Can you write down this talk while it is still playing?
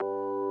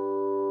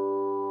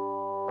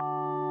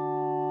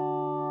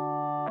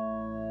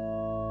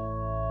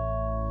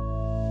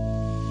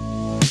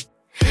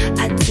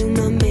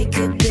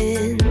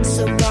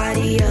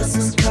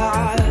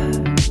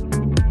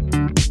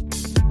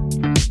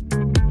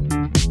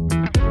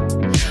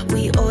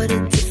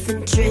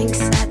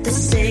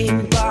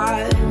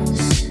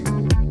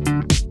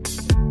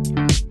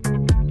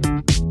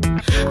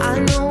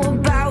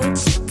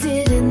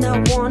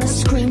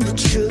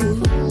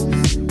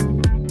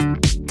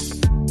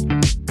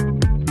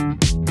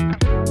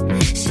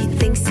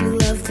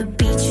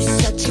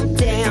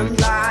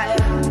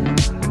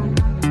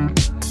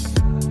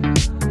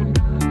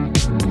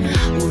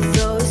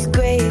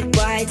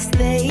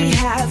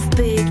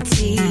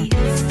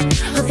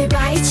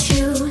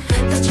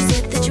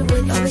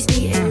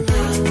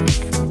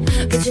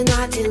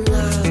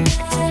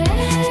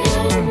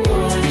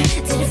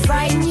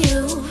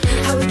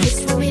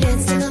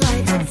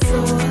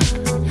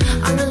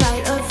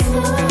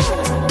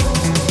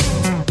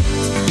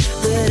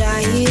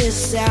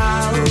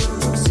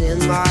sounds in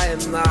my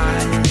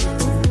mind.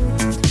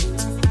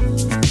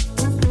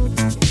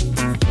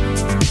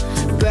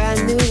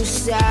 Brand new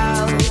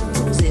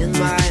sounds in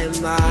my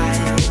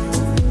mind.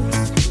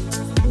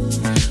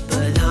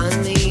 But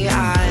honey,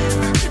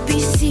 I'll be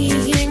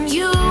seeing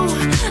you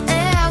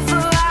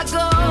wherever I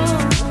go.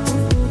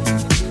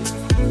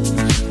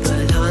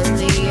 But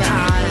honey,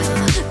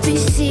 I'll be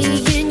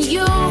seeing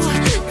you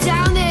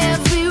down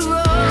every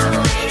road. I'm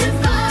waiting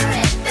for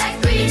it, that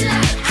green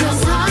light.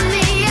 'Cause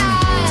honey,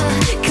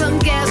 I'll come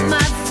get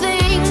my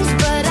things,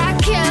 but I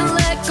can't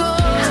let go.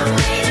 I'm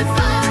waiting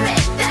for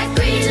it, that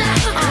green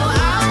light. Oh,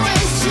 I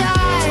wish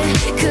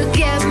I could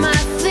get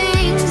my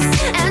things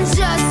and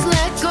just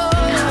let go.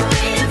 I'm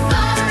waiting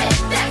for it,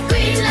 that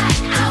green light.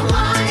 I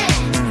want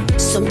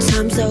it.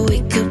 Sometimes I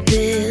wake up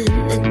in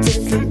a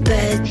different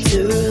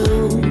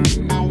bedroom.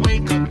 I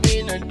wake up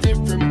in a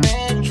different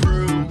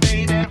bedroom,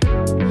 baby.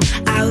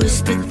 I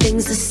whisper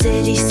things, the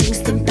city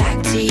sings them back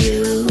to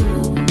you.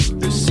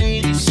 The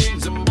city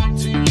sings them back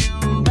to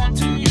you, back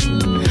to you.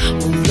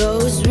 Well,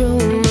 those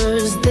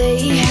rumors, they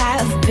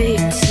have big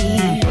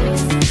teeth.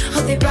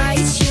 Oh, they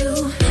write you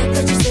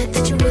that you said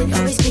that you would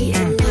always be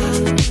in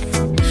love,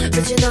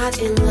 but you're not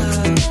in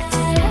love.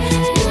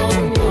 Oh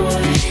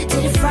boy,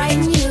 did it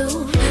frighten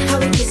you how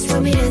we kissed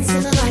when we danced?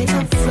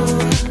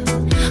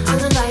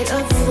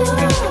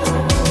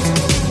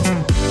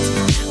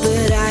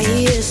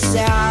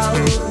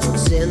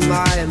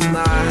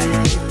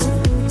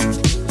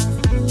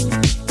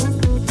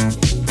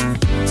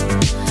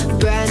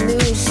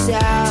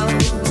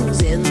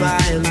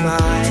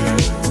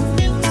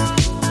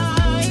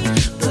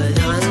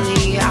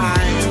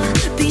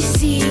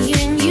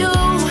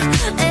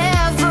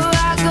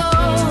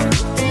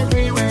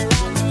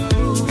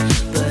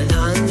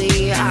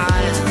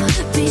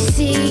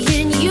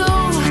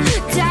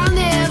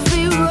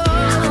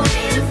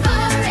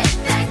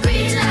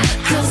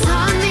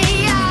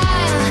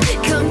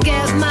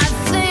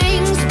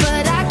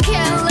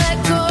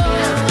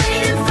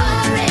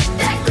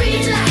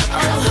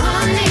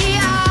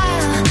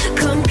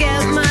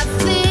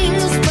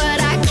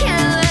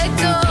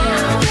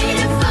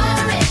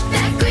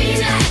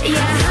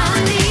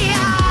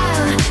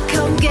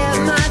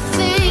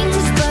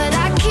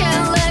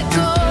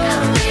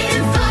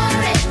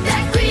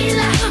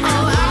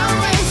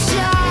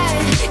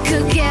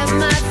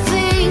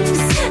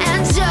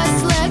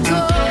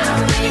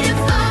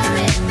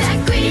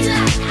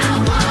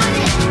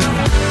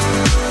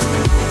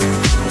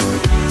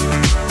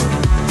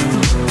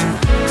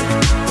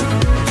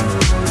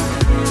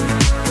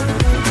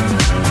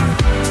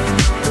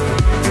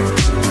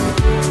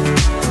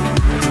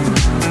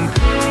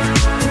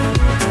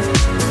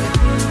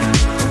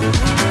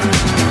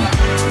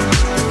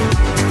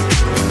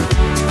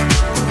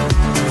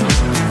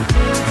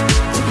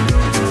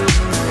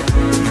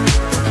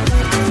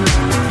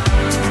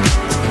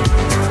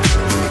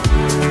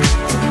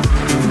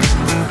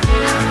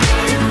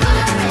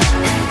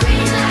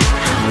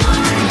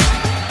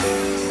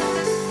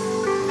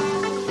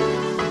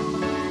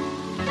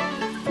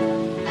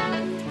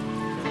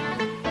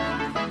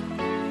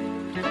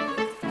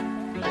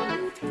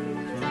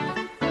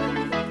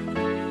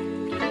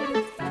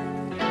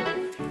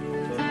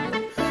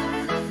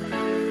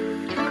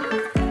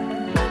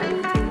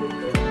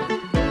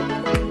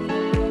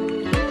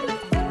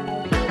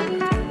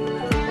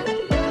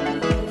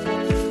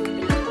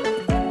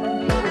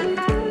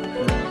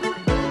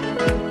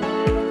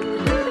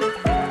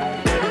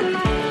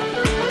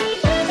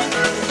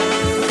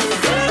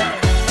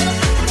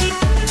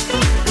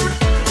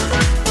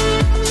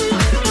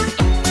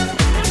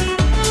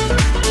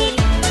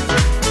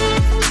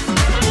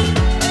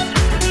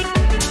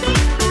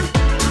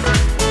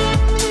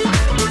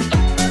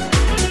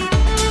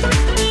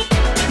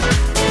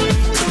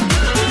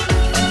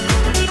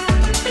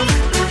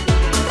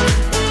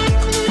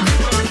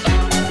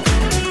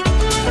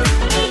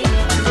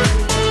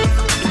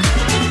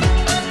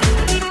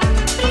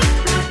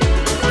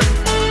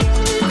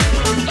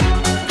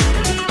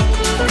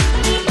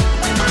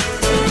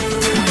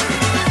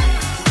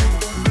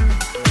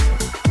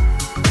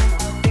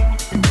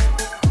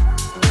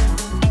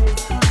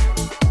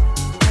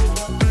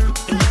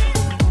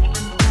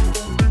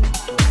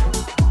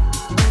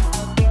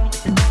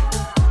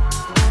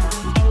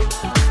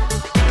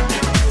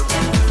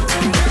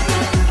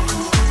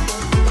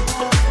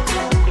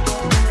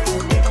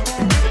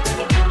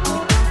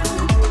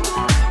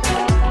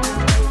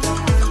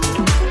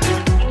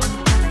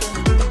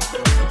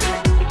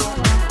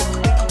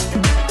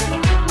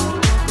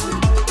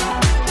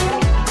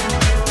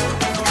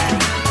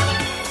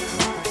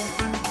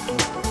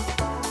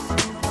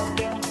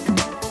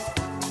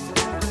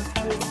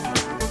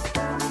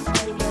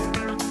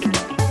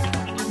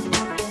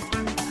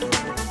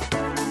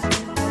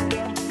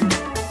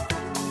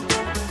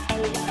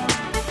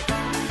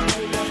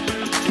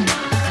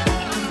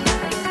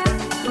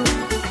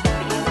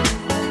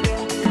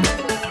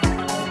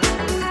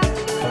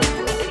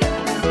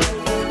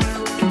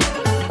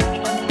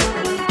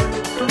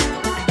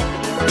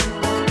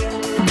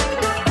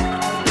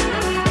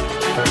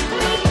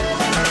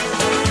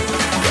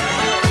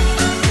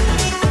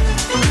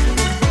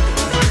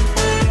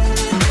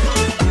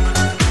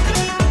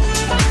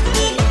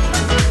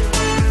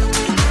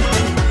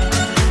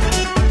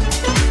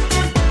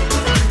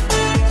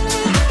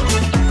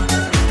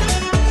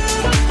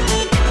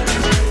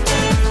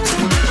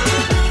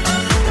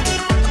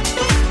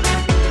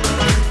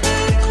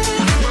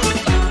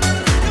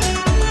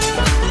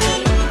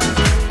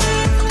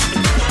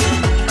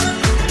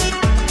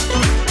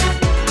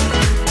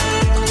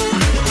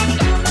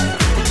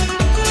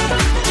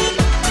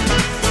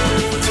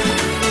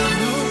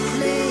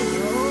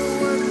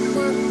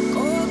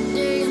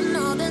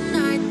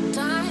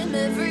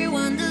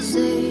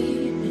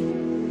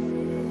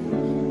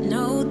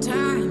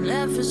 time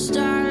left for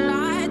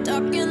starlight,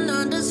 talking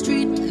under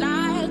street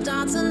light,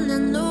 dancing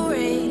in the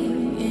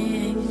rain.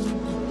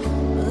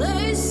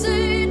 They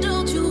say,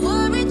 don't you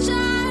worry,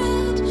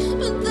 child,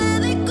 but there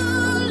they go,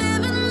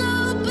 living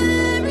low,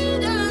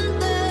 buried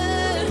under.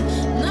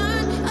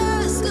 Not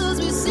us, 'cause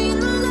we've seen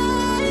the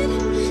light.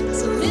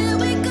 So here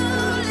we go,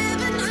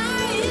 living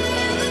high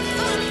in the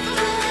fun.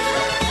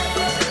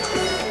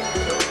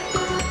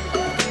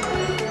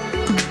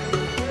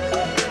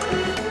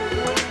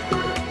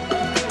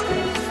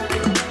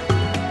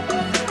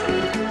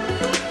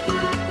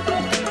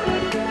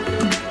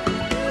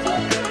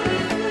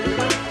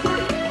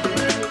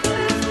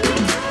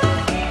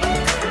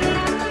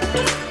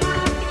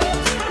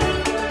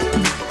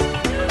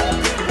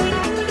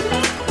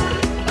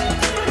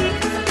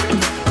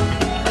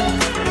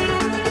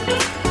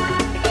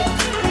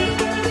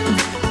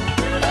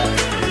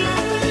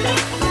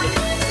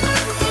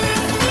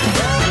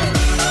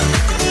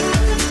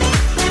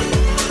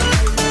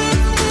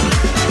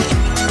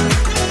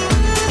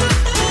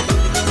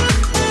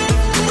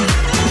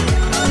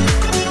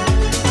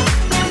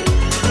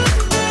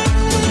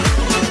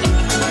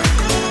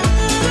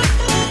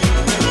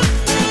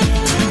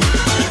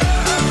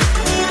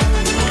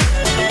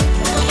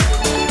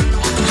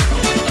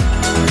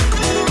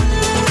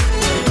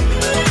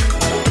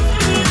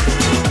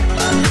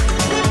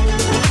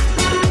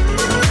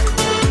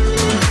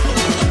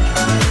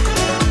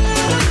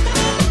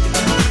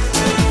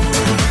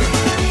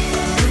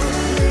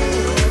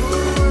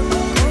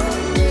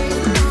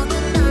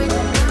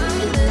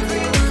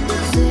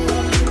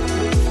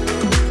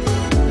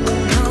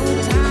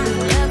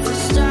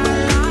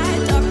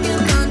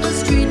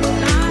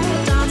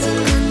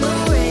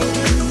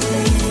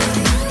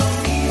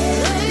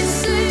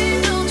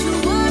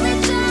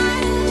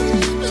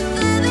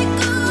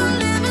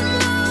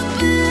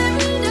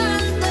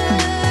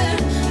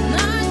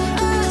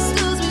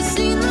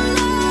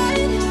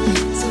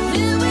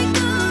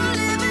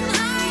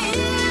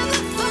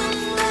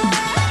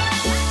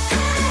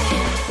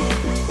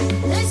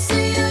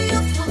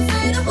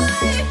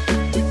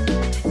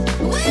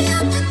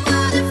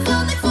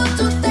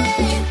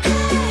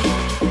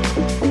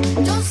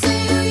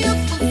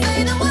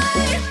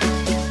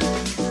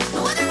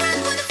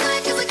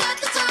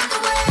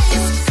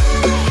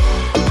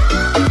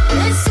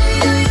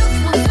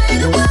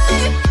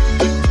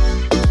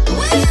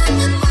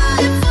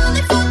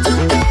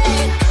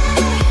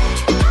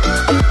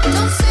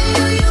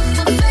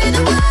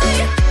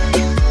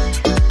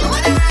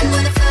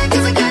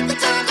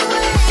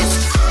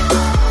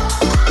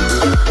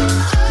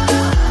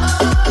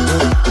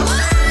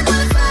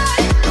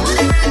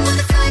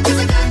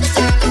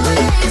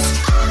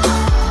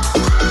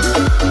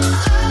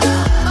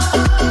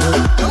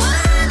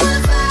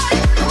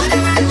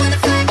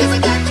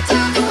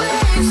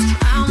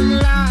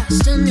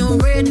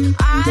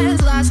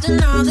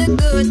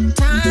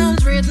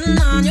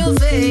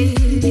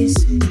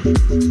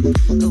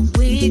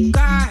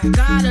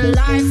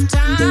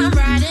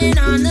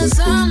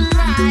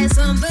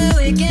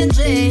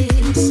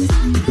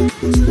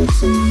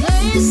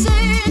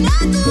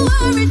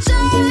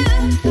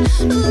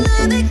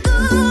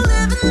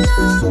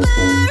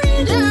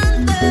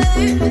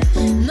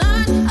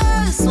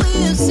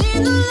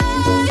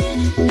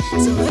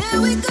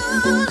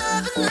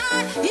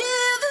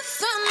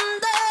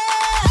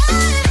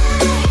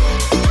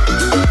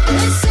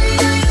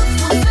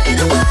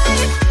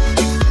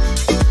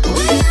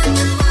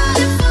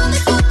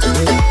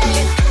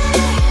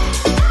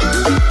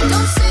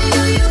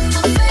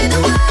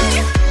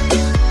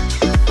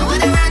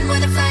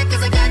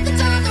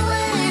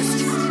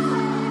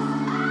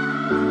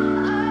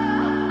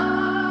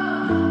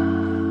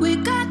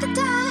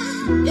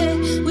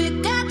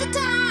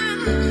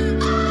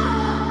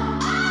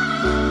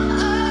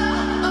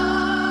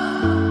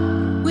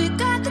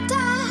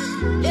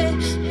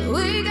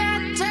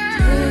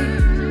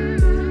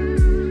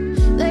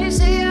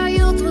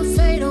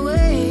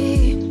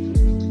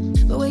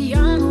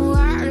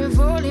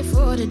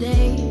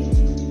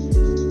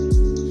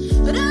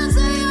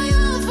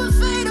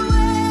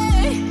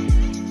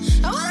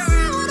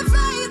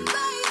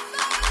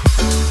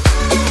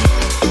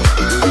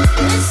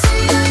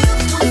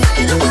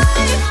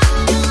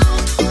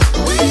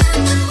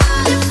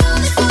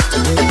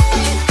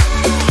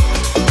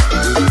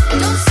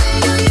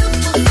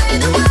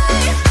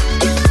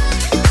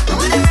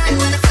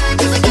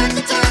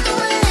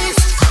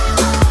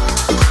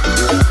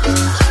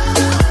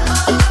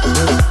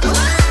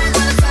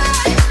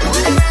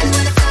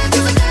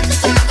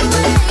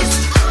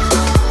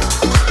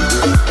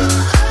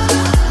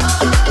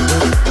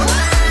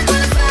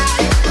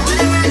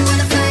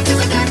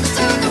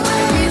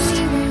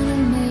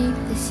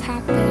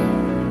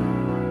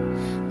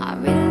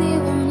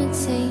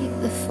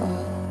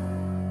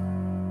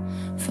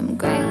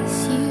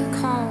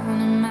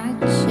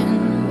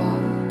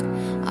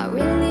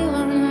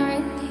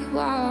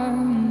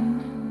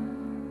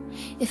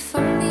 If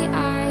only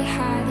I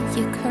had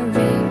your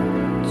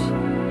courage,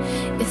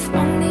 if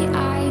only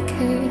I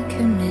could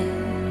commit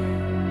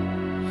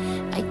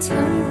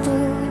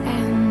tumble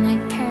and I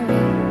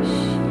perish.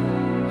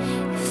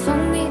 If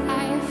only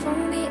if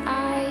only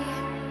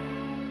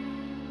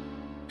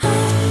I'm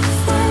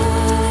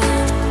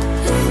falling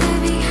with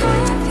every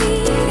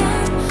heartbeat.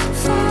 I'm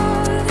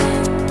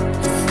falling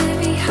with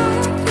every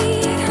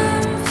heartbeat.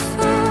 I'm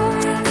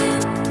falling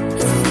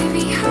with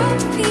every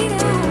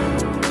heartbeat.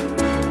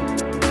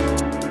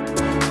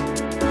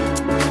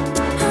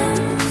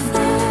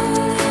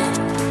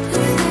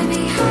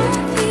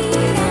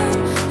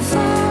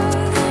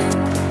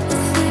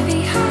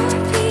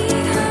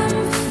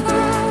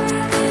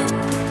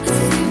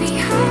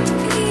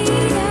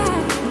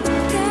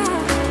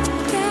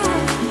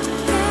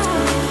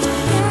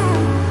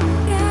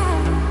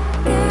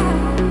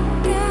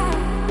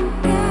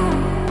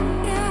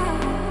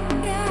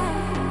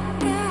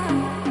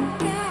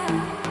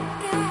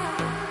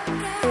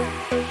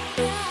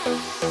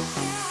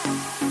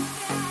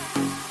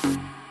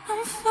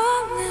 I'm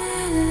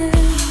falling.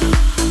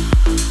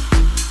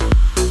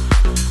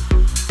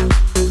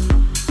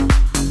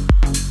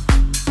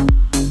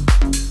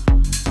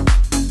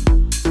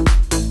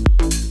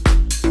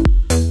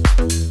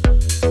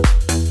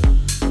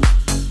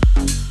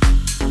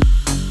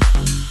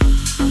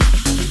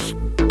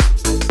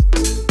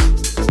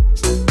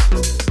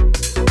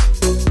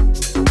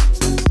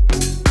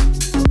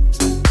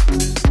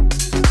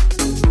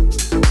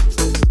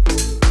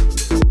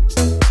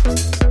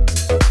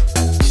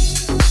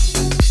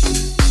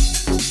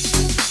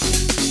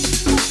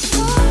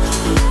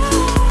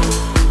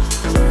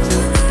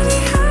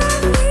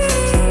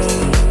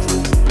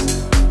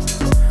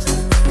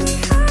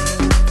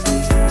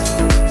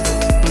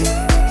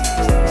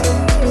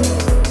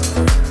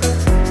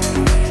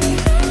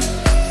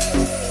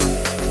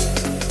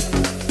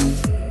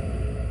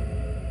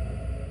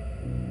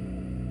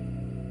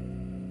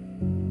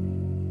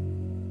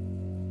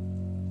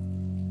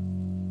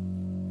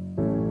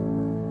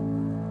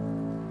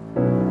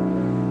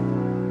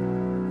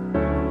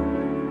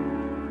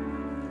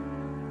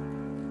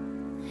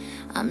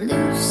 I'm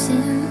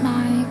losing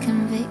my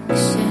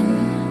conviction.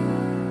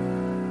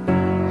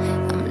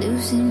 I'm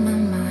losing my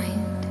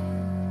mind.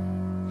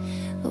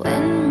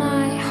 When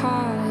my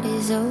heart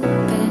is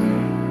open,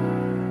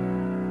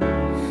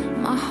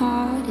 my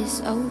heart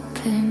is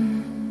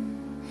open.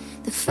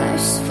 The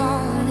first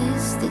fall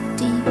is the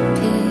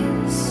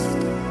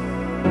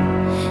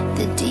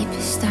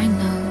deepest I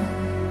know.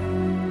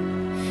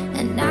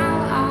 And now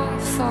I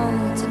fall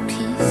to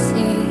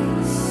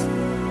pieces.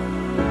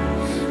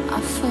 I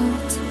fall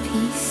to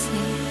pieces.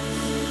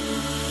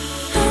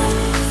 I'm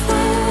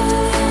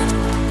falling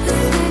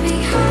with every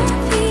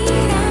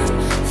heartbeat. I'm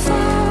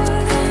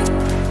falling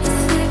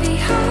with every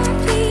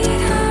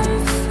heartbeat. I'm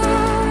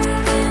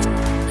falling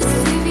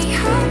with every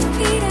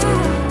heartbeat.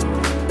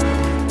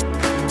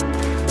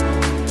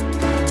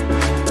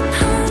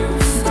 I'm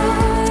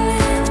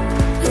falling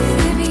with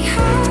every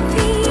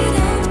heartbeat.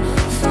 I'm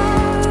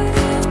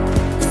falling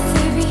with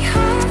every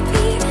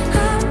heartbeat.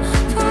 I'm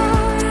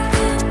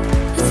falling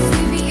with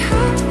every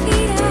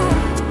heartbeat.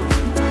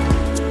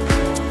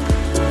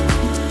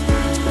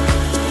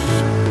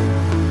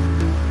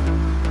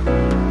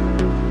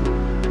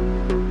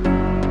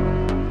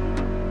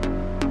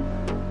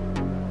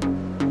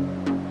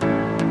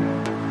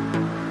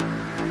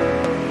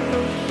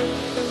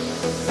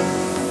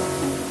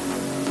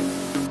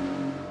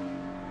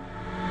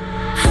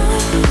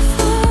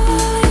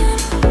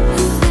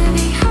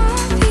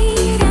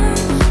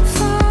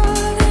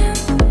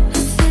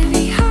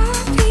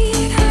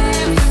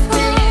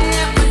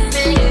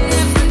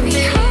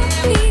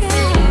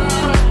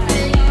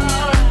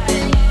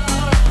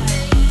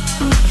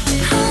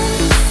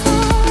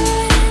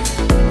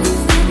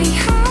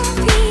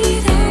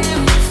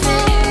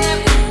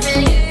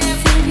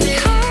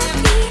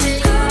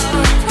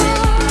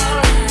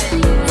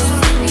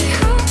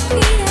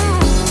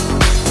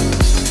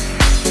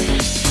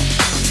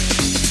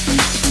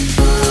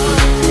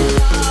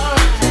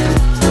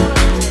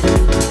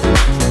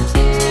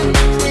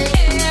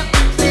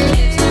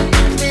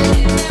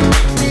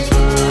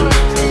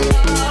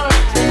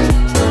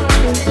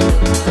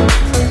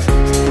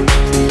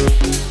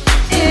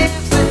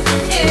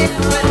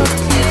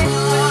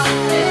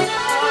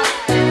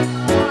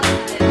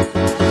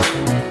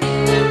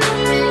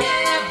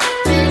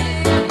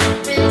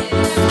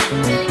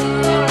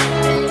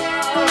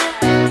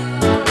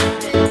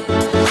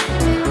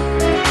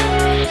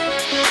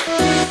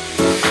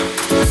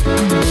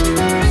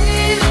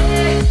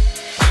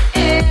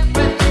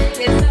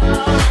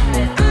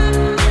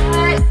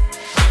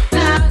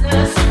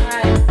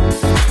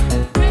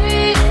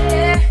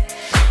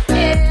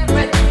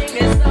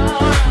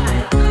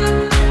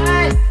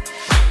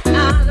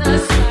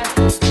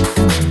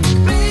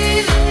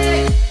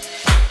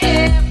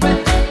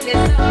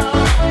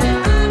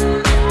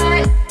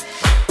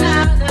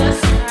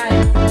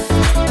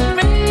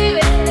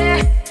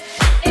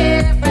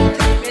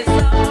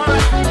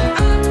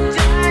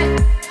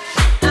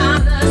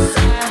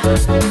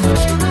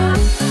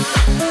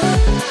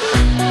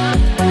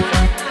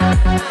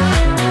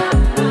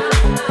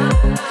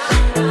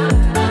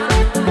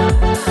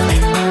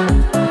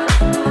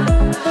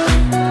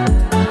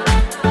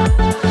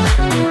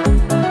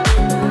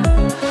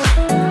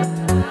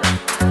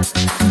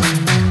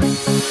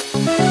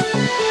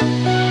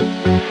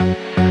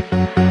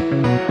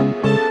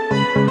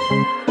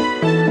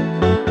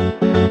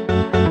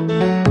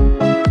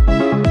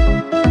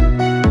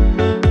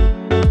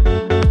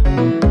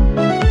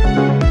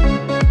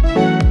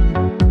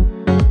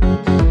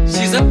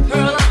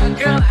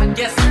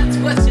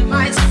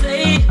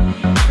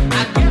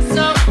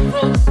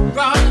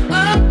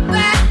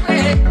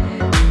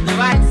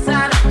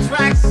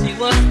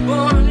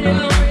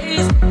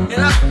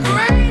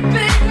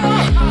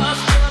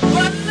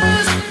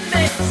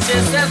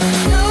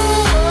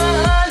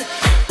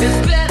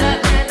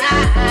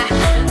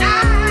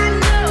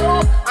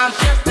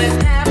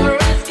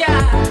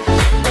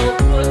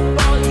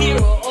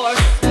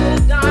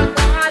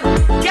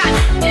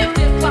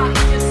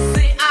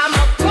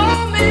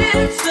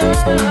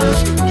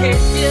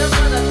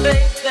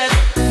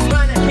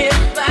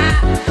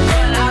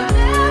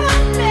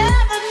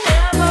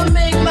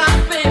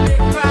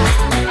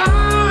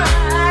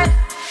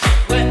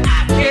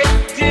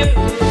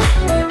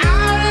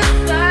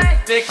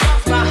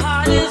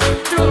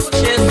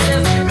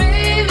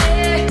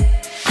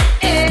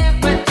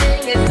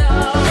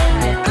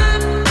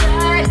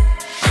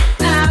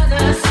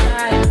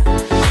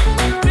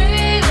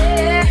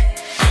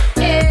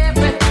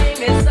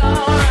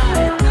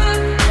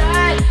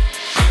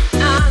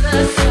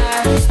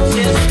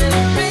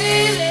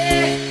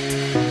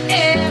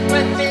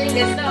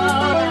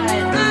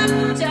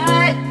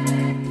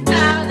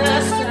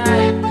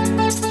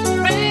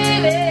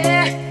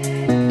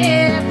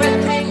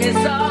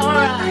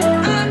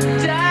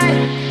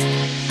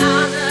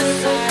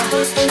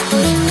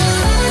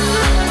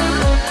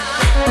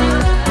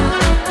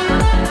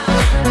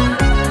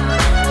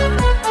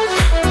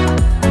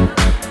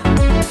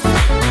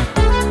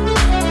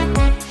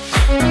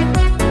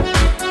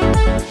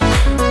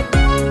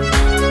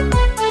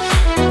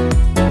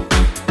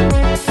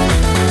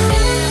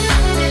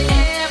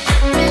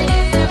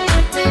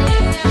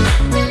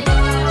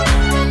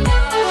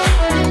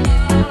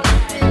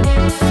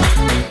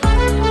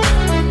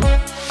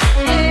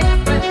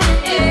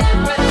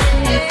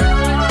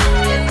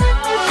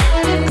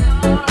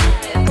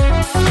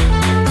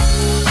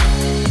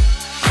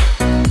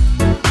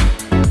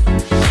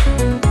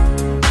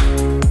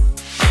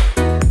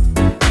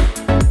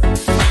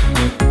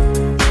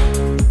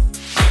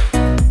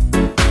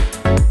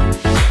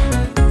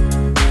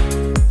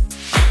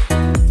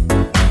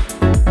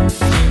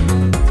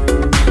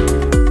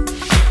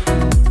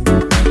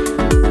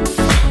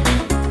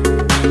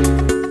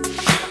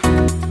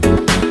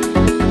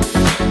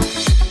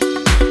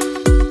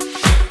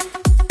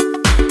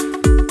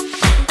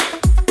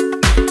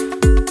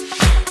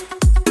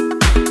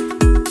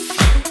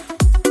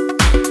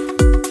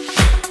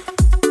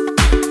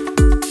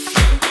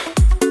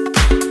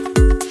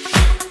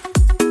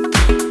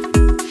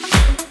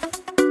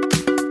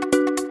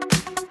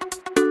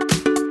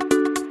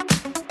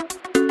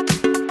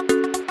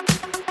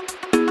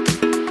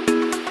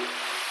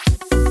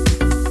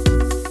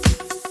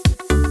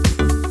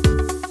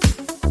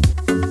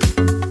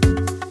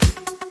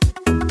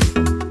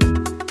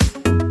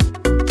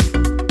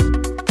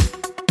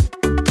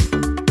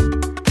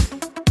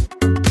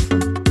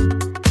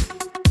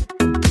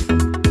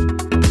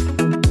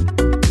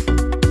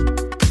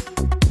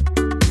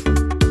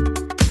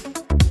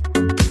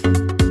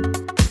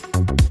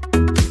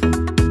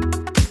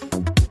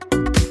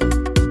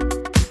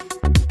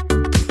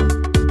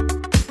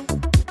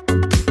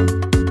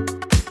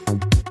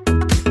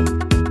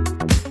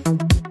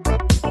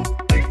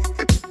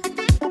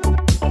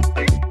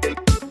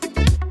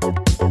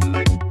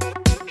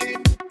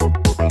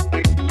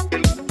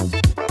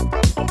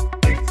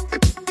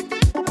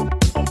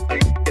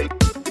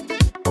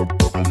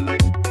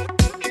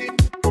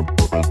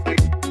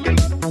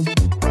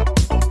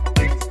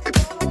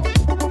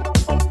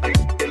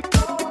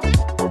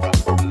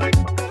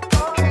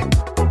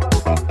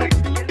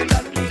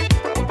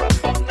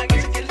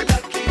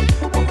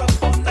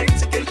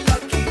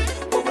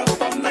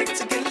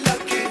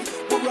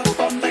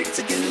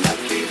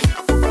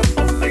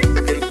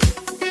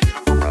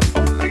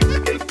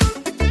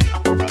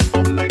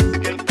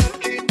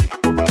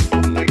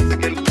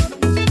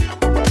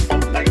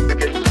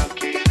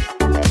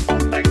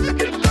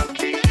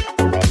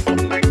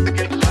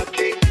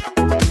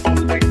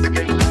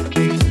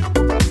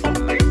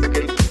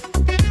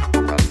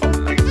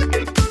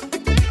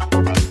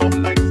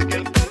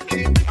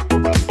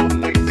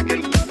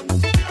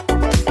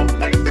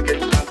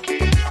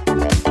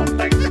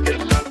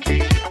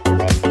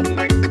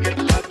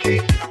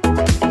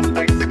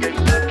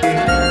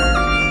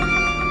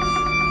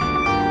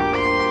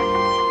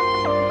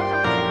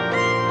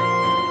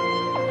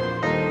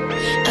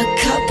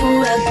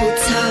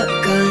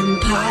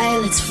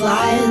 pilots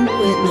flying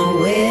with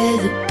nowhere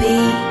to be.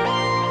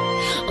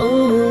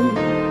 Ooh,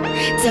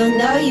 don't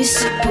know you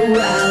super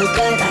well,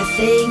 but I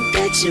think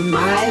that you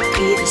might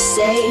be the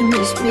same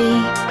as me.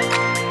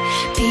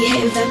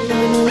 Behave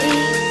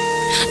abnormally.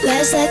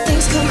 Let's let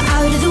things come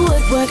out of the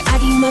woodwork. I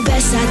give you my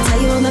best, I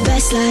tell you all my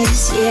best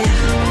lies. Yeah,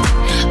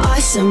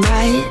 awesome,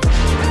 right?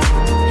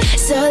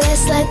 So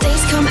let's let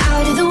things come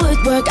out of the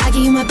woodwork. I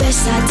give you my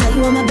best, I tell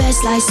you all my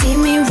best lies. See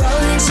me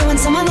rolling, showing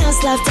someone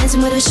else love,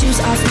 dancing with her shoes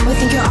off, and we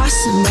think you're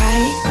awesome,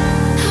 right?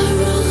 Our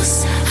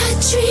rules, our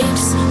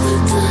dreams,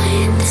 we're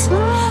blind.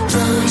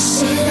 Blowing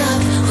shit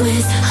up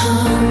with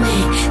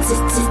homemade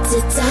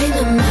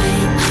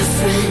dynamite. Our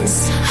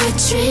friends, our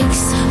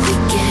drinks, we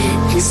get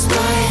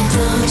inspired.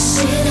 Blowing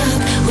shit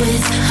up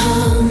with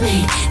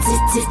homemade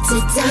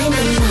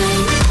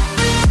dynamite.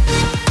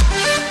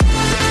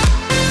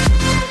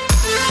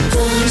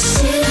 Blowing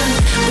shit up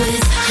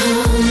with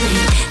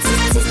homemade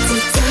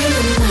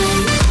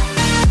dynamite.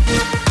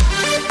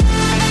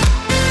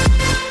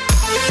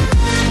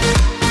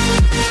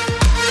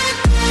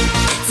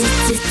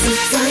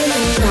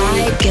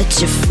 Dynamite. Get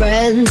your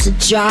friends learn to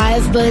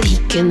drive, but he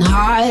can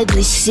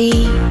hardly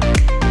see.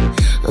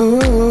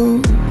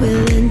 Ooh,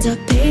 we'll end up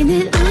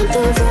painted on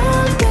the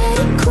road, red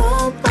and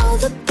chrome, all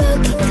the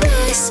broken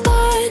glass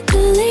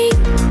sparkling.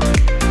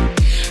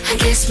 I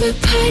guess we're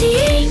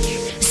partying.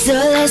 So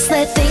let's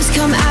let things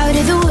come out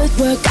of the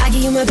woodwork. I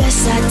give you my best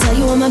side, tell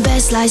you all my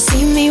best lies.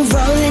 See me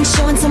rolling,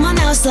 showing someone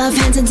else love.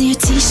 Hands into your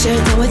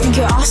t-shirt, now I think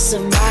you're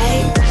awesome,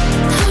 right?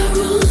 Our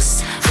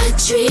rules, our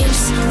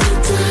dreams,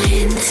 we're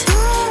blind.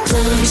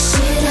 Blowing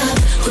shit up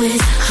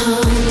with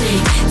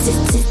homemade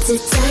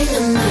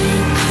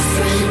dynamite. Our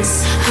friends,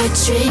 our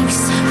drinks,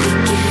 we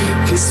get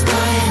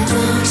inspired.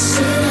 Blowing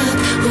shit up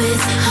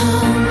with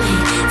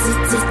homemade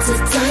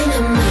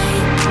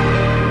dynamite.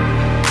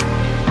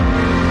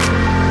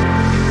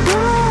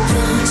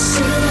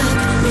 Shit up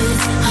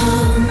with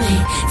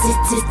homemade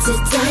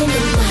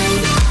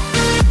dynamite.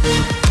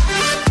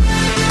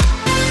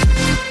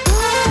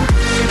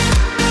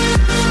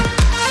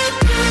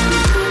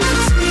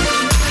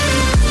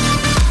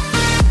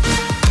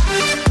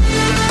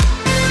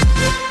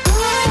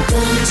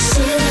 Blowing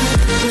shit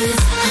up with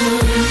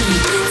homemade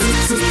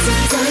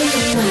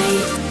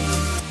dynamite.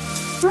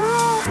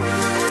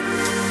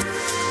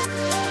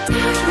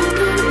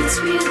 It's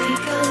really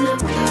gonna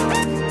blow.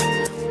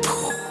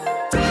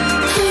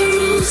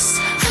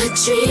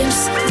 Dreams,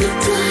 we're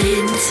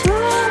blind.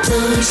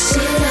 Blowing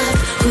shit up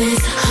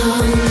with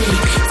homemade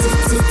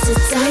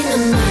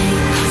dynamite.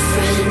 Our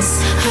friends,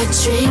 our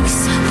drinks,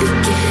 we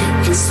get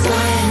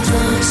inspired.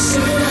 Blowing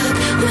shit up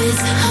with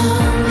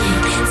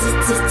homemade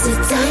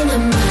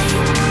dynamite.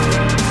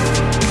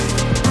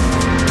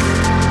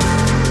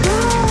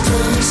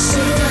 Blowing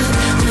shit up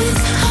with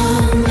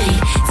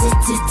homemade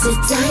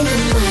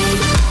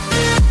dynamite.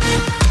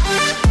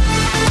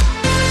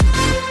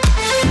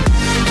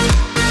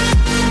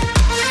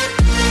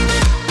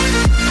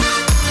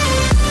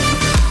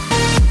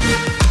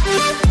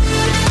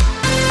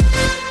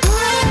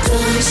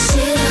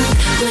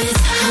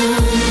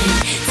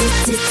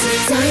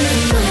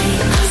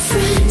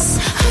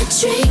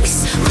 Drinks,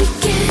 we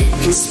get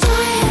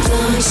inspired.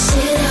 Blowing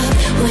shit up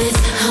with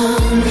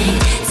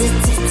homemade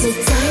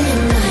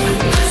dynamite.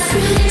 Our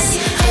friends,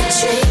 our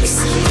drinks,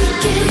 we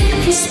get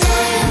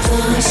inspired.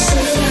 Blowing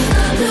shit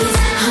up with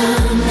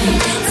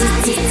homemade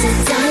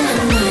dynamite.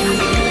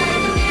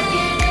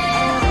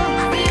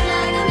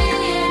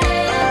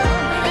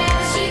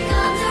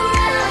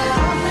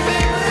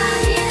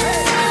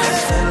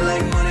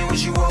 Like money when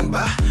she walk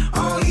by. I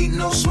don't eat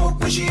no smoke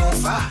when she on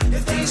fire.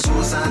 If they ain't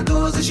suicide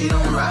doors, then she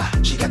don't ride.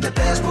 She got the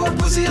passport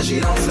pussy and she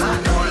don't fly,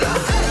 no lie.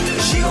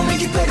 She gon'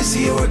 make it better,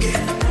 see it working.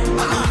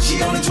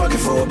 She only twerking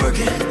for a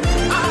Birkin.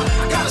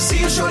 Gotta see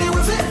her shorty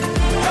with it.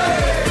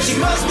 Hey, she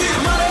must be the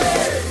money.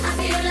 I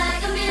feel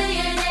like a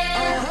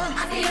millionaire.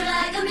 I feel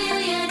like a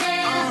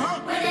millionaire.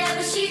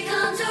 Whenever she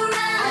comes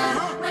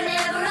around,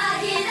 whenever I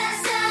hear that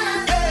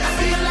sound. I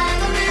feel like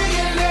a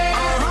millionaire.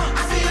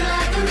 I feel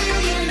like a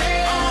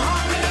millionaire.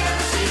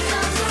 Whenever she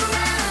comes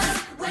around,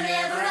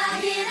 whenever I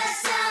hear that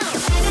sound.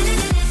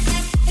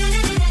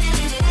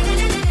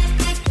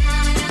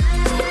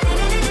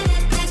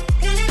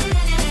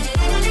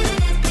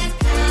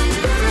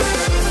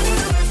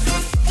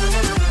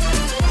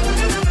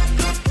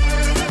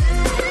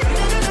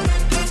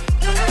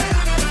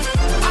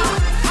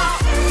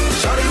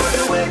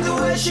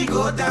 She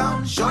go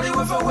down, shorty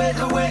with her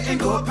weight, and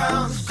go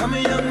pounds. Come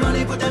here, young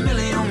money, put that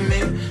million on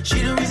me. She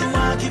the reason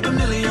why I keep a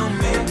million on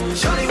me.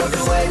 Shorty with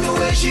the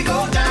way she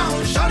go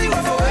down. Shorty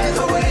with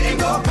her weight, and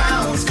go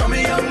pounds. Come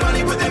here, young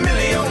money, put that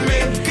million on me.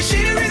 Cause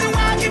she the reason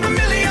why I keep a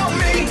million on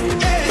me.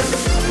 Yeah,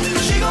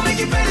 she gon' make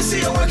it better,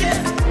 see her working.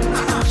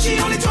 She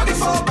only talking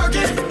for a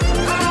Birkin.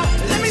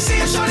 Let me see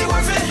if shorty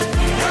worth it.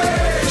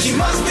 Hey, she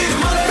must be the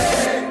money.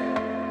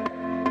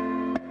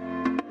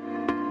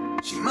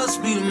 She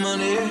must be the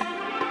money.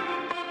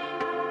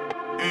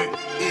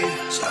 Yeah,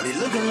 shawty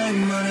looking like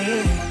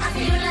money. I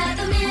feel like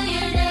a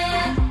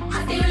millionaire. I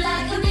feel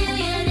like a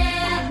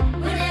millionaire.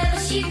 Whenever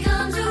she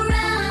comes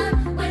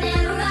around,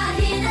 whenever I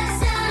hear that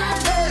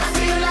sound. I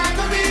feel like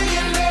a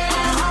millionaire.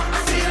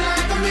 I feel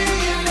like a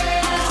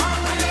millionaire.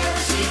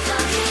 Whenever she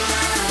comes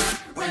around,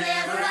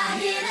 whenever I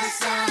hear that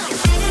sound.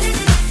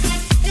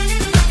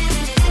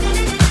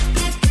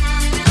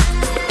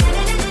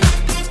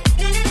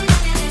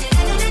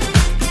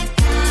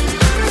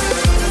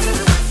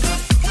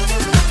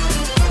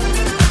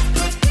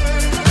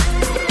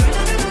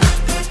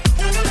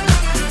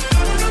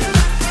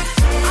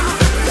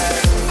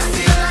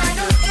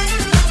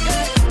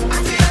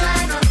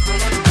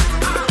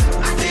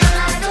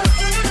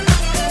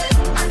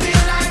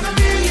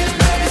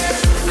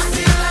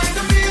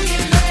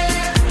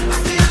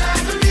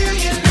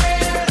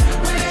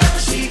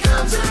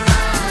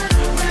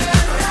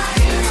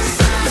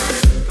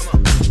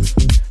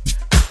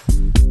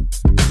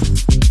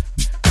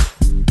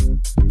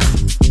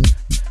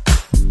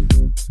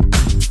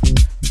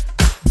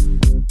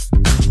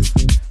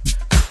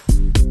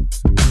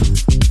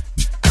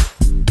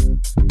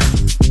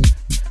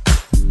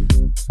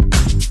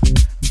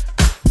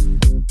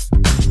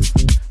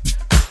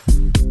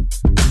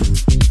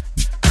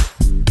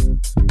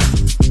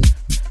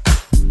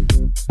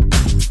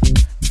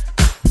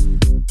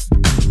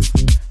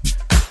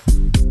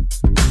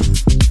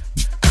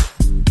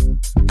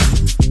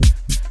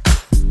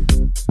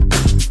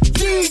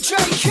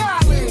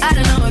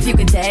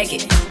 take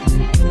it.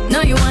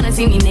 No, you wanna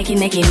see me naked,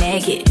 naked,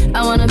 naked.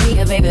 I wanna be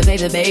a baby,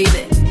 baby,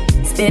 baby.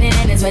 Spinning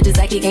in as much as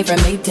like he came from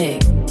Maytag.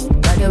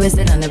 Rocket with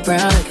it on the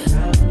brown liquor.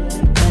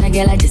 When I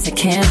get like this, I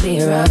can't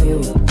be around you.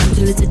 I'm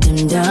too little to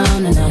dim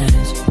down the notch.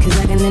 Cause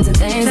I can into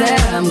things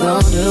that I'm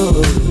gon'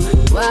 do.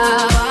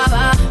 Wow, wow,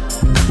 wow.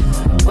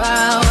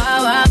 Wow, wow,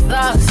 wow,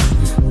 thoughts.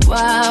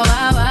 Wow,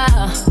 wow,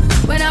 wow.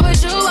 When I'm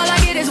with you, all I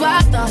get is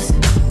wild thoughts.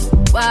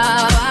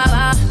 Wow, wow,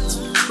 wow.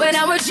 When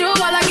I'm with you,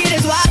 all I get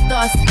is wild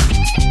thoughts.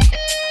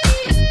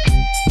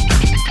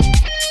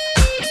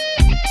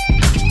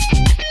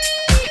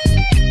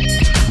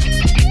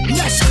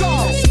 Let's go.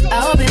 I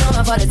hope you know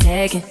I'm for the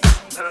taking.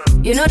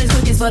 You know this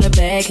cookie's for the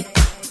bag.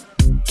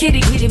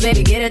 Kitty, kitty,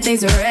 baby, get her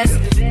things to rest.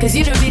 Cause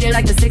you done beat it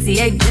like the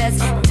 68 Jets.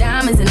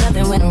 Diamonds are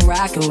nothing when I'm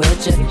rockin'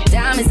 with ya.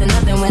 Diamonds are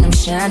nothing when I'm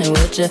shining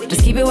with ya.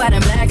 Just keep it white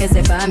and black as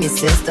if I'm your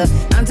sister.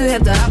 I'm too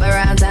hip to hop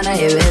around town to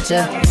hit with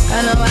ya.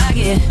 I know I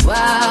get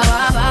wow,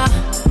 wow, wow.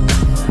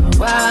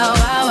 Wow,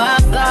 wow, wow,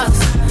 thoughts.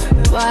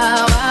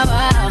 Wow, wow,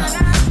 wow.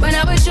 When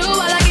I'm with you, all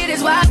I get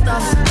is wild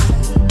thoughts.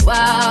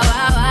 Wow,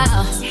 wow,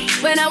 wow.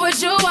 When I'm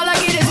with you, all I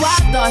get is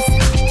wild thoughts.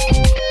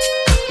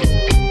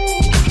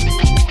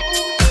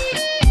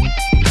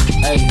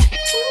 Hey,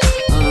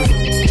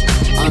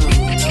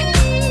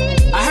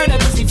 I heard that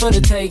pussy for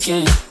the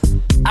taking.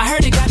 I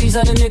heard it got these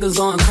other niggas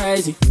going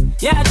crazy.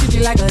 Yeah, I treat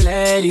you like a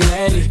lady,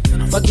 lady.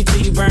 Fuck you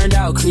till you burned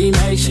out,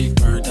 cremation.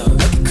 Make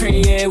it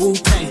cream, yeah,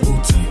 Wu-Tang.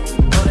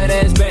 Throw that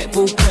ass back,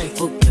 bouquet.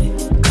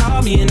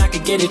 Call me and I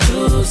could get it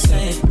just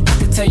say. I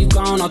could tell you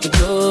gone off the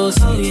goods.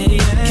 Oh, yeah,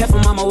 yeah. Careful,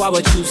 mama, why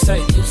what you say?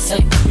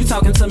 You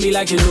talking to me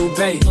like your new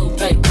babe.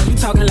 You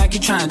talking like you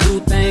trying to do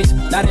things.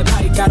 Now that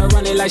pipe gotta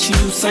run it like she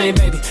Usain,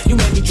 baby. You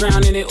made me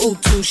drown in it, ooh,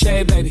 touche,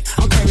 baby.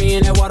 I'm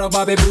carrying that water,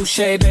 Bobby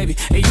Boucher, baby.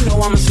 And you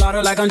know I'ma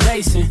slaughter like I'm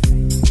Jason.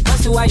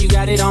 That's why you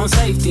got it on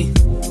safety.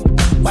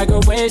 White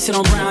girl, wear shit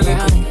on brown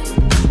liquor.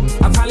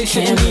 I probably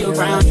shouldn't be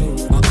around you.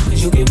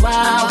 Cause you get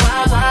wild,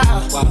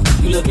 wild, wild.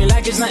 You looking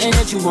like it's nothing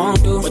that you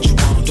won't do. What you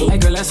won't do? Hey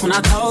girl, that's when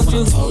I told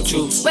you.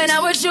 When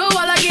I'm with you, all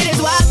I get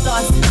is wild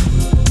thoughts.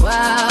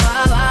 Wow,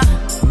 wow, wow.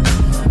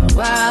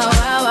 Wow,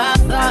 wow, wow,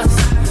 thoughts.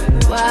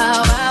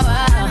 Wow, wow,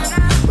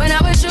 wow. When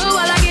I'm with you, all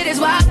I get is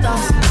wild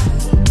thoughts.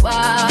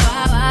 Wow,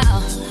 wow,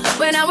 wow.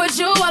 When I'm with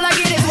you, all I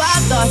get is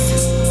wild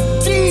thoughts.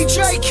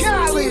 DJ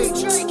Khaled.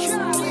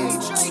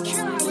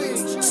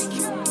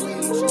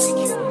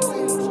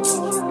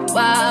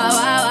 Wow,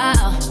 wow,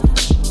 wow.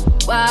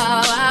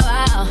 Wow, wow,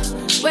 wow.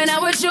 When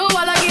I'm with you, all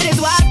I get is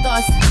wild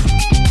thoughts.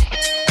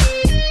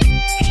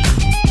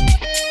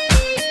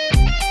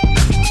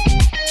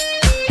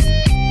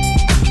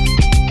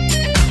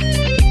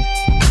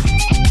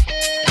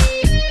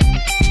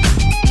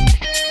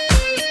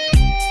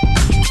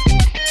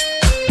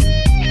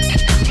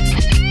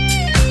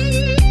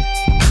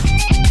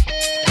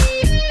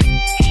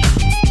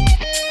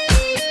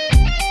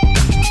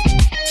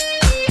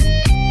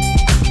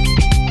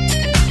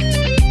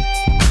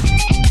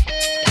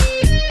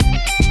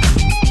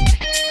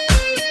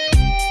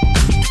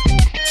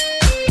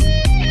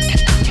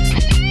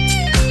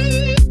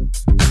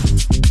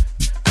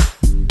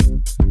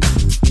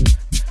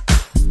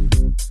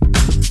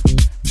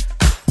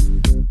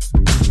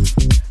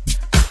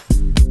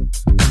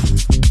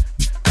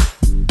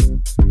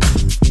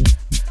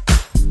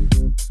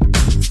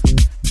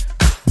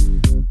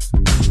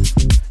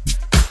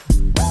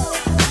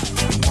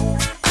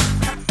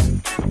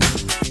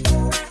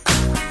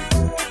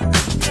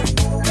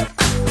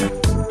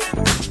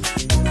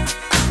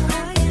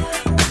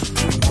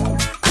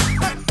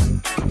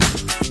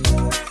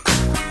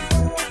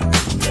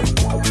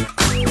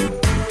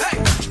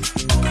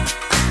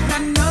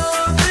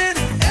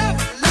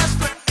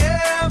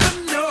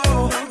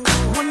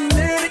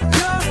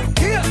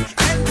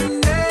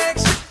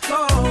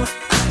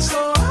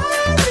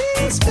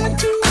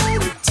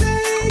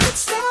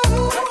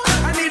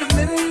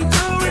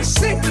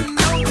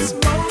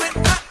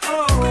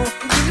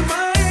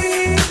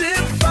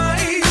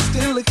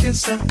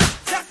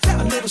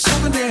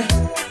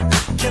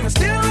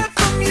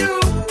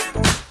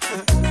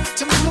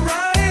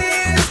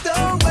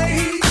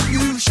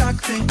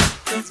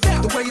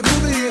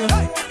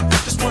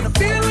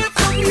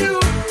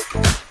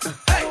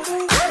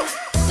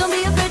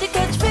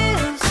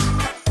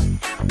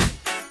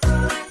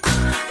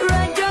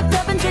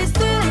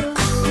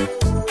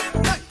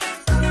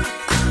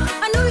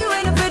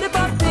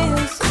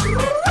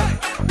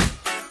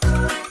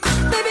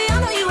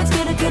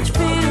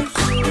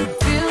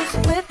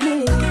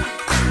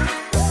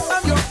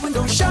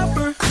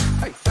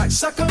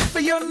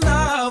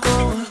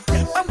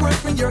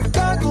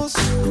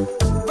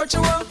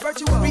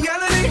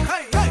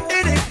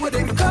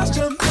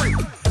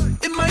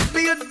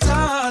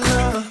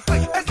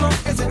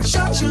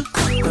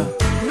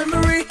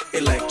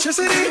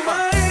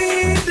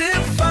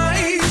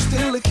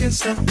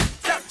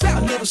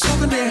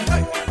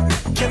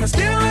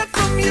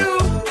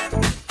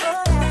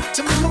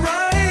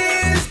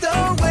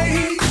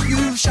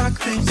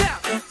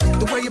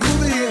 The way you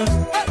move it here,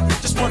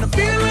 just wanna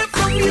feel it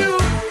from you.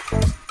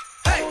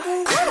 Hey,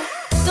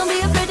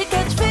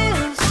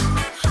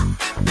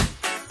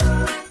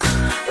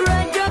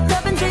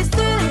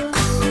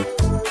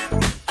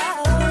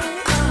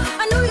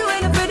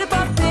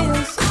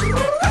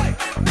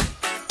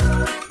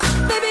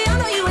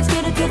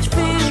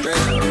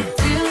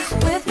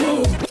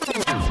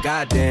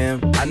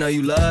 I know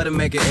you love to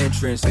make an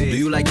entrance. Do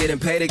you like getting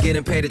paid or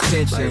getting paid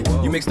attention?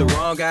 You mix the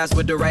wrong guys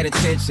with the right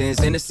intentions.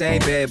 In the same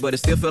bed, but it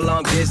still feel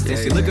long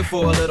distance. You're looking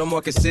for a little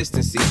more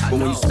consistency. But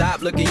when you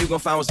stop looking, you gon'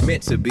 find what's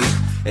meant to be.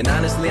 And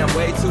honestly, I'm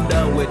way too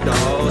done with the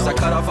hoes. I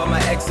cut off all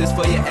my exes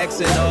for your X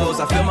and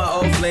O's. I feel my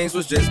old flings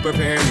was just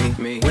preparing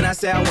me. When I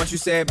say I want you,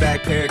 say it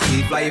back,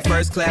 parakeet. Fly your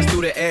first class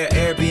through the air,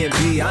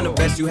 Airbnb. I'm the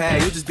best you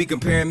had, you just be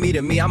comparing me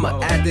to me. I'ma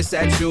add this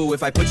at you.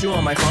 If I put you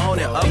on my phone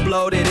and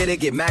upload it, it'll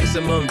get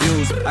maximum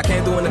views. I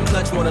came through in the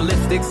clutch, more than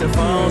lipsticks and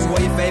phones. Wore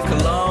your fave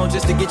cologne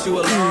just to get you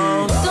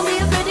alone. Don't be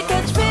afraid to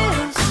catch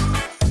feels.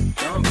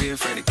 Don't be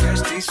afraid to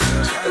catch these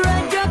feels.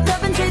 Run, drop,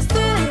 up and chase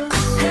thrills.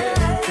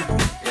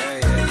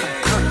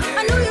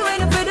 I know you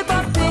ain't afraid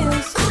about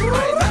feels.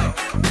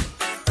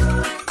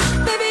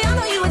 Baby, I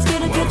know you ain't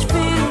scared to catch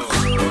feels.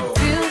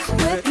 Feels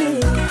with me.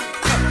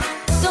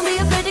 Don't be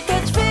afraid to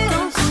catch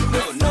feels.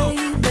 No,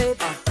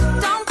 baby.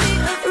 Don't be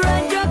afraid.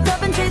 Run, drop,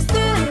 up and chase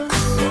thrills.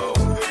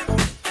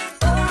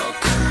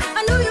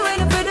 I know you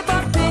ain't afraid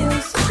about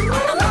feels.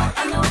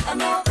 I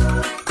know.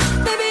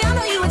 Baby, I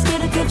know you ain't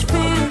scared to catch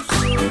feels.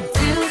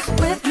 Feels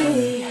with me.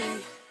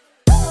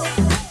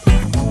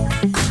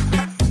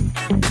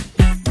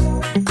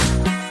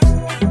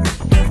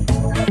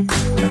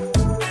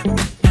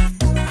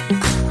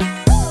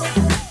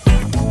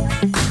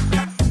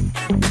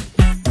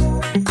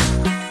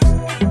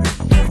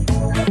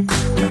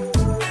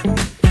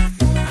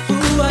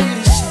 Who are you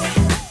to say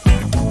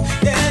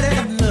that I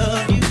don't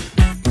love you?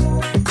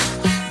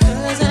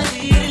 'Cause I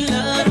didn't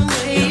love the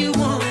way you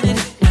wanted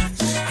it.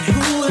 And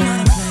who am I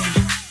to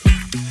blame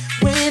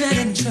when I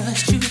didn't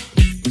trust you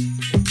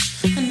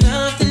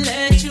enough to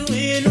let you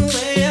in the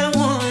way I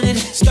wanted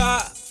it?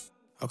 Stop.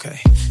 Okay.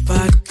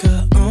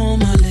 Vodka on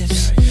my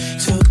lips,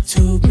 took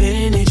too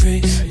many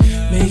drinks,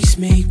 makes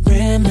me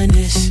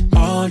reminisce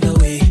all the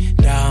way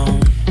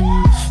down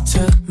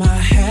to my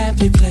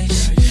happy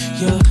place.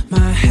 You're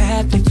my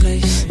happy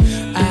place.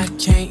 I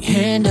can't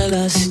handle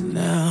us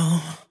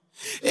now.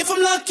 If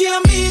I'm lucky,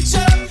 I'll meet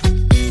you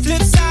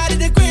flip side of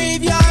the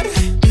graveyard.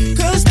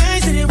 'Cause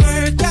things didn't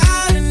work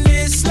out in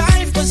this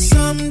life, but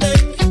someday.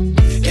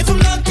 If I'm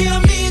lucky,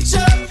 I'll meet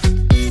you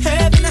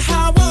heaven or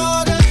high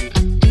water.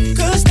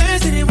 'Cause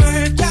things didn't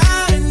work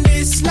out in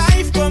this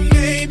life, but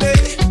maybe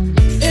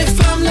if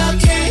I'm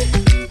lucky,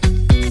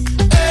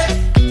 hey,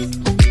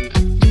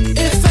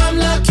 if I'm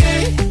lucky,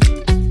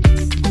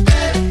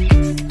 hey,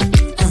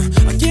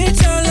 I'll get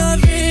your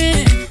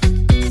loving,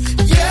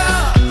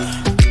 yeah.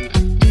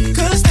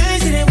 'Cause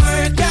things didn't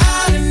work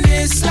out in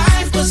this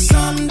life, but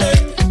someday,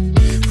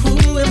 who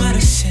am I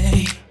to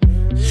say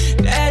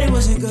that it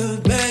wasn't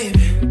good, baby?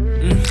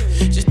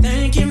 Just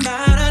thinking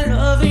about our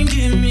love and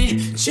give me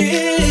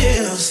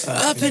chills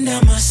up and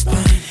down my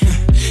spine.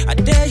 I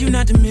dare you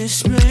not to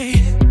miss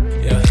me,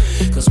 yeah.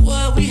 'Cause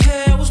what we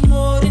had was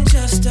more than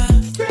just a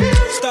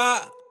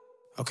stop.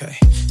 Okay.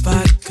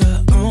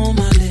 Vodka on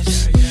my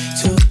lips,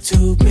 took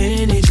too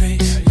many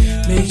drinks,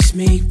 makes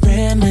me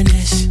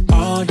reminisce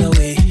all the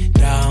way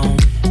down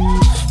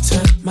to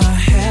my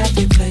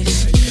happy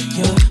place.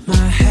 You're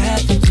my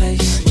happy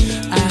place.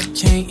 I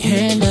can't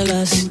handle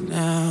us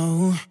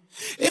now.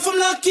 If I'm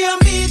lucky, I'll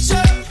meet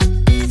you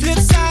flip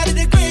side of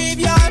the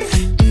graveyard.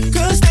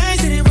 'Cause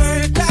things didn't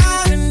work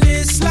out in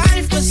this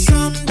life, but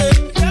someday,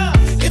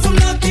 if I'm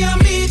lucky, I'll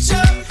meet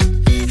you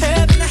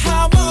heaven or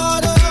high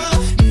water.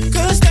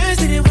 'Cause things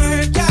didn't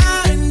work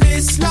out in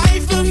this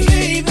life, but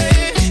maybe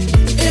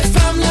if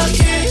I'm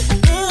lucky,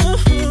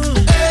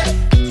 hey,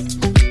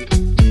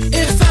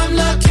 if I'm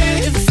lucky,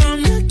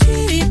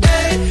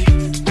 hey,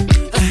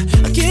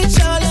 I'll get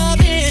your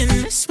loving.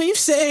 That's what you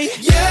say,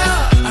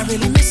 yeah. I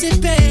really miss it,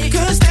 babe.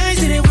 'Cause things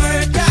didn't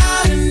work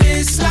out in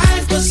this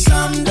life, but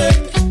someday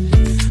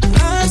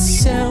I'm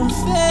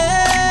selfish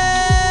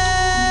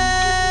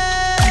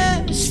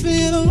for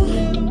you.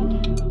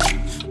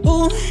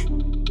 Ooh,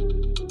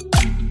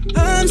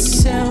 I'm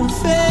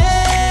selfish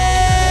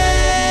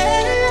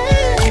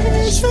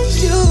for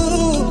you.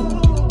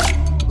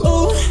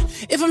 Ooh,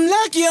 if I'm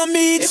lucky, I'll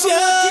meet you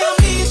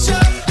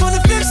on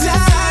the flip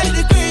side of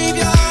the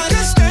graveyard.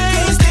 'Cause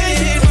things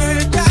didn't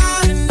work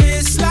out in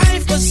this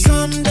life, but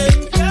someday,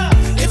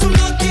 if I'm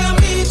lucky, I'll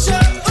meet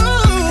you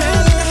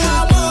heaven or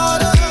high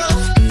water.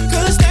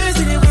 'Cause things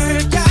didn't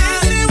work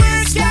out in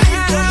this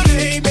life, but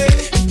maybe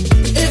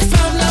if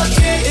I'm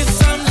lucky,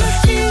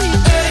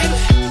 hey,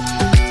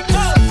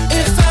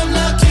 if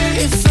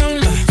I'm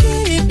lucky,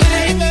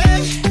 baby,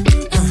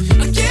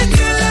 I'll get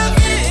your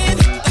loving,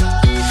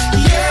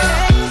 yeah.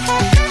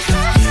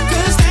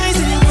 'Cause things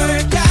didn't work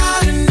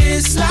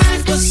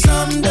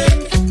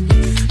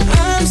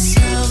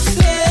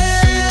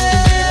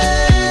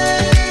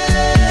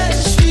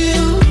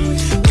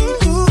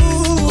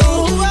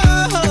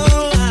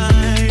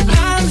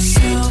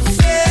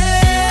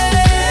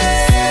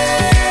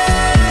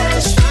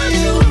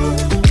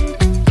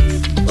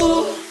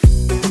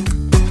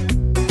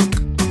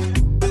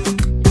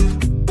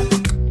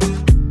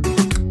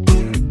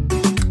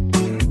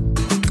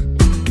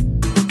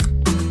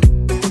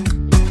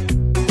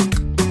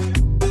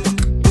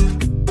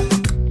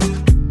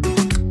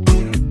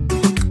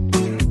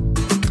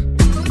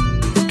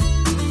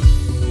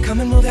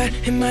Wanna move that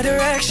in my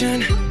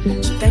direction.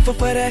 So thankful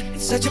for that,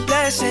 it's such a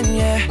blessing,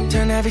 yeah.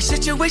 Turn every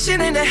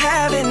situation into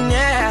heaven,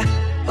 yeah.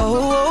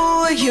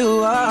 Oh,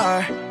 you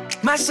are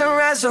my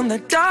sunrise on the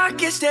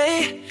darkest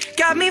day.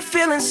 Got me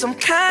feeling some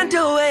kind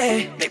of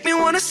way. Make me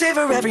wanna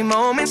savor every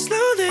moment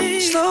slowly,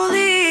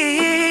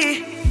 slowly.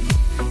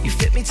 You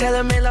fit me,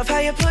 tailor-made, love how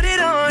you put it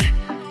on.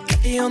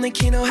 Got the only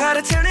key, know how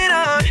to turn it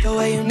on. The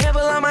way you never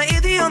lie my ear,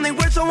 the only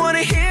words I wanna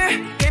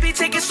hear. Baby,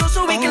 take it slow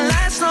so we can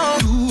last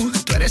long.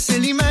 Tú eres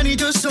el imán y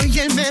yo soy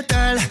el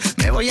metal.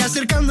 Me voy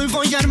acercando y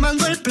voy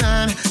armando el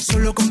plan.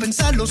 Solo con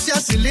pensarlo se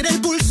acelera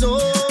el pulso.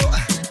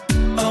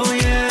 Oh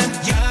yeah,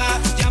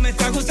 Ya me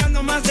está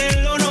gustando más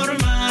de lo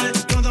normal.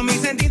 Todos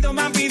mis sentidos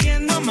van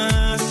pidiendo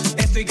más.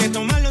 Esto hay que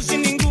tomarlo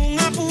sin ningún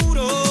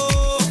apuro.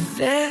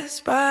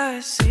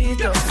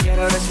 despacito.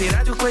 Quiero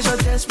respirar tu cuello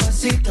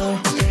despacito.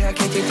 Deja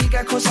que te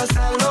diga cosas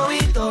al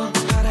oído,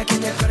 para que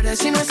te acuerdes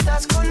si no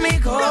estás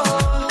conmigo.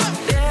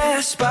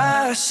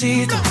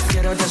 Despacito.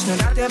 Quiero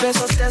desnudarte a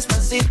besos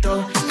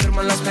despacito.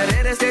 Firmo las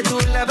paredes de tu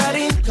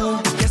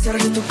laberinto y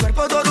hacer de tu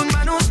cuerpo todo un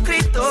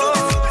manuscrito.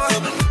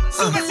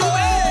 Sube,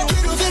 sube.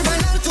 Quiero ver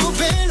bailar tu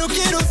pelo,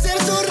 quiero ser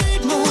tu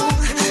ritmo.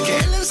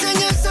 Que le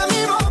enseñes a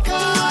mi boca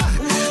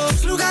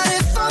tus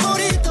lugares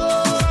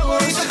favoritos.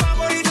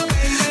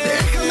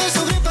 Déjame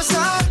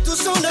sobrepasar tus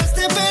zonas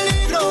de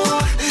peligro,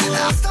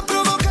 hasta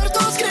provocar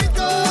tus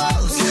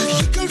gritos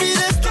y que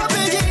olvides tu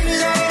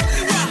apellido.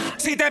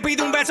 Si te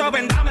pido un beso,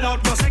 vendámelo.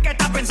 No sé qué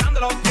estás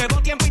pensándolo.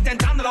 Llevo tiempo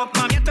intentándolo.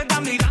 Mami, estoy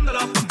dando y dándolo.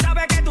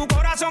 Sabes que tu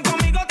corazón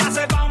conmigo te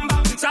hace bam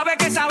bam. Sabes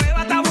que esa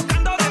beba está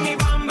buscando de mi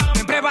bam bam.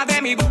 Me pruebas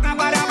de mi boca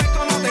para ver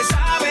cómo te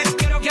sabe.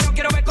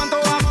 Quiero ver cuánto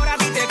amor a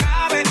ti te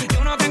cabe.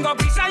 Yo no tengo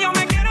prisa, yo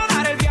me quiero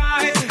dar el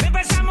viaje.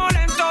 Empezamos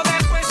lento,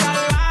 después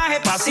salvaje.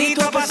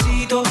 Pasito a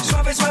pasito,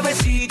 suave,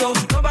 suavecito.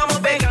 Nos vamos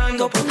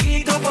pegando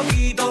poquito a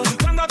poquito.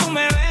 Cuando tú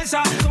me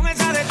besas con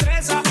esa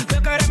destreza,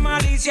 veo que eres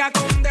malicia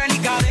con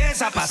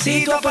delicadeza.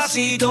 Pasito a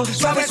pasito,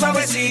 suave,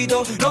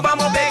 suavecito. Nos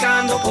vamos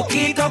pegando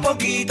poquito a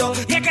poquito.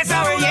 Y es que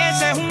esa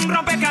belleza es un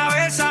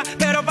rompecabezas,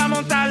 pero para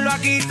montarlo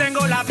aquí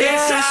tengo la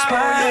pieza.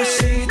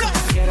 Despacito.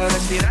 Quiero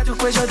respirar tu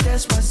cuello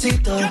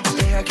despacito.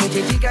 Deja que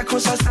te diga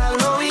cosas al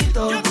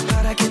oído,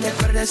 para que te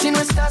acuerdes si no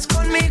estás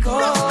conmigo.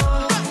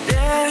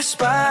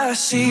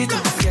 Despacito.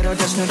 Quiero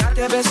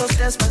desnudarte a besos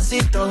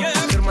despacito.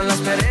 Firmo las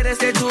paredes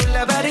de tu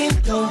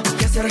laberinto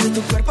y hacer de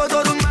tu cuerpo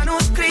todo un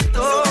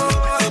manuscrito.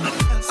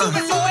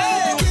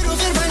 Quiero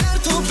ver bailar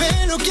tu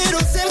pelo, quiero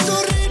ser tu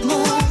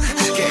ritmo.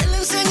 Que le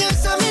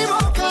enseñes a mi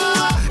boca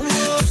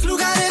tus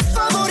lugares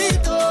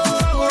favoritos.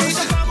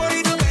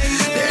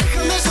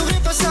 Déjame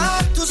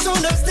sobrepasar tus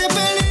zonas de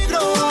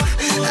peligro,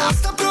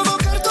 hasta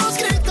provocar tus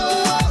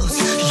gritos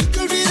y que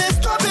olvides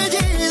tu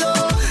apellido.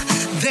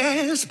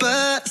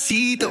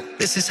 Despacito,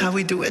 this is how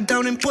we do it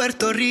down in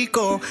Puerto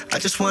Rico. I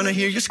just wanna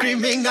hear you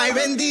screaming, ay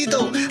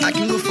bendito. I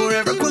can go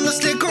forever cuando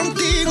esté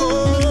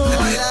contigo.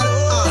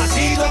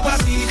 Pasito a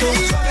pasito,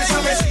 suave,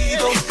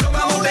 suavecito. Nos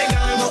vamos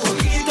pegando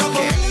poquito a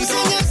Que le poquito.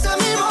 enseñes a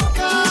mi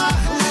boca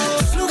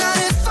tus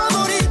lugares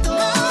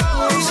favoritos.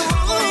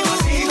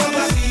 Pasito a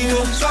pasito,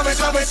 suave,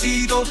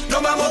 suavecito.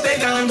 Nos vamos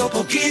pegando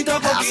poquito a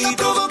Hasta poquito.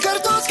 provocar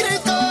tus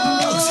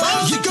gritos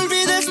y que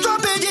olvides tu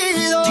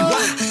apellido.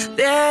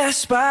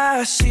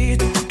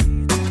 Despacito.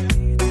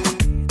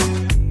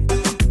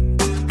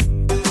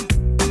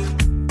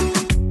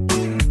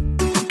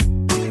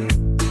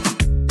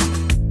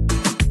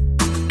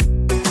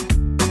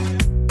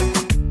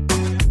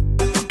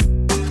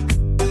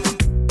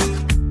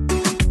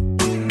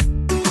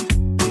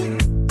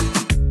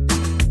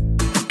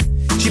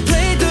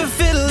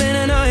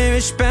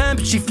 Band,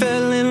 but she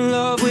fell in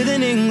love with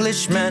an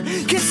Englishman.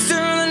 Kissed her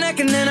on the neck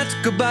and then I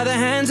took her by the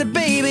hands. And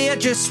baby, I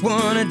just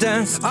wanna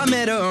dance. I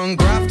met her on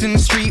Grafton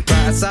Street,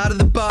 right outside of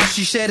the bar.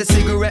 She shared a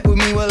cigarette with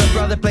me while her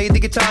brother played the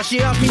guitar. She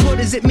asked me, what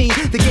does it mean?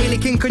 The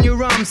Gaelic ink on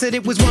your arm. Said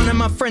it was one of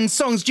my friend's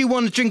songs. Do you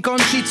want to drink on?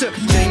 She took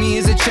Jamie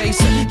as a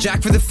chaser,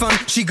 Jack for the fun.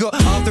 She got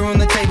Arthur on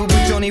the table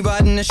with Johnny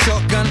riding a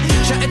shotgun.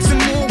 Chatted some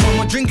more, one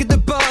more drink at the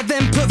bar.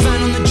 Then put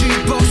Van on the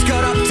jukebox,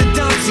 got up to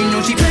dance. You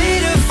know she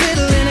played her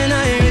fiddle in an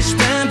Irish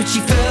band, but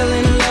she fell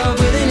in love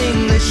with an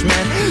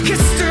Englishman.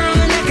 Kissed her on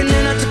the neck and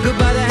then I took her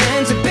by the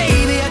hands. And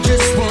baby, I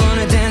just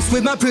wanna dance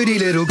with my pretty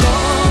little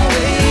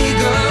Galway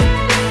girl.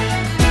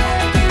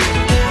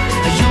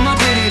 You're my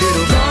pretty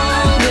little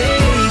Galway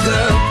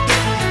girl.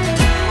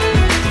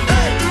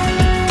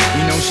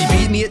 You know she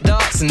beat me at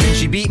darts and then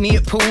she beat me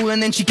at pool,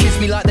 and then she kissed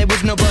me like there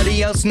was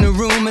nobody else in the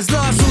room. As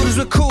last orders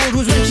were called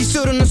was when she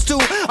stood on the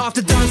stool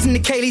after dancing to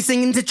Kaylee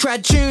singing to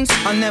trad tunes.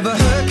 I never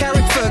heard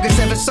Carrick Fergus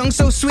ever sung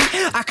so sweet.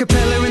 A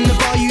cappella in the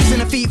bar using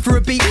her feet for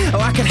a beat. Oh,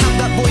 I could have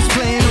that voice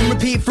playing on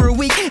repeat for a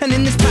week. And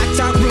in this packed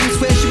out room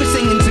where she was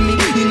singing to me.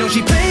 You know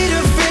she played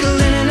her fiddle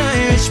in an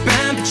Irish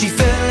band, but she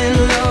fell in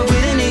love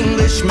with an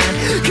Englishman.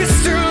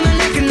 Kissed her on the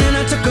neck and then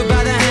I took her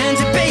by the hands.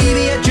 And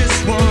baby, I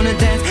just wanna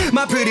dance,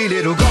 my pretty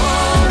little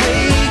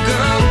Galway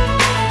girl.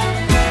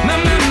 My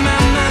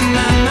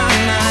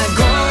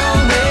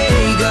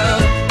Galway girl.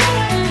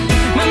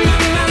 My Galway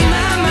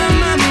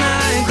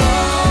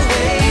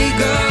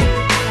girl.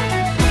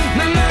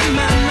 My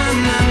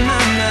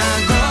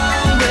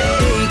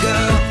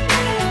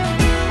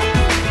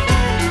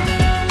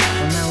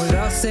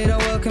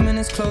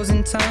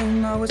in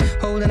time. I was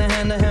holding her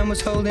hand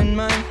was holding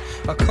mine.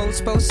 Our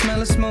coats both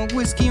smell of smoke,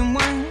 whiskey and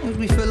wine, as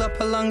we fill up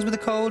her lungs with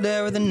the cold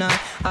air of the night.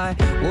 I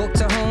walked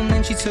her home,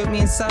 then she took me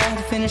inside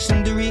to finish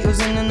some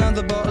Doritos and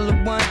another bottle of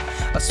wine.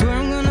 I swear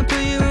I'm gonna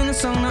put you in a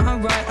song that I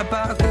write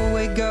about a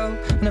Galway girl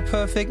and a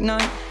perfect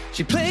night.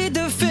 She played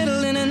the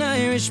fiddle in an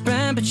Irish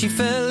band, but she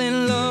fell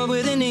in love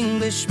with an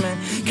Englishman.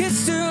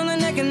 Kissed her on the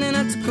neck and then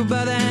I took her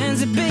by the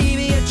hands. And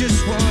baby, I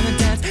just wanna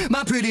dance,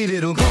 my pretty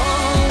little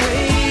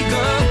Galway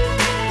girl.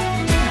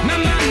 My,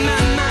 my, my,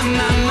 my,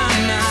 my, my,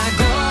 my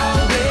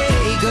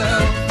Galway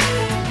girl.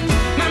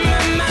 My, my,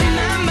 my,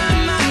 my, my,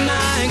 my,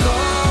 my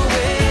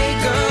Galway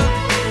girl.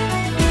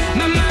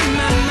 My, my,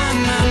 my, my,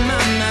 my,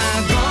 my, my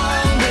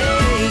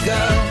Galway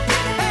girl.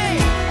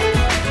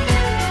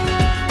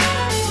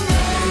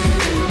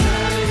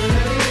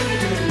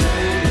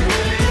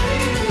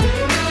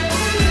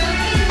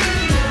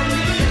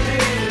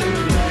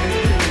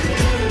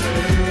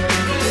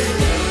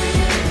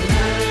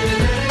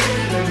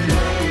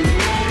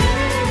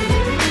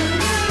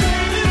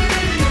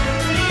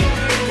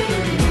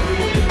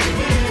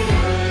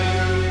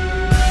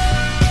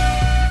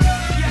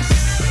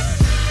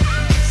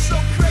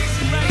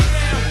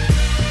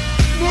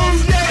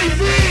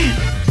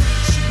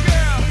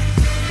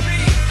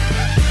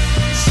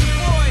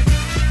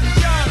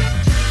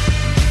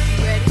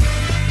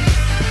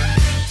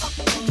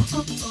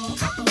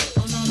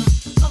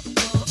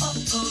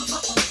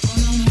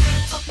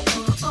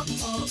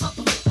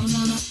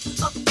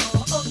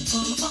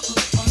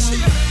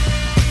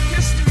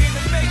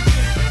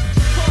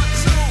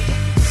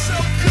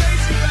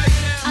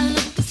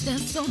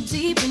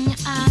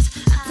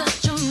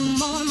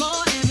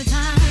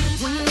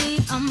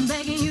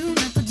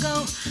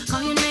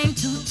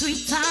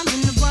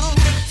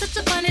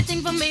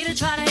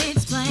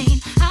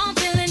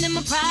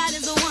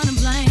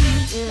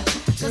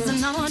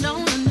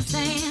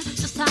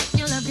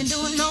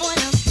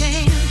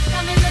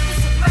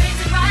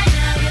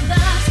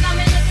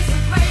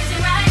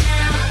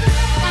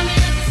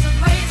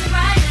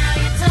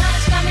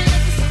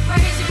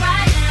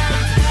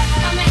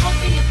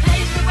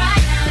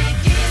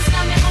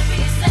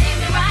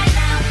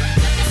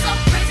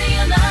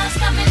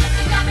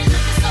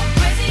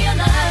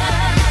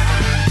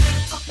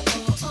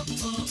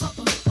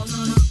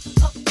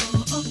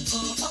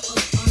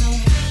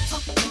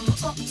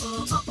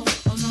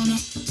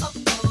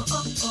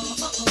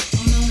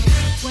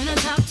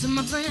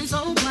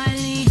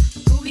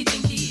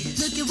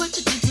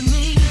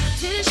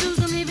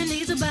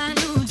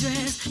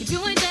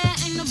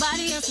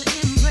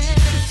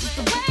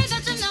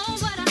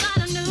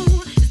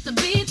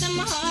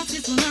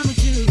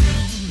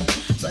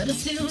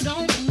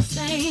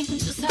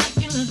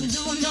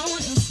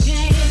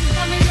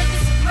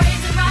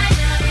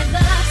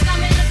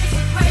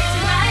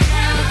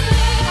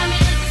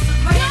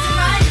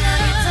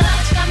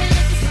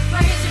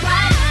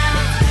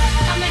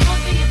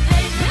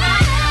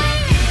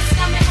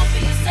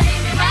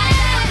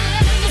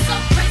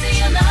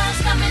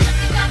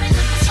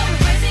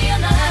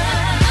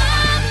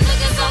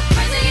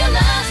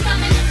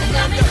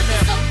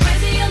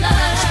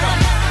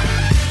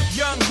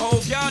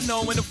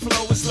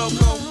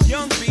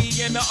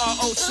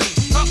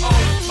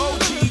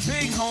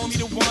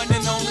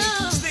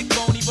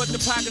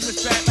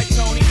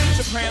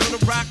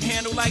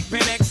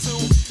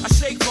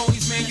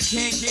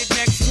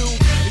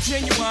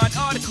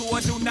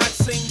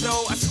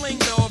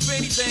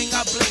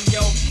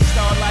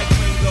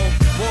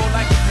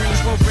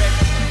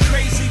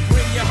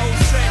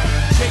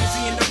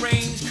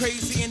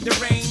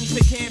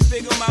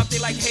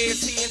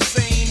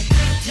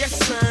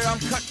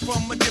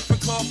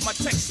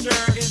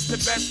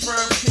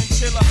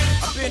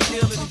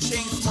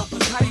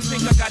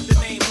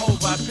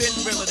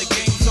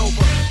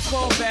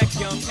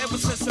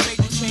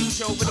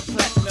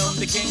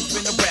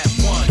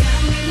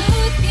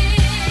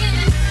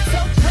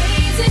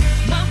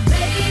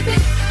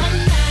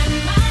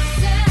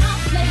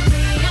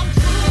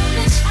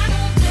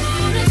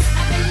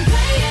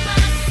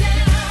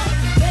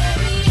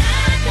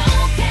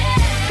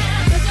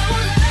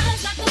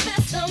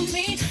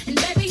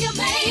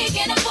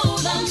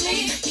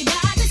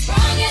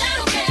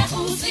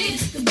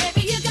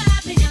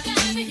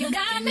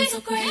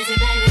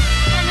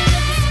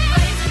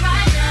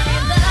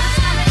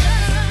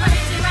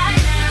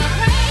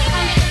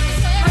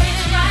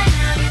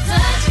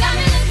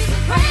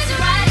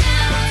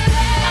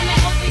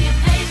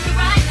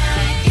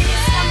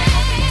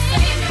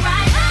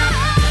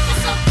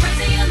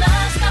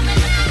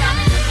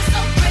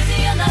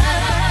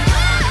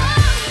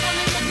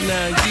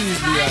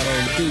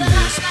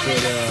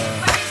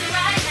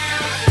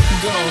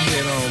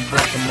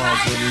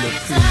 off with a little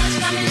cruise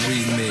with a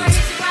remix.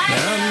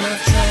 Now I'm not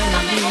trying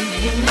to be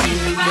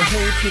rude, but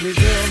hey, pretty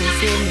girl, I'm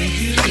feeling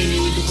you.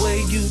 The way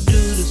you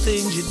do the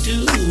things you do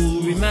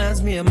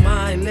reminds me of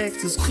my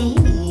Lexus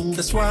cool.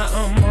 That's why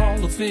I'm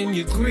all up in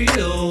your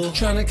grill,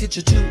 trying to get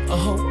you to a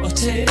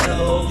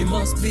hotel. You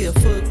must be a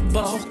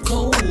football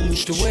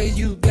coach, the way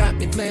you got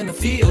me playing the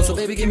field. So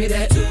baby, give me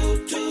that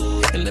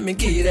and let me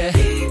give you that.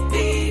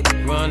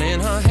 Running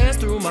her hands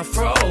through my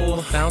fro,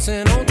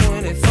 bouncing on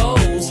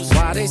 24s.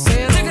 Why they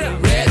saying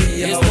I'm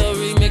ready? It's the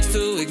remix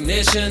to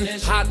Ignition,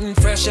 hot and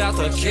fresh out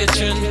the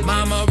kitchen.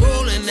 Mama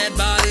rolling that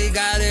body,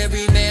 got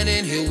every man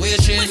in here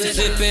wishing.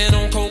 Sipping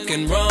on coke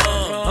and rum,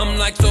 I'm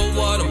like, so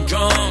what, I'm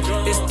drunk.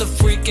 It's the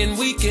freaking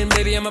weekend,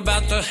 baby, I'm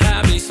about to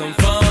have me some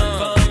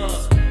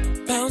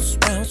fun. Bounce,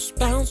 bounce,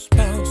 bounce,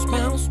 bounce,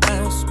 bounce,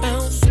 bounce,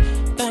 bounce,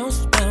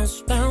 bounce,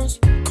 bounce, bounce.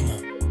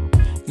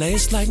 Now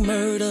it's like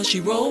murder, she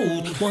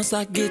rolled. Once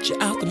I get you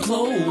out them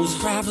clothes,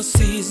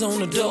 privacy's on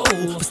the door,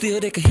 but still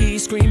they can hear you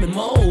screaming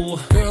more.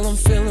 Girl, I'm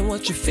feeling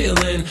what you're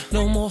feeling.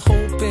 No more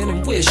hoping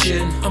and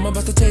wishing. I'm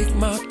about to take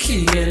my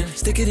key and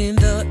stick it in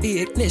the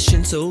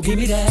ignition. So give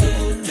me that,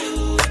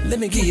 let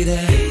me give you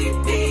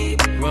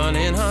that.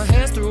 Running her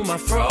hands through my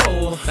fro,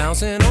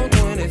 bouncing on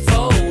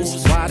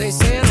 24s. Why they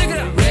saying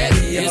I'm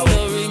ready? It's the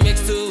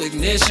remix to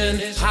Ignition,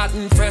 hot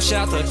and fresh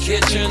out the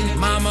kitchen.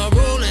 Mama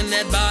rolling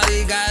that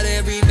body, got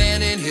every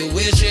man in here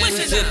wishing.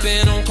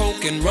 Sipping on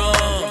coke and rum,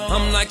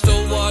 I'm like, so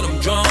what, I'm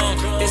drunk.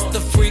 It's the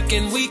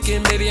freaking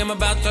weekend, baby, I'm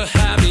about to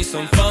have me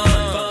some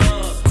fun.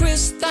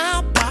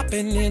 Crystal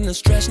popping in the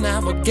Stretch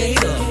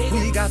Navigator.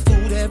 We got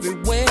food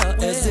everywhere,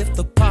 as if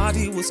the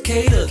party was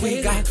catered.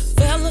 We got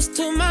fellas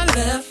to my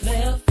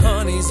left,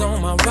 honey's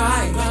on my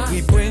right.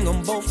 We bring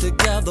them both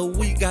together,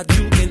 we got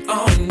juking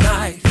all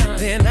night.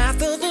 Then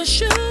after the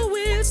show,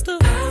 it's the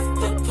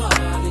after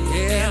party.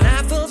 Yeah, and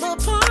after the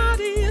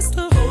party, it's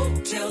the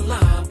hotel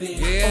lobby.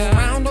 Yeah,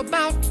 around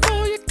about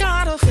 4, you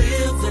gotta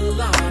fill the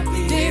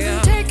lobby.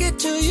 Then take it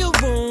to your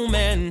room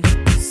and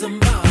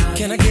somebody.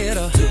 Can I get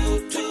a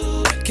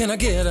can I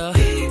get a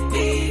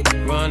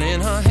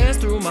running her hands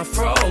through my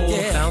fro,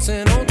 yeah,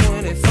 bouncing on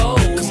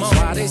 24s. Come on,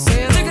 why they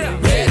saying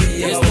I'm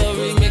ready? It's the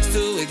remix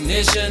to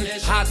Ignition,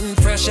 hot and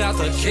fresh out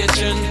the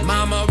kitchen.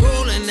 Mama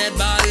rolling that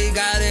body,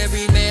 got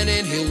every man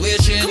in here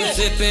wishing.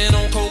 Sipping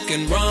on coke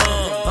and rum,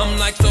 I'm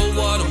like, so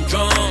what, I'm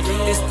drunk.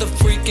 It's the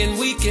freaking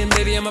weekend,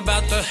 baby, I'm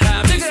about to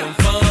have me some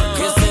fun.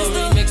 It's the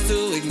remix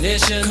to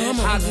Ignition,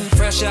 hot and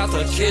fresh out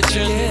the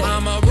kitchen.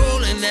 Mama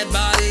rolling that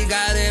body,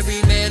 got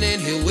every man in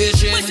here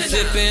wishing.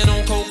 Sipping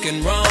on coke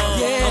and rum,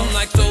 I'm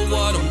like, so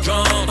what, I'm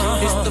drunk.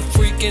 It's the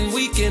freaking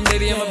weekend,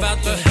 baby, I'm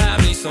about to have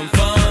me some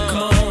fun.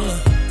 Come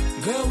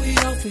on, girl, we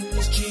off in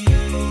this G,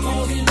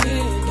 walking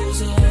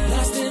windows up,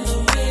 blasting the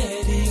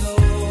radio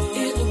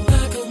in the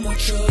back of my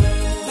truck,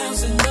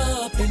 bouncing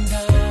up and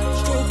down,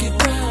 stroke it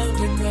round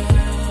and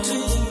round to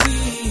the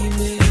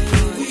remix.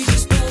 We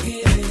just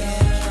bugging it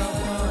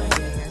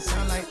out.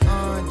 Sound like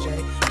Andre,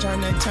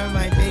 tryna turn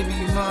my baby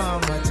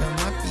mama to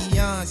my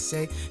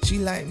fiance. She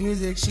like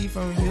music, she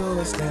from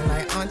Houston,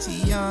 like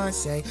Auntie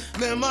Beyonce.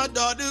 Man, my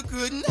daughter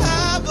couldn't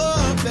have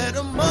a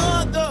better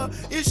mother.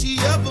 If she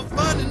ever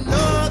find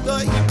another,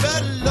 he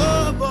better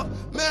love her.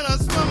 Man, I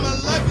swear my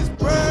life is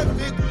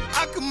perfect,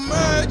 I can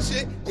merge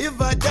it. If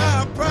I die,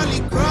 I'll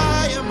probably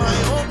cry in my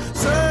own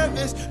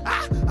service.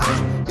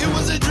 It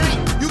was a dream,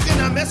 you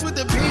cannot mess with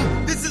the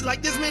beam. This is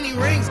like this many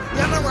rings,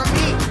 y'all know what I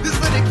mean. This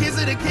for the kids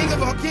of the king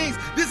of all kings.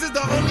 This is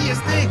the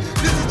holiest thing.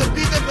 This is the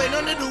beat that played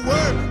under the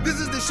word. This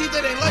is the sheep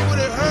that ain't like what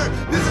it heard.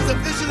 This is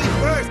officially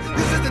first,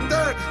 this is the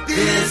third.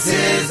 This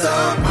is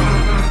a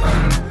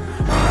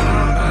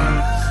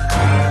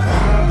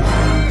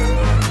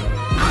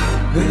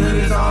Good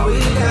is all we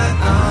got.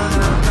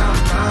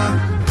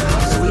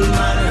 So we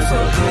might as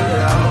well give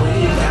it all we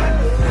got.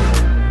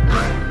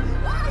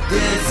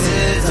 This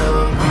is a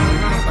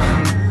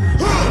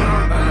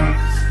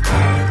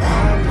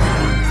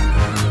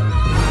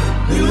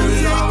Good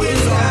is all we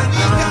got.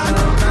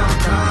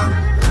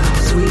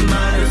 So we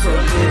might as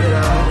well give it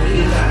all we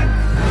got.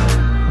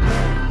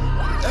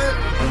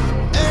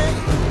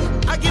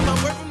 I get my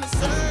word from the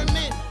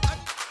sermon.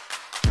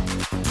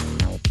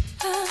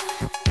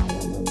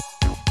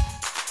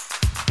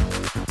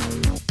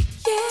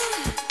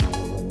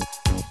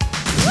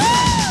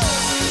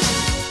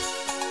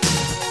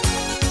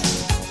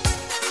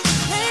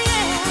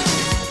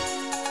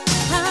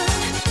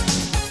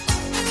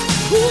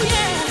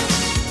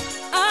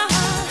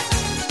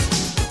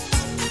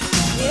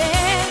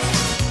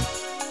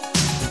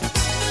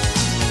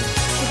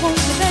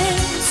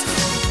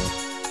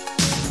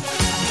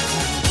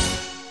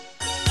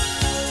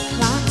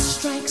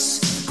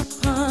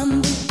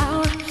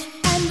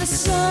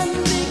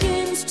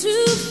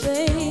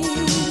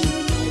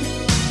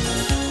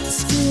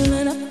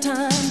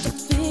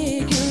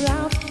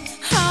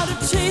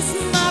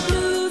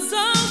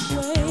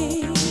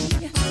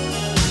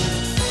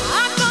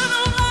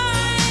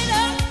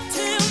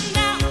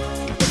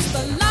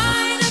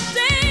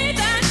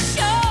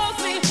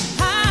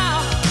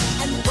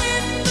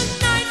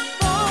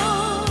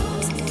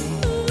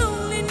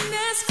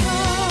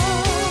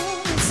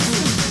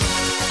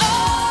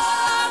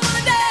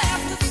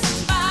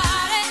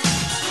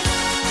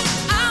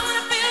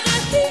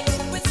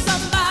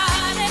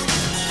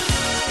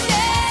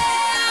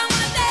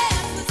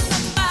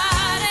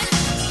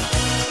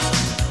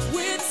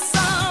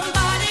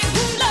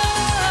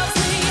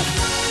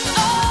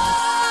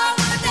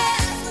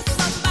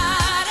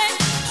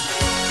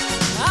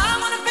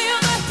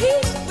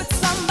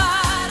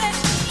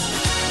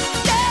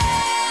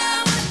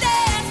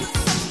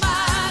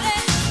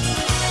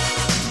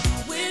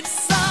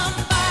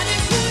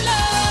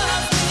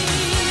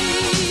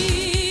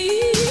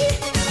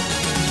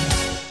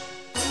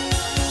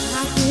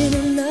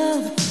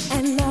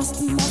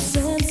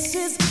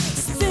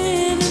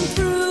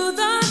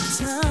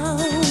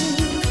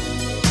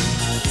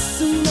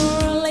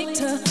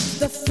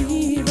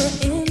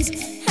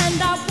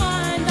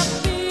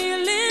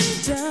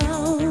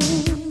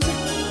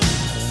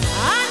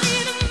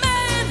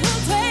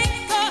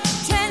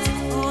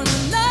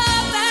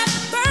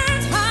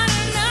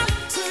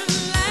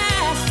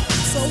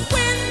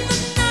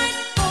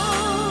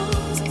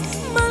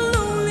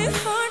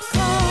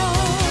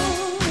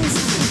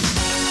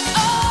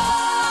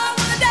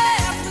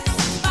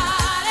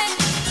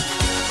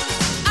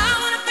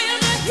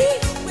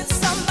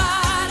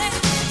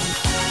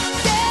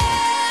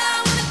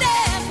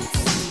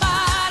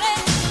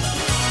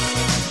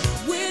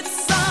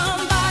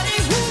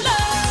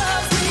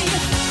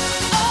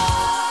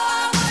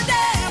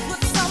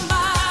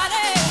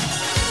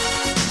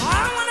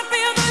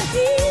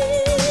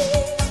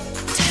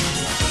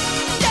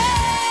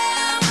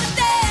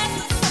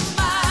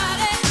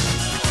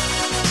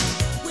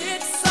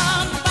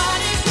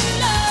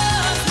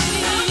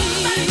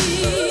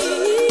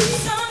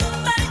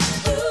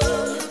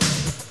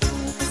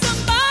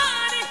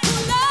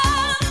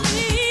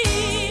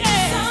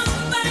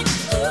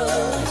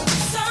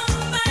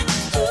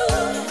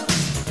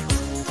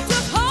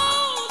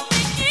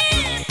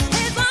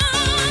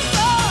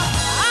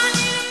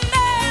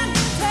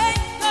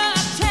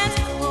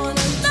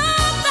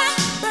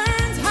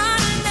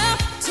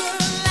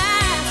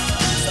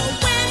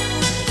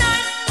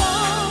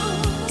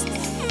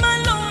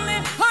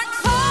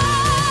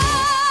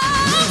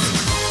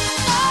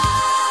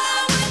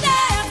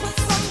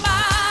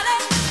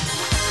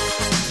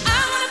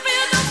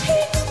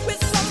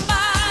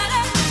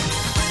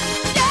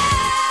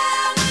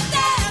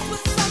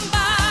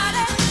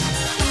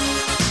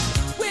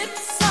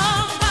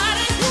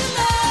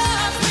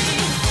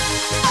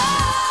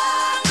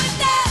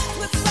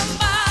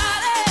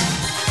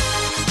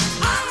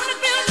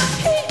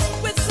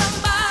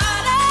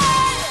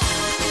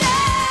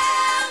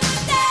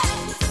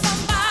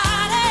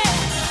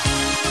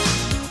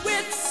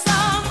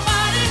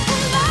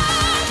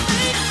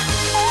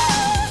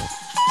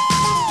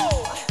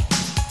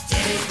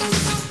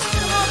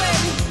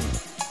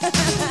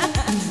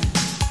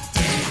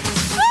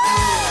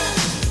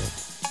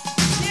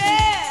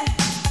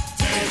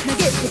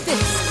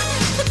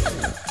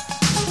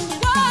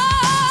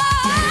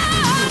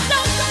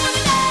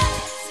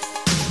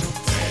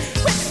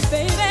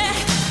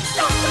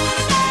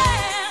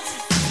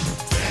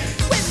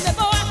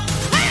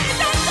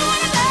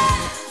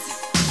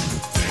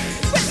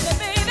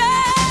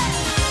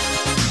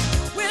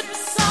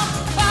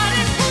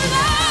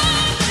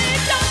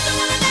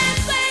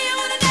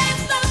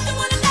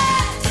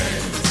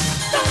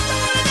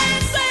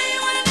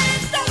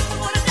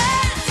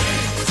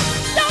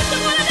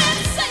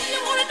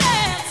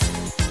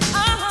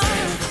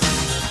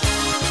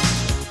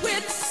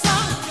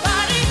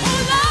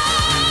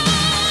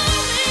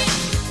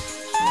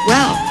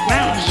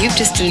 You've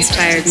just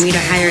inspired me to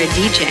hire a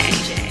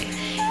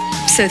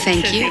DJ. So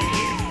thank you.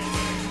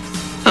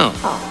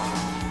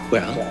 Oh,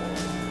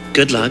 well,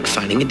 good luck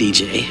finding a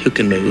DJ who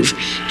can move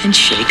and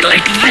shake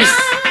like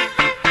this.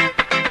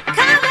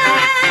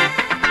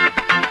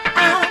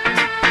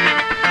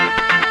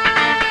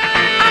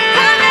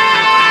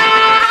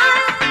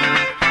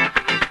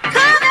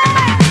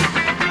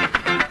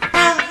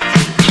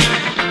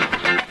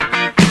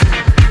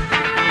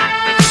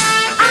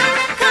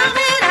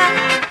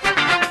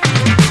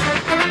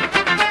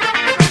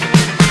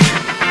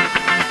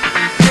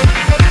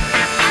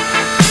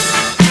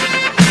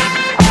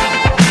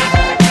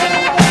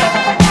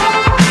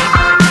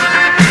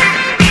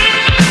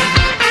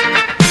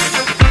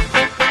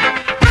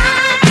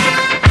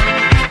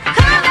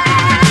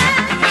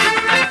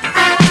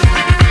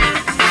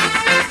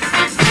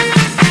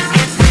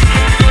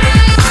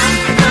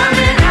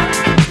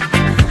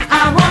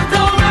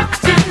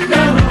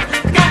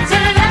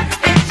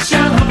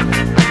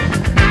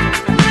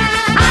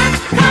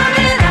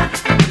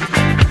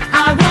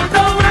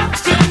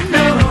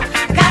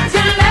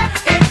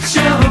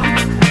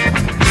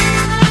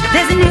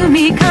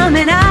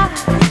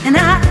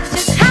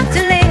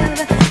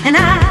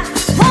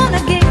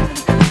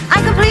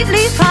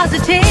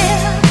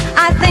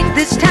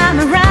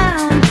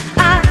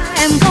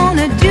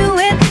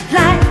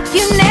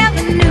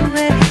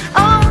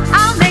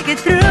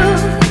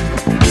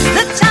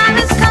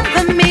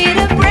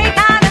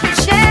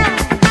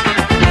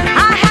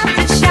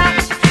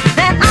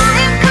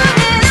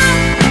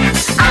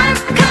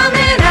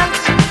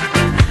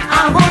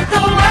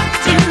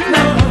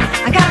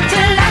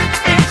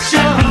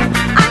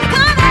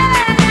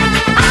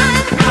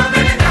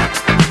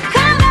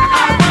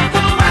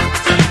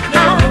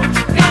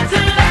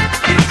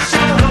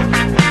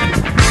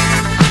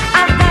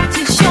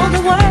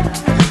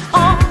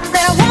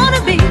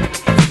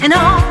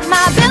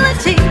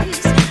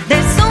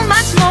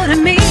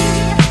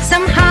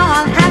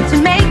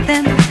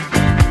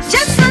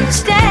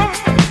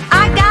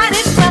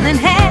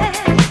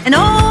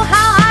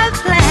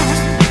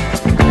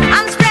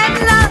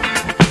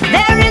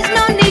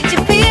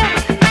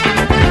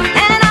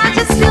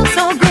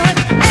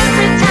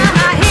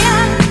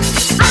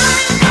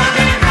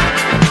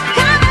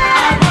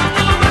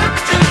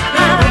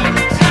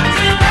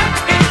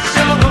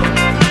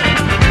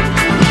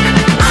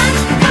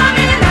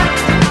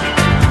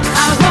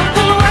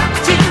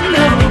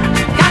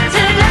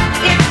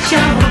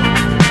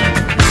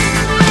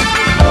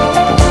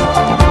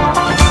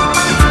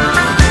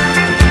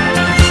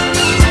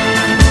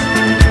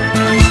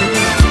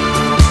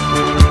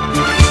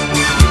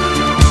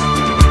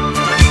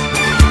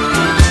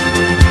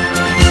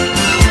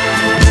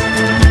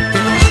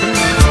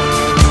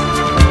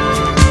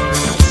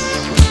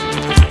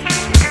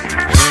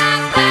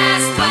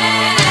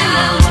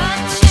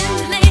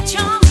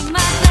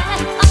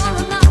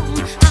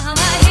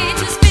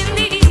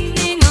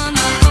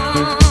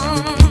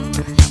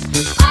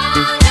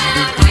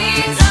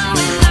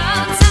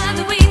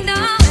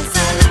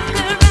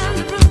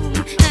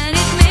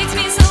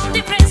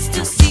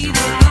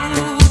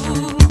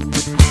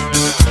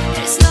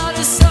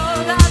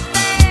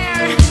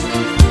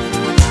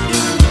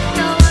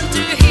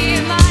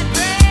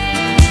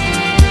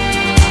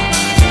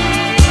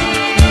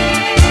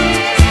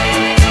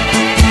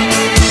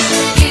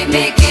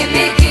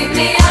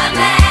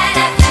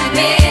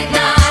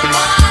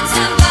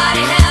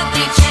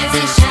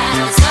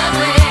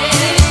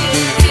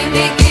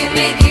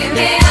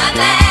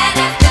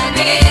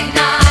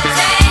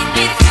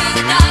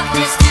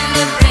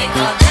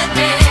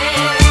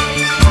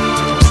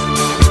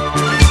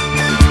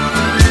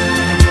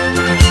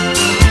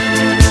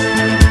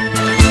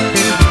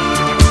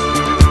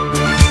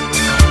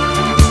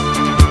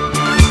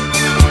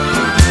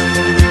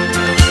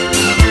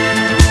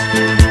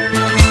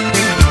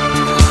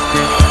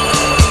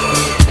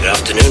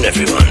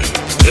 everyone.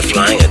 We're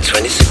flying at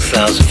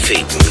 26,000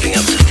 feet, moving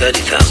up to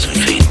 30,000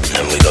 feet,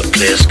 and we've got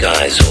clear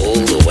skies all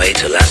the way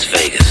to Las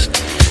Vegas.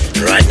 And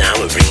right now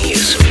we're bringing you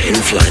some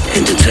in-flight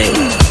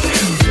entertainment.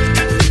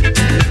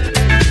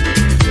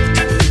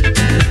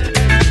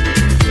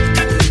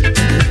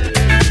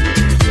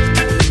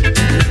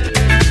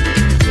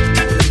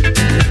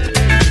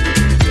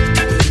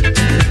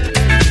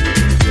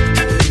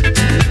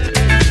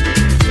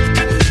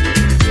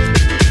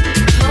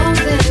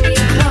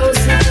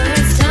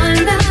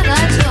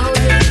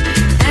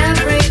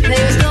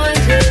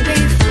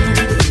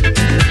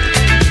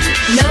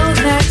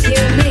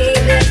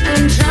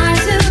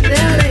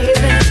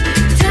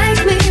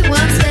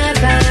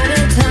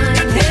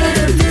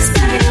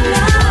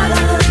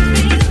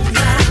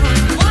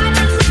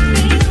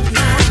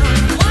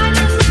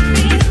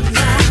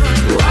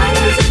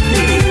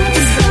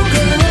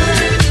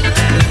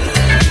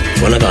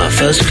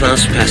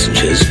 First-class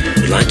passengers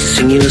would like to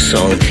sing you a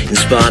song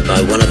inspired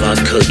by one of our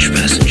coach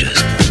passengers.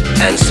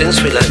 And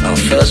since we let our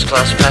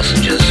first-class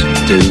passengers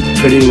do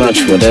pretty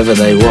much whatever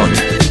they want,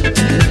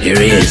 here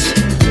he is.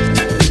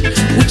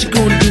 What you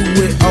gonna do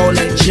with all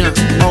that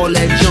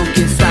junk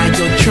inside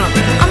your trunk.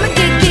 I'ma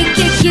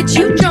get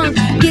you drunk,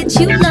 get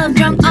you love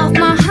drunk off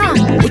my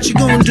hump. What you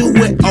gonna do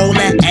with all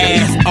that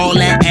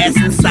ass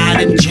inside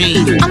them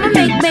jeans? I'ma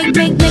make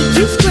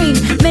you scream,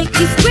 make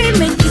you scream,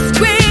 make you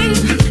scream.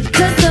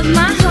 'Cause of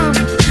my hump,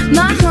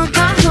 my hump,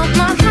 my hump,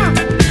 my hump,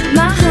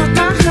 my hump,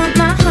 my hump,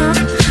 my hump,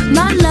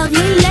 my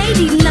lovely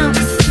lady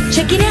lumps.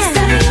 Check it out.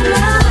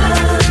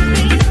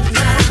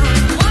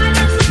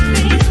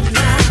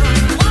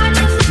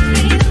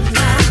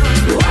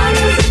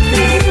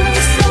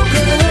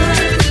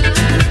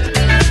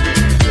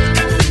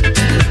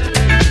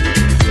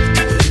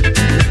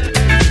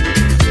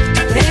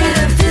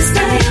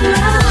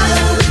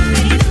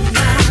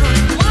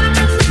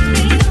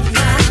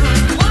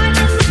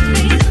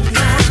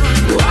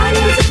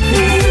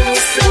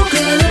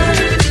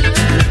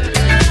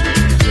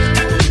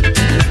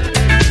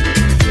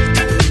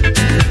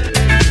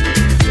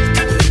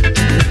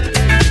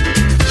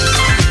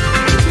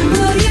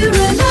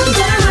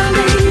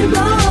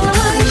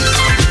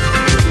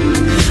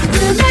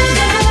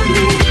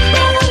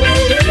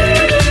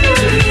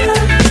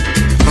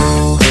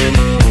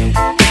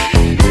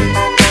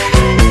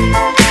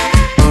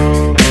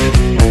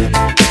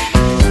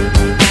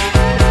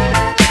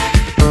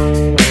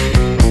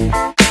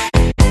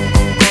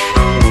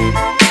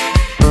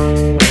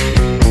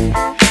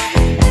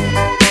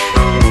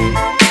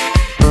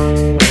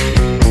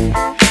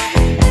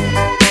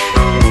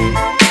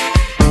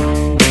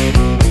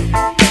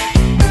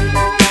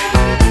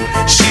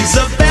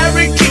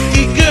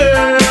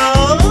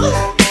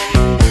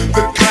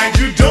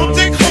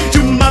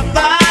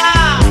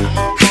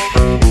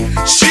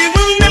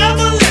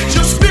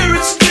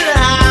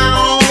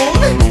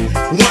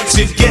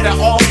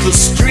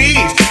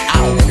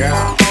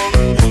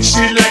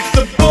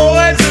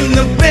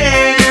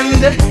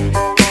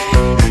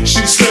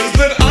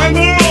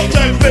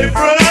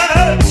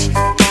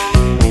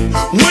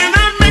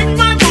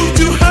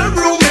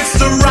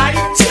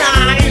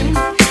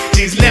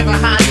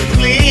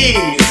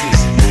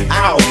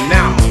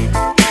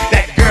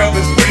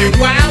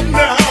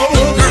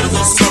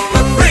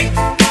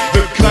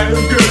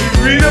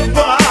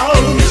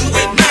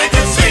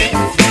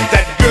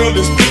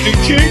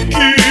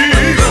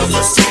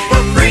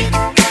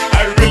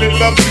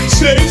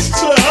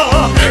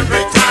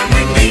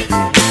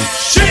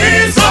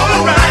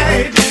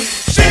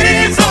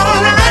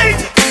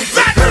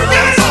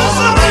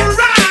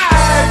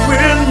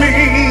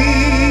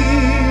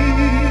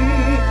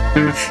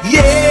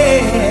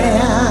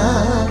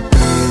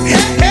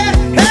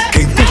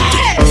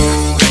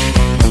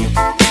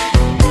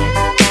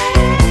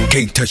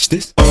 Can't touch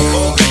this.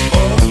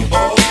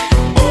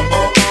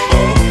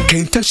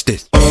 Can't touch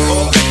this.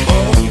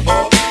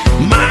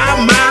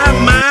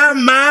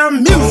 My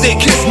music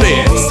hits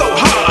me so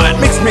hard,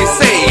 makes me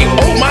say,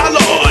 oh my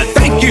Lord,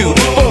 thank you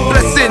for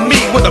blessing me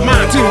with a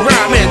mind to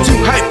rhyme and to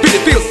hype.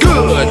 It feels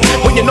good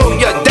when you know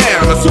you're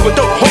down. A super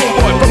dope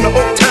homeboy from the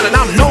old town, and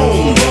I'm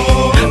known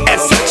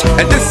as such.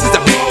 And this is a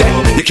beat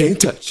that you can't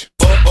touch.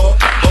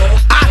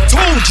 I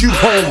told you,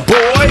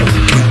 homeboy,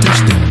 can't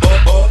touch this.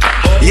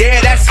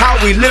 Yeah, that's how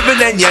we living,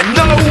 and you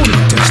know.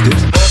 Can't touch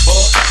this.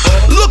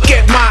 Look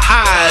at my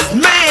eyes,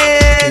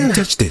 man. Can't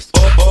touch this.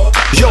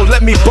 Yo,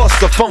 let me bust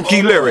the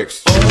funky lyrics.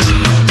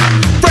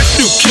 Fresh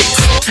new kicks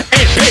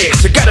and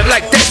pants. You got it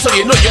like that, so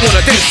you know you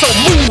wanna dance. So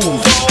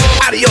move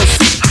out of your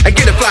seat and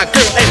get a fly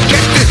girl and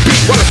catch this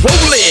beat while it's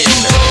rolling.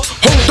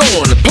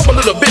 Hold on, pump a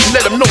little bit and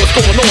let them know what's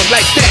going on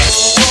like that.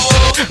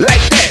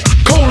 Like that.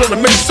 Cold on the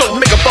minute, so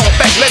make a fall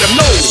back. Let them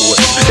know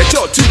that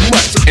you're too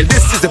much, and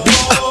this is a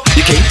beat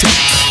you can't touch.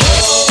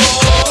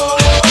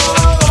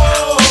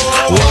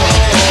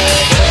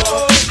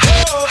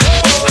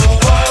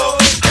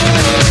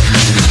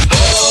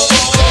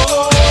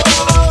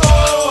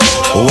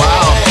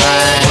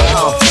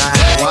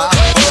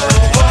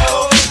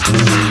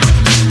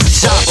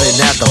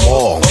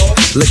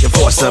 Looking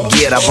for some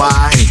gear to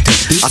buy.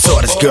 I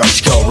saw this girl, she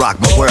gon' rock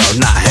my world,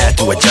 and I had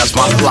to adjust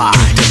my fly.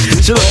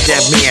 She looked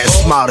at me and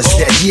smiled and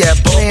said, you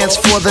have plans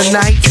for the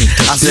night?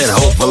 I said,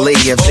 hopefully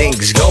if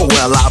things go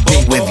well, I'll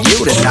be with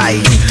you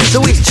tonight.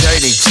 So we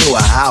journeyed to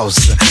a house,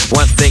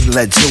 one thing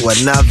led to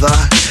another.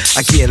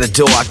 I get in the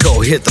door, I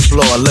go hit the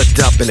floor, looked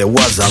up and it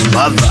was a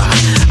mother.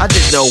 I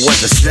didn't know what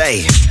to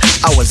say,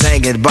 I was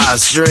hanging by a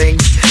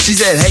string. She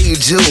said, hey you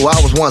too, I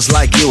was once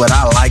like you and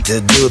I like to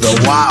do the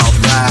wild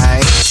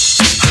thing.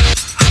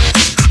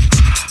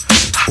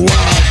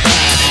 Wild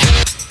thing.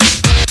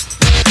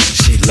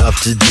 She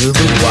loved to do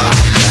the wild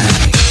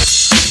thing.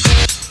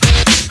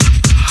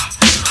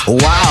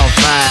 Wild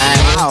thing.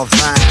 Wild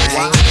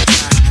thing.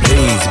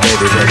 Please,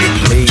 baby, baby,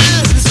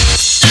 please.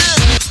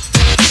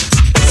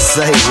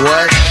 Say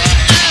what?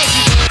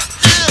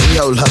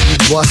 Yo, love you,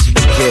 bust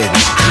me, kid.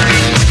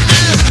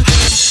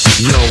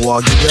 Yo,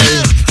 walk, you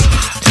ready?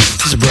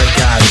 Just break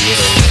out of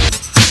here.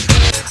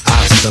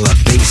 Hasta la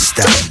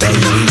vista,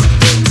 baby.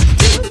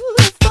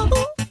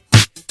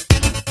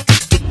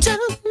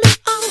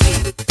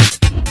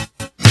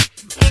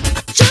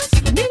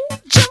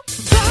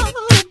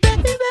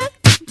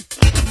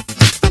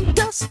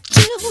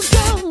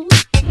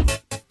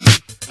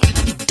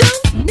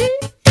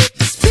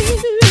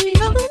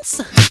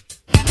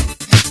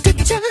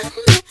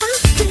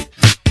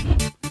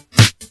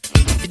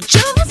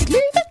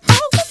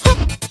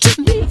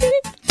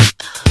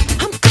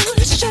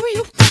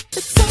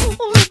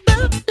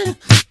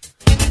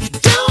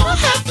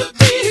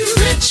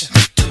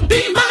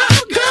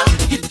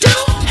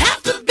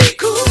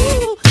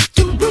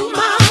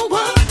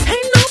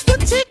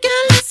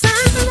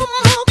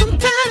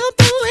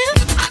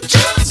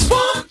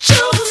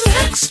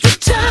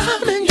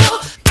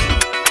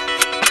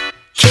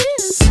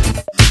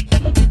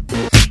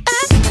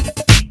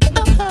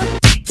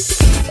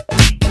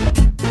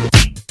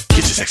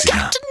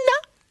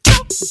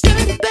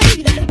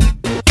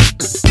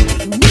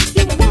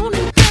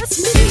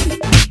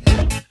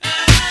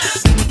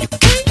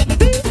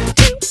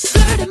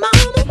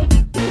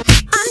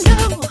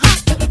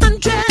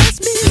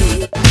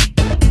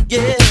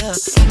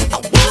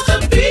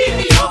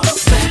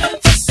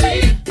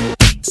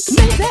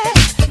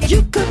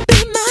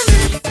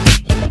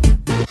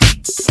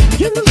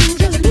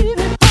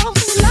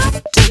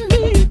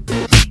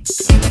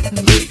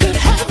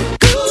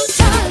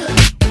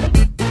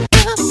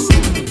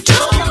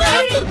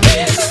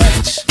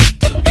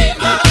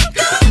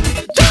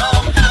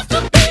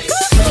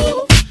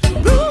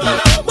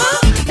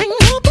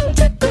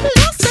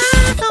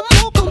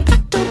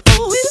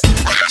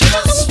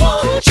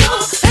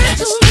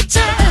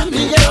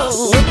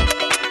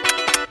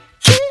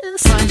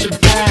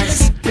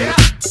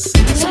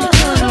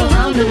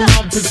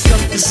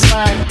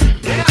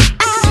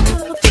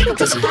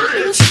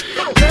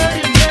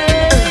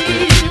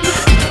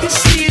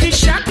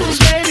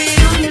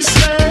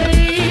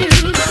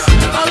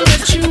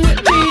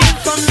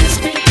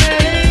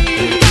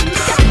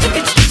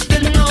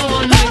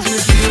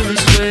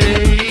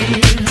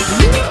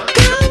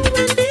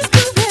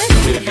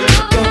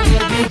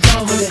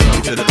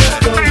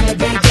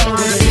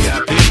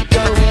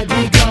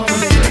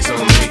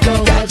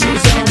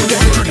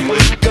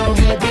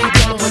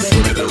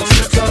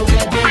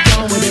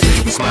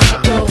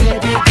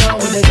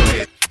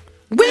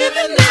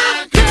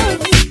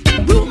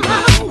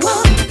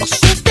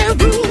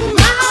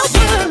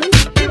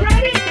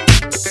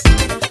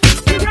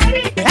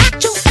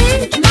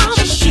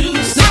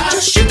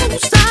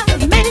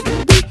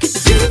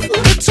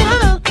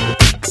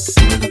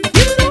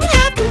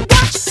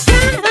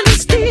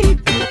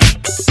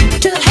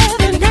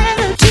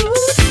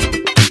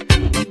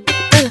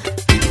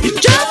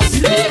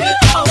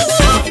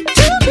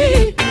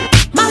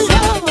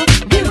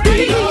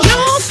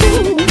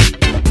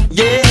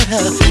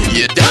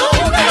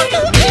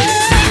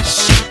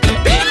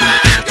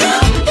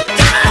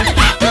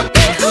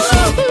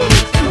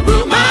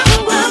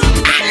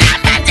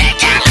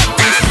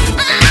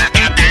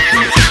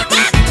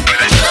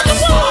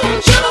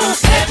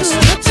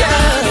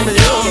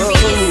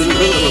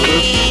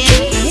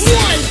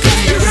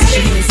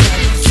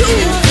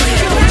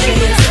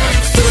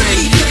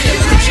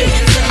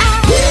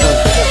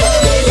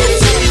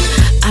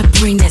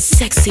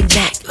 pussy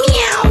back.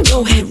 Meow,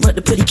 go ahead, run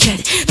the pretty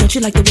cat. Don't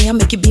you like the way I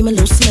make you be my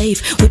little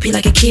slave? Whip you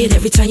like a kid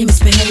every time you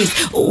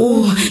misbehave.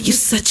 Ooh, you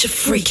such a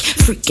freak,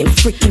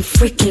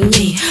 freaking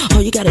me.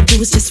 All you gotta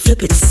do is just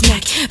flip it,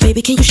 smack.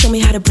 Baby, can you show me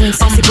how to bring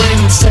sexy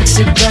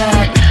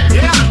back?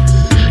 Yeah.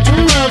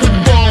 And all the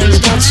boys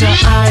got your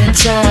eye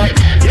attack.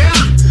 Yeah.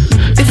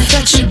 If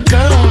that's your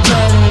girl,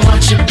 better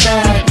watch your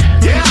back.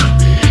 Yeah.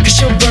 Cause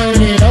she'll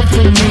burn it up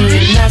for me,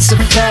 and that's a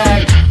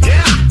fact.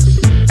 Yeah.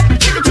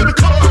 Take it to the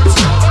chorus.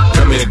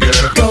 Come here,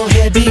 girl. Go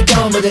ahead, be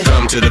gone with it.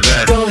 Come to the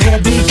back. Go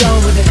ahead, be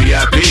gone with it.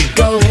 VIP.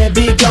 Go ahead,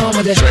 be gone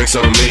with it. Drinks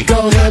on me.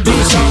 Go ahead, be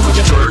gone with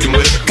it. Twerking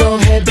with. Go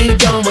ahead, be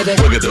gone with it.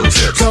 Look at those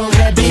hips. Go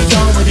ahead, be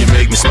gone with it. You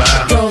make me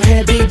smile. Go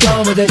ahead, be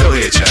gone with it. Go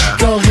ahead, child.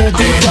 Go ahead,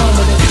 be gone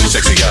with it. Get your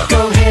sexy out.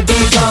 Go ahead, be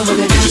gone with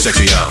it. Get your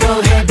sexy out. Go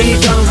ahead, be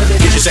gone with it.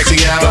 Get your sexy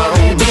out. Go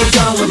ahead, be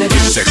gone with it.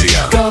 Get your sexy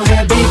out. Go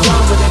ahead, be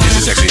gone with it. Get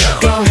your sexy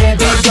out. Go ahead,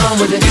 be gone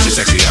with it. Get your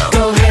sexy out.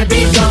 Go ahead,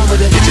 be gone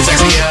with it. Get your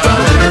sexy out. Go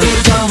ahead, be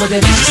gone with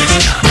it. Get your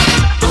sexy out.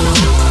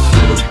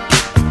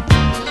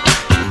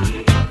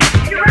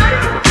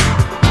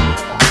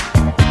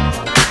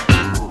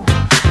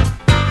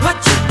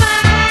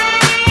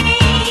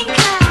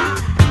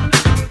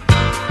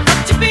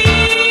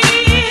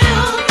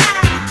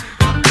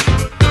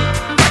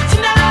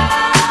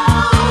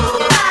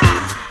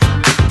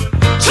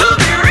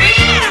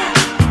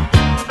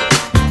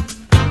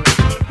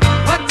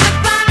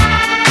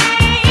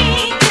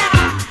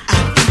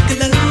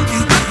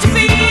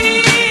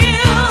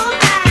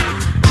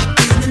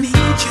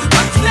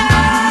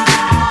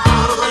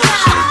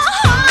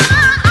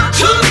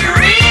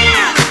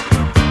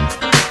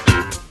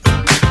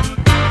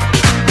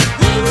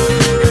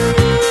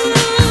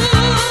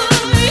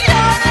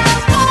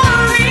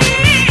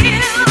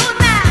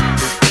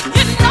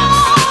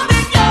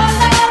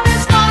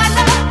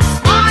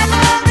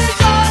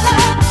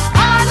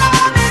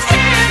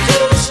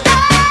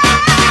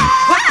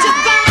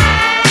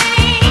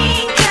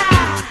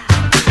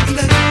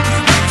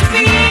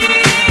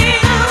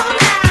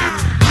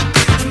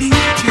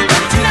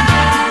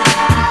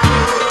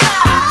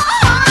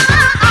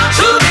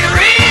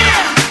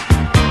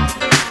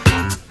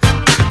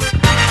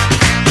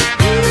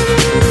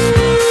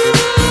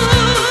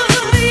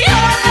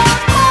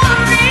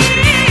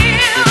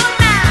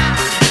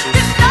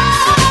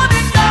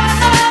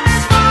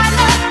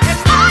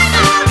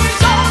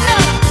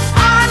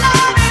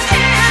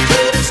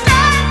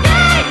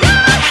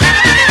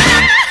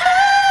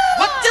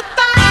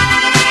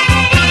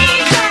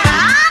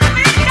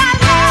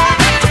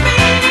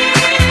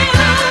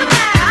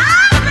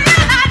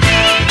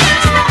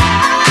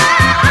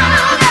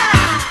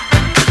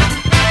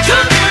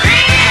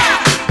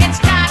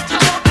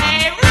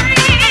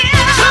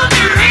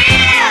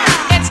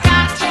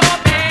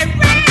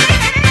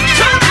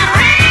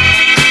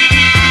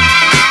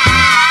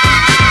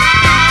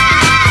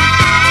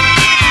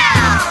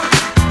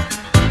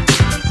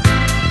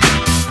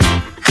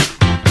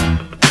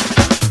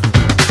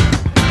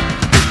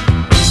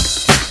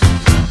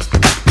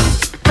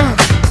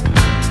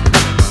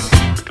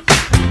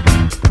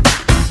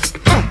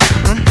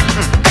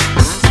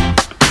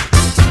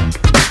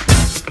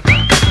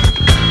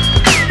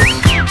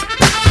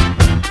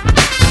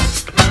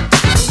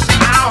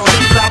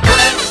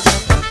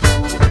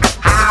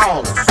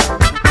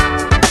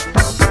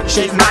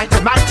 She's mighty,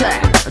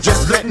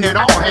 just letting it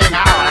all hang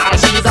out.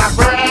 She's a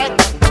bread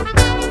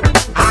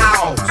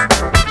house.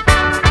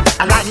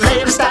 I like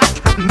lady stack,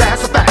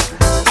 that's a fact.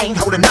 Ain't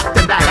holding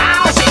nothing back.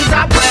 Oh, she's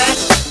a bread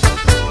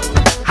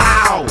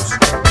house.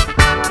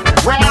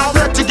 Well,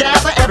 put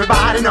together,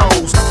 everybody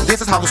knows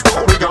this is how the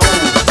story goes.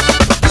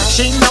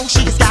 She knows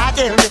she's got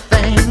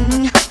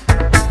everything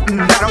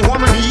that a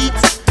woman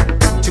needs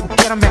to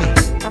get a man.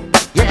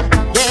 Yeah,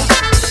 yeah.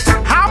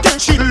 How can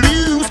she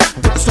lose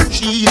with the suit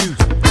she used?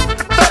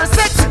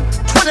 36,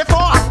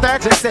 24,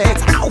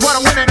 36. What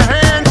a winning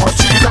hand. Oh,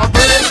 she's a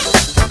pretty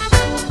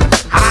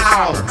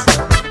house.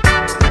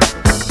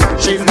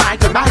 She's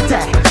mighty,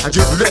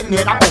 just letting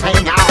it all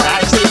hang out.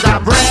 And she's a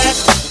bread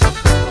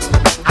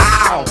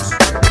house.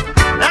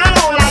 And I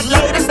don't like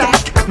lady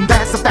stack,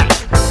 that's a fact.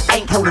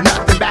 Ain't holding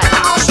nothing back.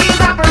 Oh, she's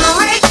a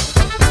bread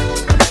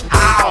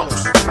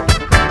house.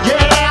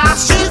 Yeah,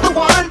 she's the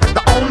one,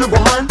 the only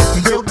one,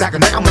 built like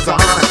an Amazon.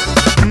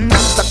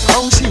 The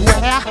clothes she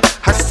wear,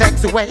 her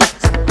sexy ways,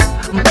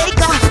 make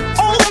a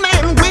old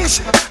man wish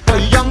for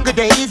younger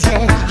days,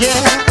 yeah,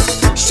 yeah.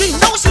 She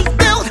knows she's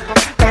built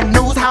and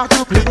knows how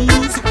to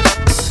please.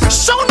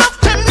 Sure enough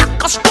can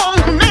knock a strong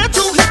man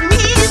to his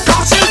knees.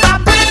 Cause she's a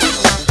brick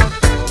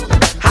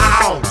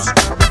house.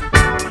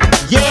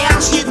 Yeah,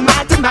 she's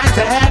mighty,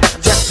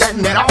 just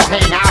letting it all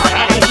hang out.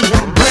 Hey,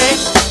 brick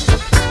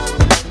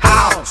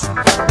house.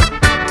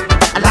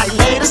 I like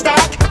lady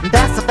stack,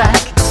 that's a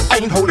fact.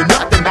 Ain't holding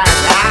nothing back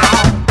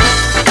now.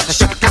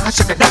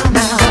 Shake it down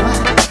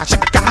now.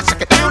 Shake it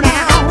down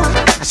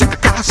now.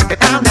 Shake it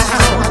down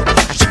now.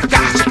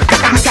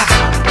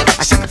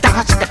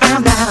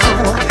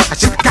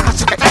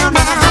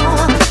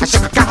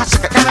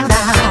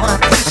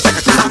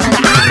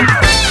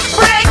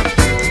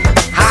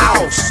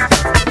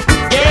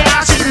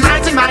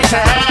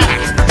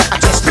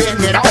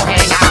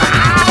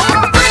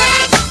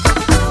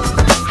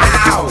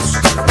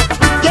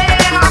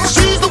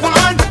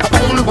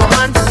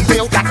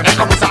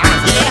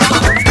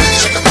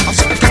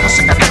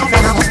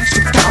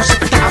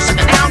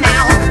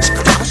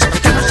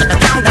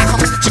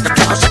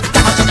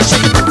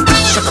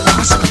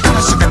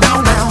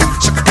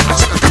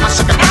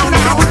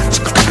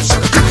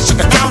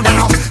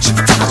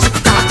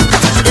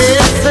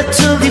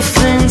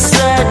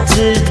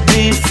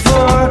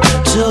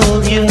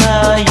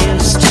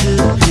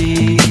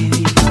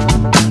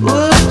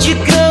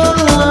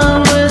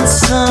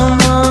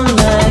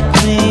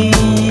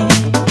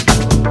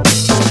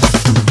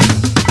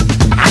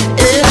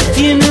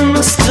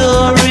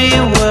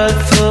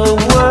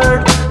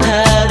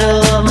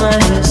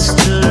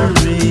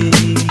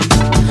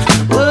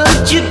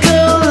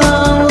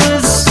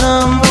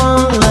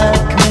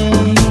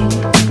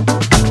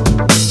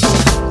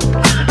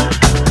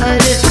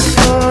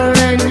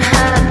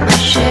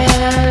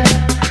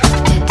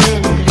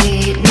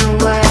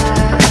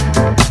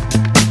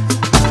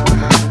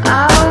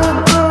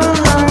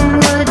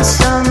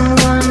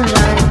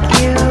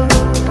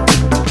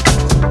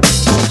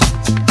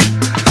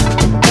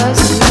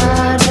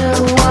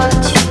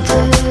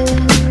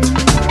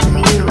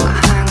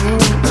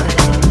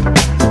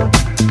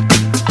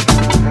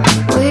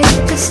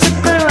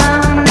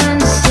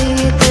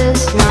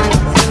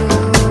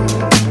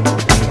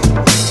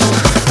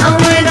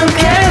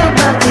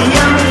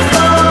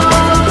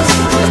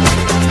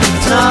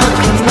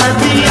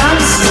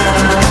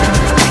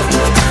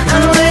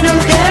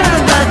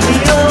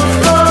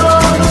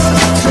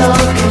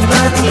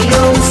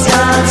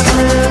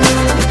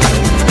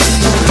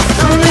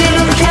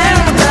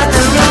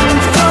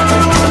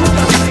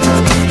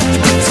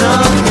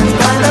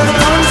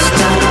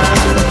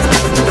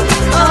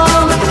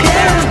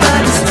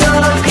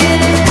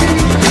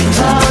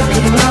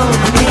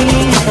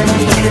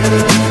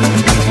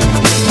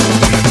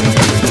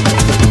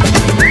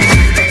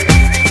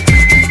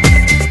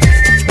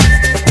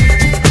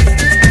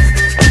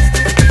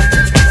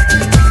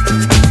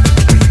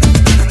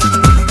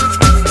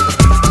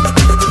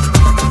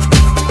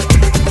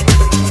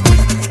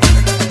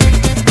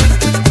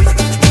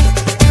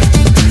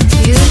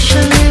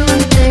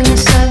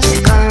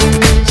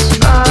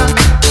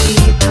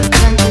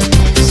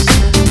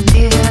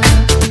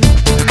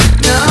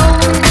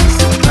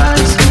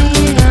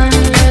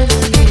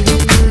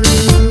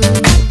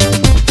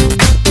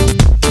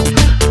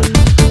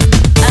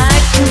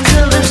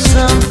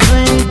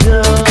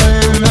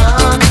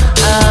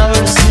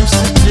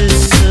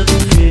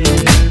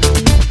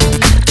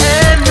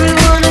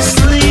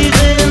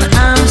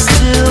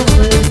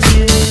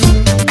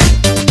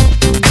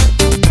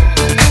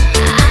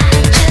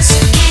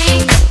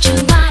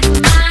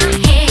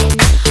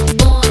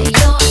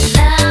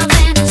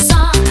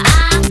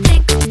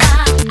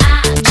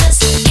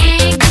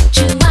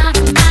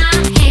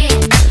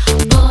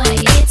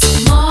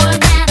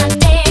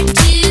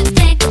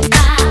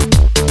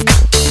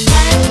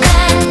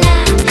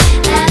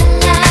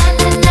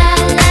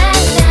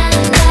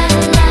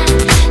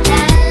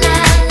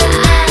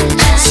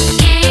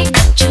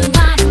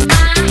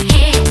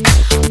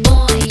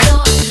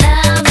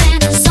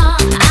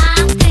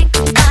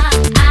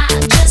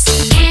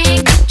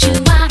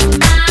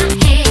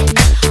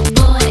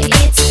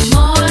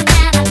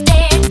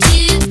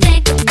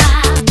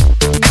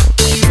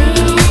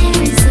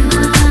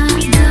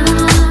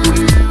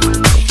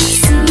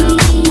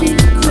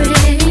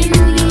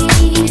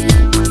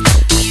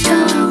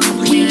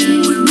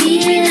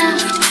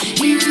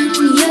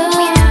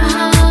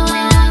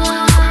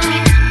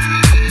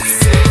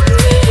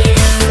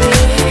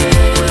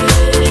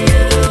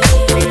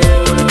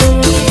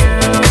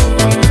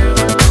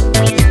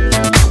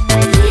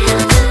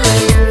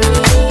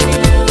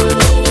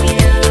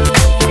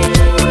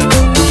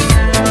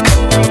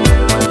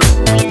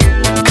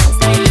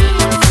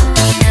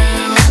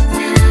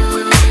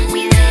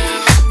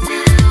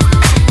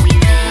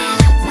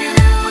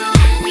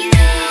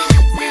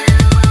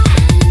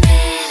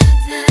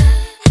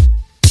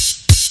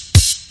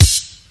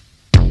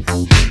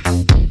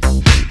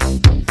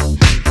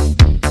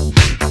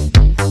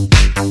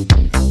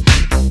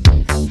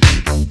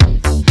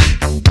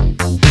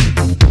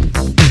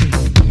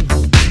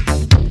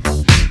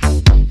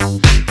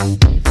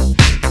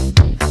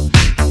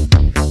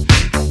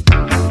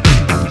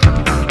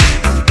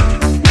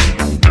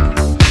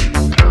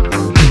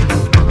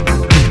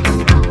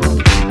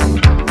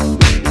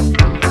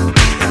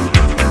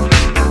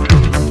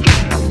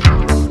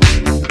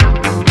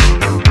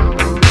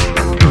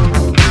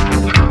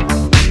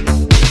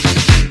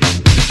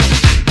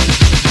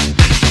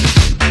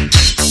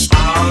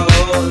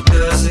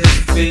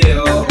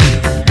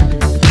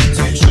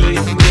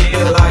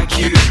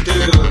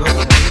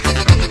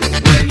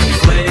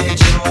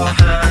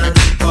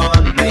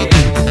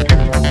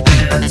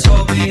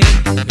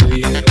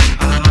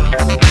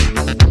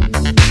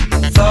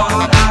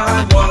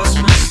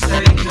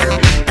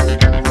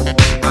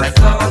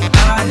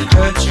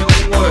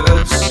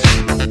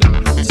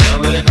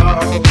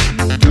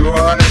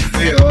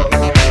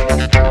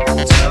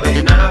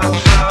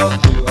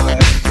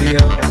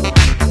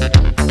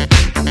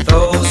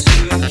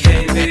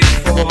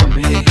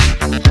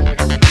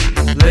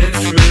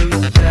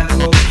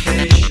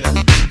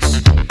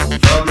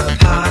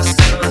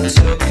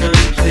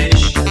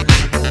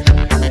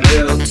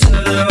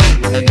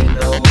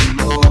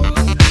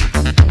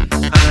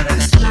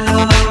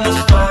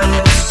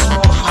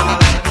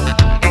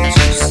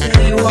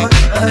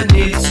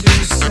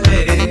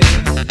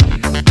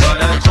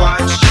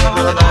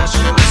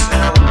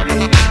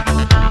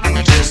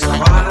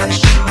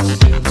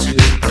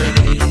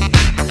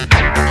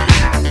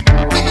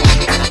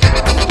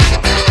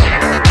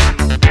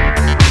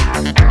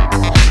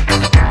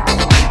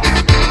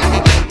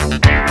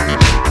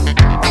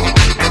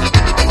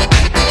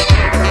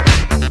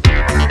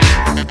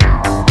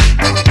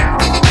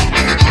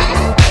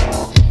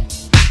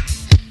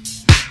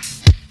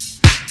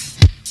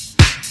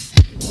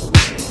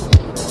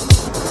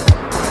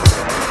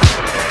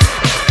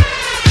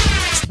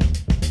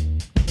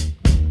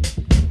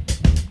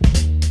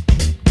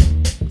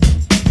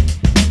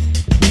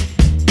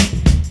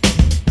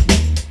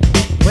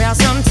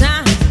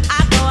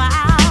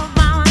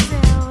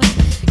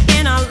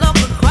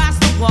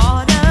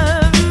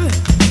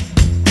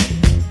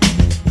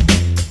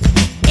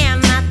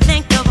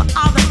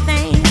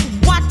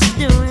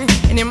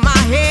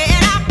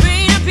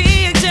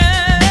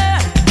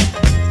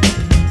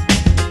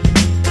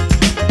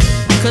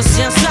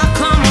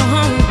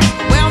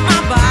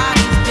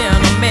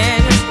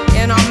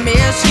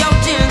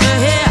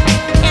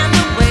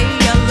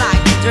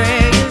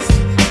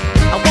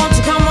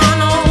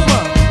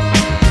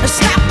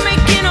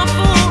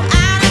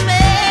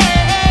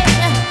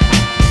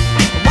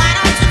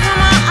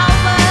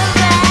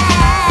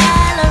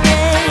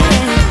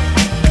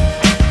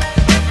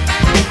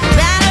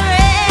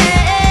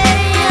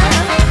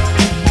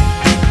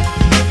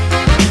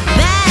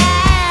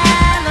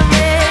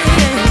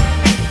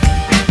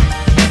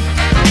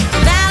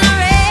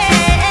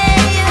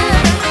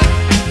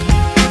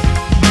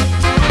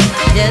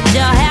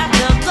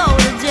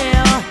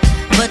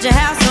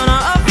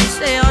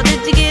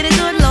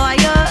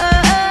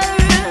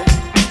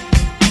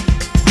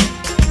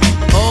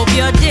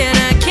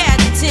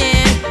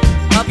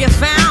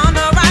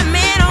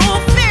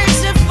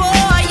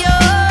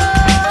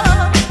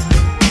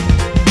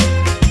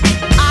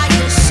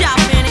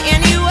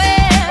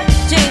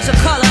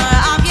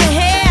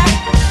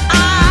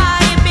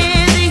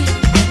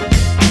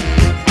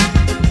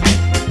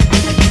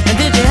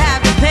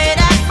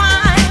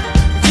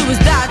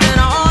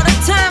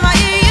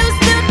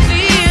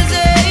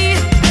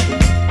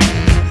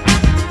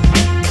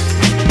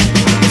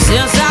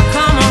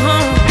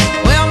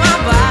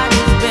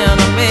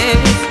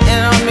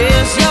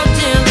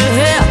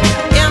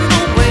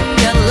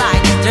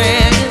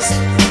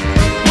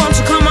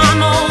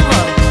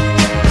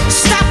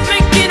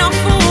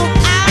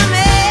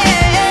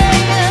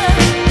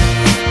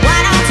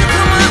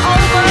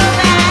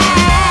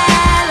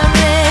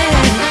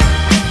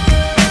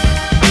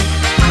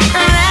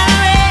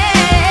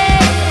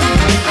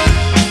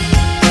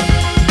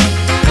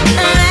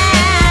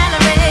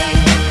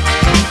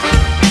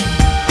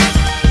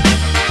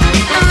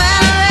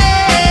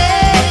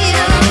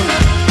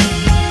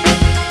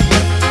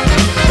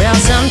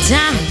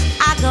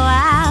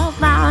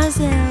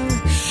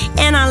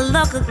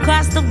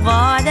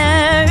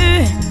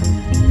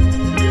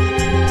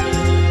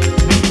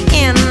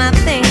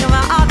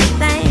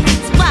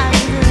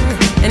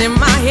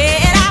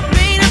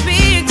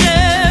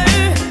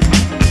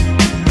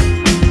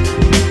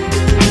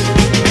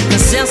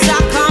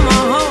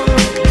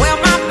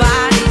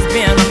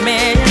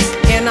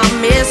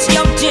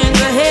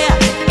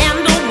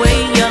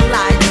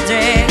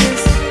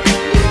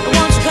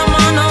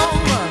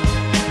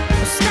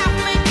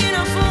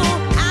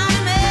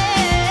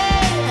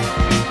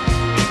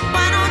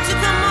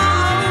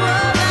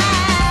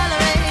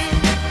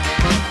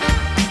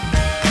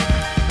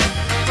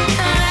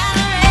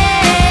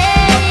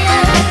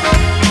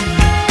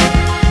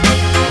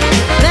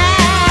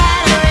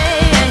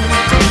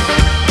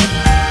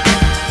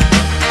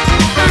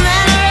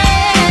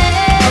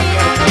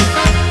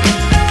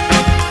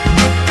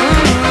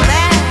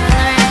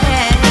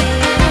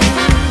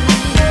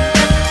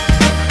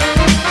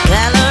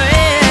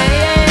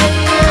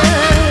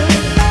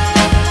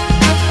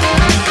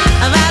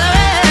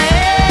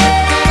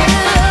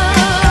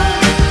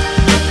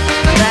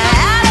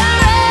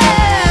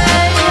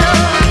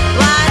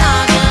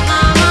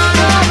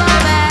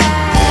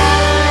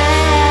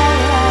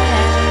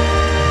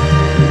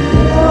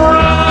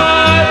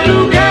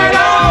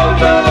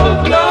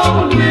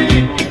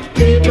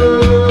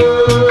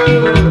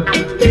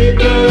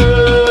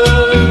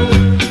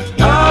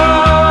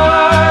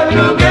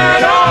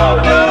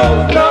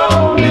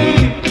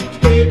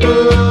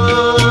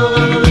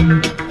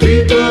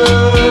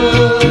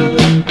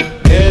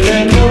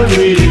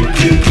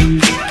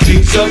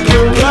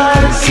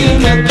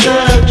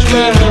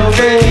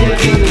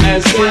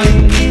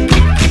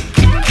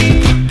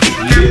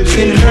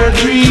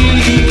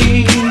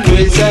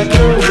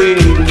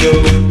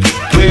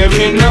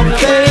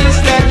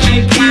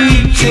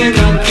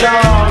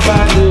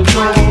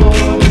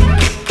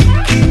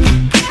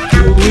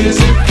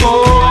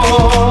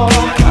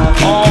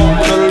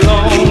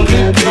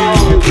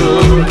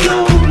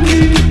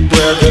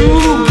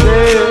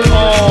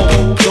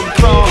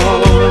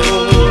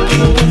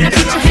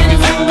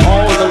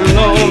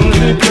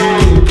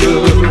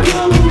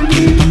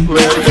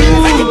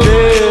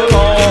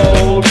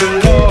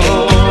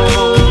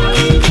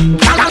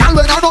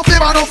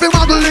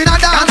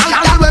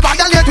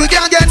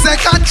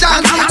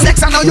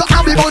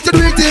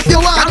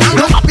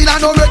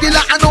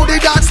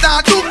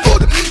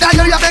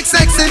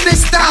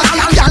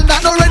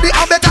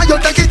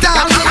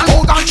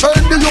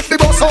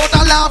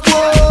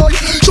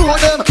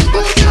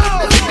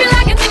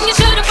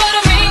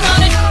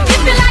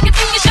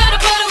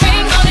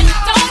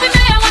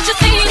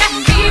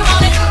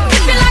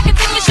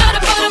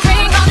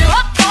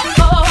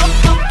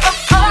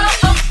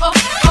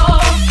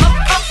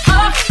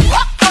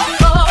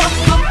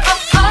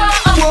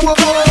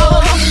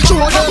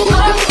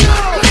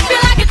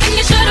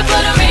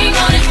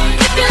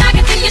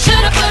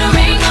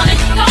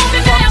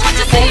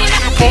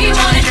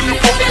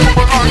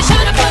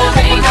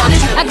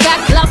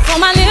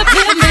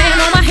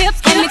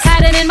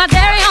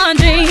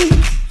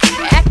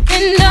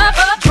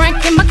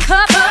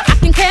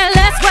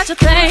 a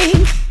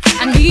thing.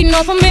 I need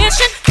no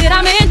permission, did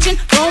I mention?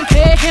 Don't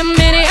pay him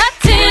any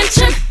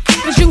attention.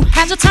 Cause you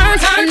had your turn,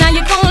 and now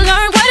you're gonna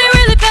learn what it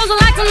really feels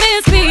like to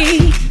miss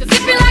me. Cause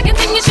if you like it,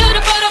 then you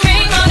should've put a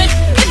ring on it.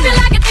 If you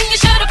like it, then you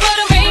should've put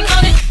a ring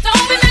on it.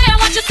 Don't be mad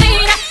what you see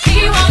that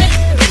he want it.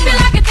 If you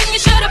like it, then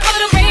you should've put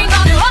a ring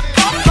on it.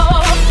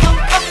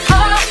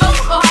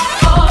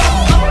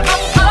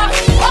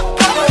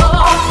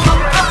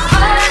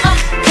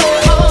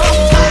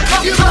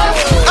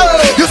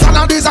 You son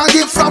of this a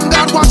gift from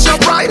God, watch your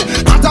pride.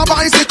 Not a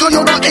bicycle,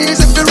 you not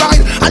easy to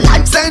ride. A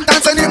life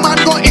sentence, any man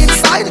go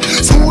inside.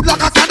 Smooth like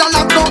a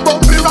Cadillac, no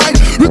bumpy ride.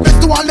 Request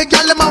to all the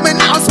gal, them and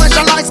now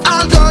specialize.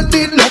 All girl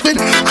need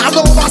loving,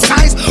 all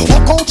oversized.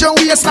 Walk out your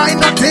waistline,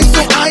 nothing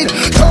to hide.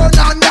 Turn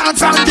on,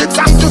 dance and get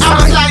time to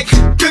side. I'm like,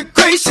 good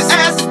gracious,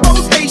 ass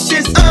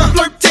bodacious,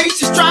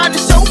 flirtatious, trying to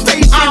show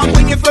patience. I'm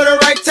waiting for the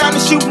right time to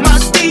shoot my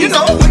steez. You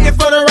know, waiting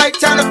for the right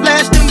time to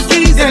flash them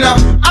keys. And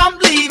I'm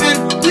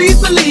leaving,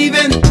 please believe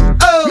in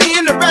me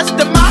and the rest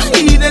of my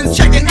heathens.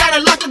 Checking out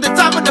a lock at the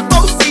top of the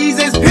Four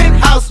Seasons.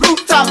 Penthouse,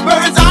 rooftop,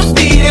 birds I'm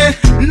feeding.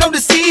 No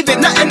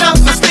deceiving, nothing up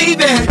my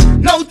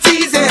sleeving. No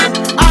teasing,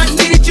 I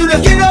need you to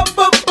get up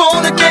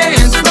on the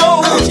dance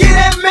floor. Get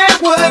that man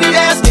what he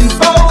asking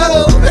for.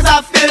 Cause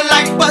I feel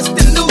like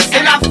busting loose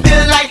and I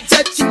feel like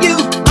touching you.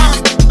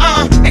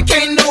 And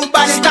can't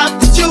nobody stop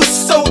the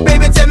juice. So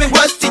baby tell me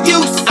what's the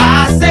use.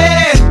 I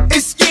said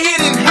it's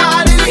getting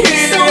hot in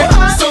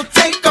here, so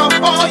take off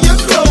all your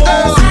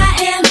clothes.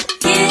 I am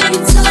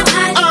getting so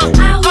hot,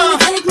 I wanna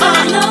take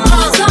my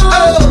clothes off.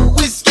 Oh,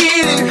 it's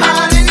getting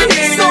hot in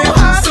here,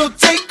 so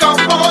take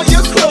off all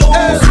your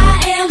clothes.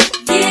 I am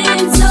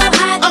getting so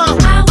hot,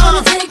 I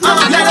wanna take my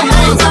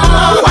clothes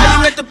off. Why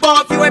you at the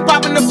bar if you ain't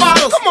popping the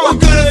bottles? Come on,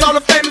 good as all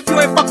the fame if you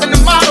ain't fucking the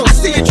models. I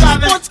see you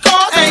driving sports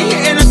cars, ain't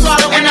hitting the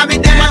throttle, and I be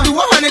down. I do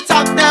 100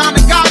 top down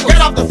and gobble.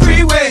 Get off the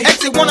freeway,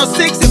 exit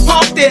 106 and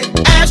parked it.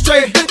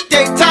 Ashtray, good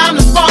day, time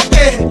to spark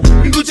it.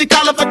 Gucci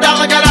collar for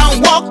dollar, got out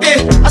and walked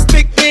it. I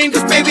speak mean,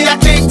 cause baby I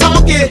can't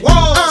talk it.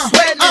 Whoa,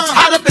 sweating, it's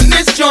hot up in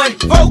this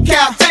joint. Vocal,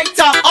 tank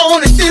top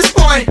on at this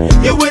point.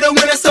 You with a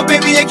winner, so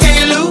baby you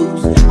can't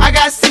lose. I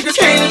got secrets,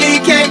 can't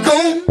leave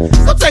Cancun.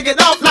 So take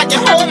it off like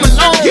you're home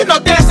alone. You know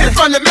dancing in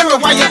front of the mirror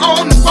while you're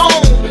on the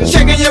phone.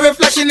 Checking your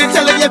reflection and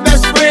telling your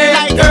best friend,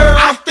 like, girl,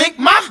 I think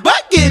my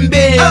butt getting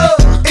big.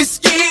 It's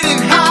getting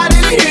hot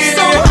in here,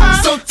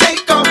 so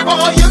take off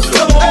all your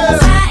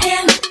clothes. I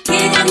am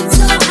getting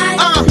so hot,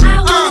 I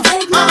wanna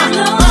take my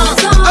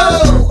clothes off.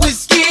 Oh,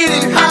 it's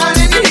getting hot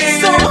in here,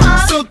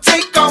 so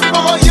take off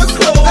all your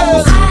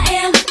clothes.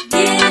 I am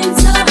getting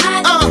so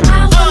hot, I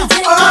wanna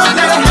take my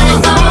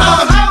clothes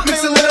off.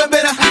 Mix a little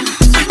bit of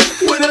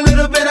with a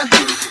little bit of,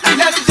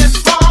 let it just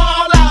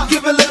fall out.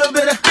 Give a little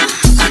bit of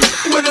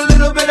with a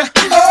little bit of,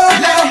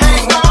 let it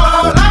hang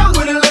all out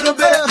with a little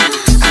bit of,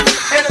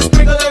 and a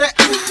sprinkle of it.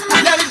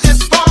 Let it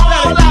just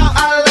fall out.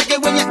 I like it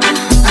when you,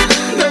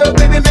 girl,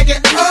 baby, make it.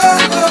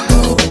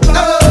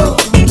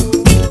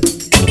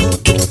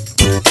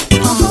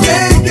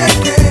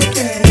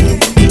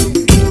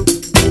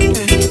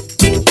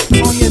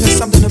 Oh yeah, there's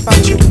something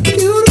about you.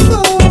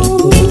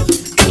 Beautiful.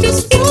 I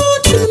just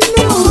want you to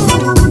know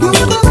you're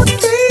my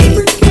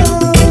favorite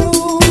girl.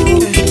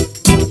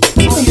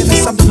 Oh yeah,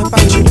 there's something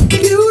about you.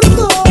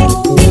 Beautiful.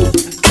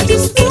 I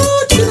just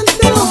want you to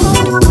know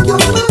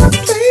you're my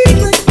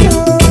favorite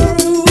girl.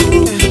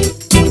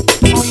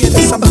 Oh yeah,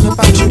 there's something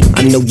about you. I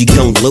know you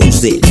gon'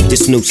 lose it.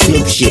 This new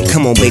Snoop shit,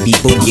 come on baby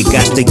boo, you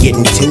got to get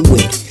into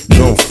it.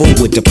 Going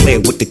forward to play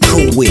with the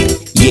cool wit.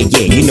 Yeah,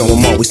 you know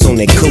I'm always on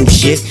that cool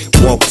shit.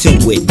 Walk to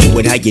it, do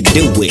it how you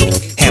do it.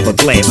 Have a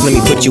glass, let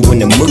me put you in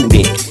the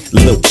mood.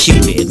 Little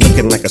cutie,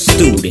 looking like a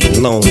student.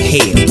 Long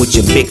hair with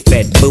your big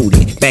fat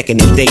booty. Back in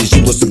the days,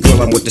 you was the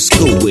girl I went to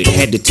school with.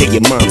 Had to tell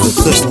your mom and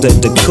sister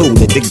to cool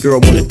it. The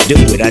girl wanna do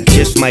it, I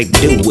just might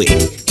do it.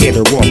 Hit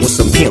her on with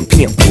some pimp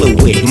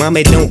fluid.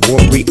 Mommy, don't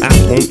worry, I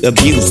won't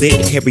abuse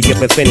it. Hurry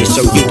up and finish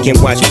so you can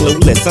watch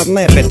Clueless. I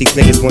laugh at these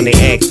niggas when they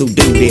ask who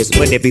do this,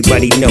 but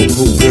everybody know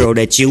who girl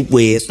that you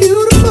is.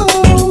 Beautiful.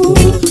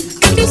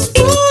 I just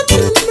want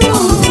you to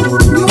know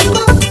you're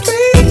my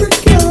favorite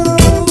girl.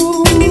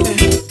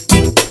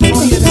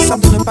 Oh yeah, there's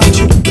something about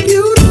you.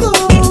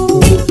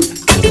 Beautiful.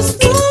 I just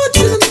want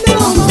you to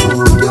know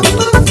you're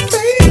my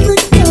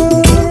favorite girl.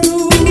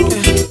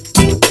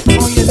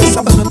 Oh yeah, there's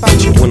something about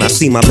you. When I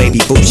see my baby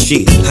boo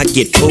shit, I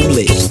get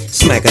foolish.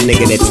 Smack a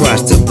nigga that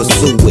tries to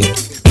pursue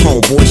it.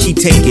 Homeboy, she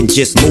taking,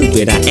 just move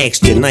it. I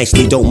asked you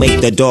nicely, don't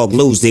make the dog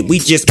lose it. We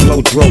just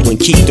blow throw and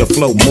keep the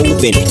flow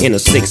moving. In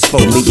a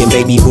 6'4", me and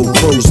baby boo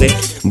cruising.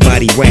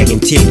 Body wagging,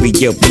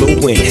 interior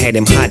blueing. Had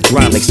him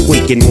hydraulic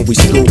squeaking when we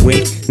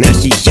screwing. Now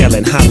she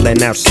yelling,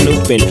 hollering out,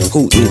 snooping,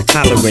 hooting,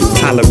 hollering,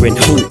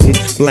 hooting.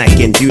 Black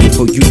and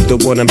beautiful, you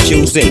the one I'm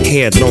choosing.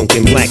 Hair long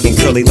and black and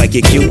curly like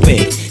a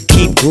Cuban.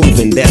 Keep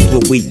grooving, that's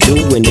what we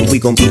doing, and we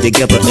gon' be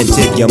together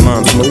until your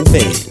mom's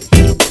moving.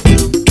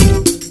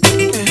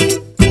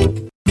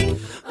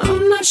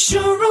 I'm not sure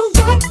of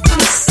what I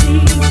see.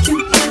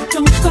 You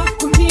don't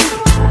fuck with me.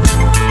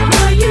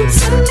 Are you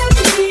telling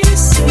me to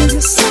say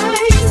the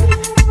same?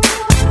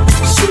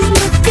 She's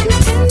looking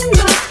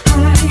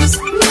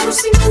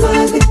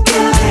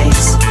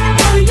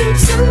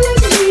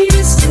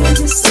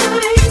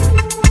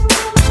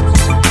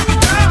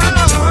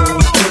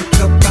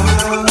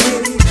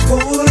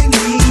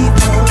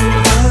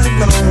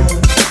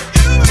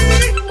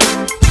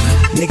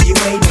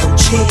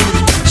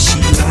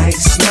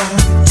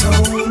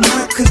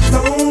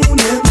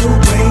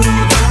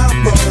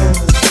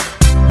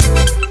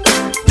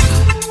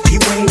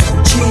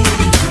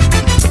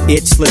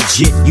It's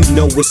legit, you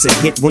know it's a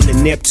hit when the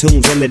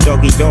Neptunes and the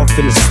doggy dog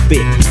finna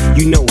spit.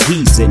 You know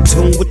he's in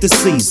tune with the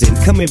season.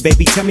 Come in,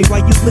 baby, tell me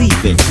why you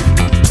leaving.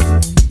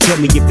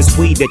 Tell me if it's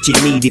weed that you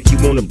need, if you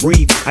wanna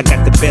breathe. I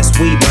got the best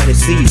weed,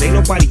 minus C's. Ain't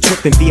nobody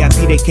tripping,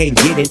 VIP they can't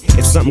get in.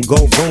 If something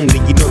go wrong,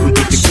 then you know we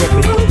get to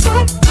gripping.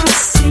 I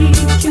see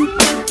you,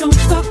 don't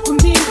fuck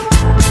with me.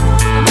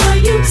 Are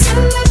you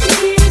telling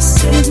me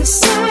this is a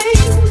sign?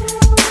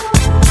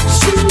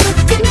 She's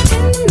looking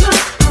in my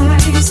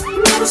eyes,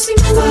 never seen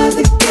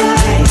other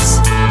guys.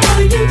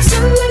 Are you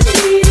telling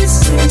me this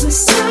is a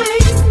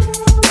sign?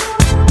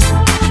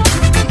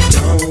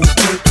 Don't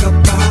think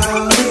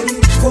about it,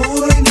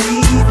 boy,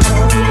 leave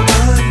her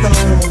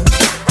alone.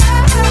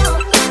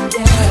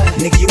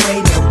 Nigga, you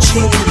ain't no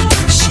king.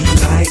 She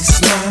likes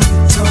my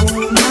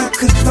tone, my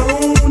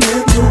cologne,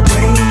 and the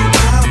way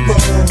I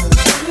roll.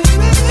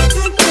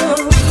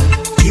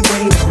 You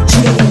ain't no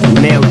king.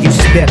 Now you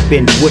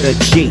steppin' with a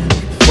G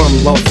from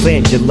Los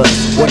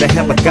Angeles, where the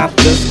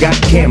helicopters got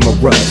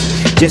cameras.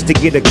 Just to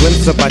get a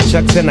glimpse of our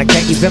chucks and our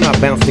khakis and our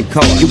bouncing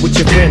car. You with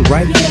your friend,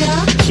 right?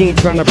 Yeah. She ain't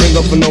tryna bring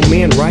over no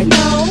man, right?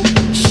 No.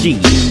 She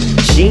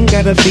ain't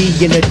gotta be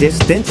in the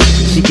distance.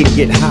 She can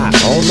get high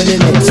all in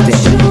an instant.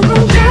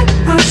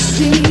 I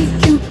see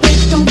you,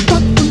 babe, don't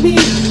fuck with me.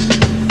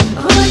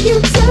 Are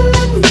you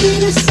telling me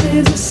this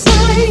is a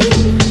sign?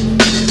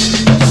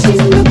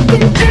 She's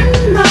looking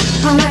in my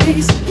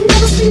eyes,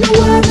 never seen no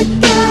other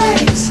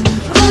guys.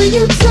 Are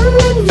you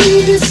telling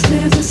me this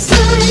is a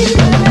sign?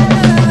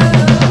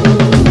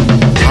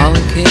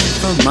 Holly came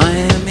from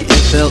Miami,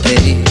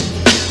 FLA.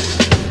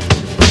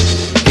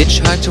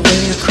 Hitchhiked her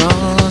way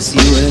across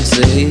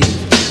USA.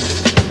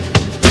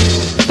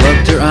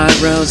 Plucked her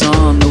eyebrows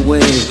on the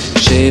way.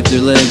 Shaved her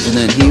legs and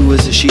then he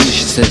was a she.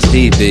 She says,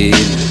 hey babe,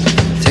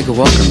 take a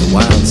walk on the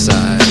wild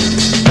side.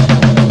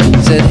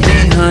 Said,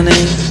 hey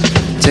honey,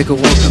 take a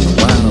walk on the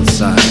wild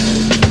side.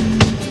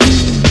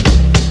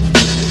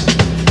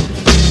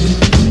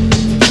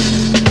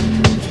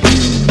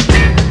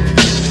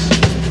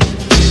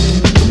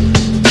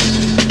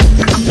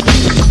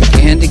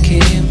 Candy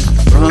came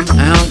from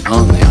out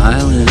on the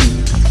island.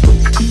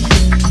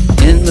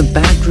 In the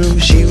back room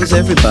she was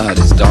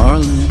everybody's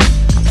darling.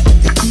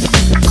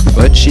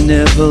 But she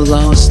never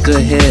lost her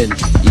head.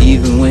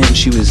 Even when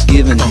she was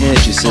giving head,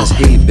 she says,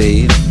 hey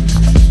babe,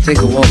 take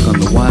a walk on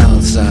the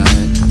wild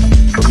side.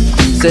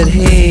 Said,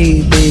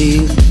 hey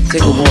babe,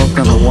 take a walk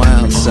on the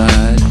wild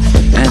side.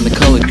 And the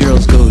colored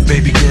girls go,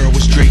 baby girl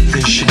was draped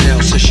in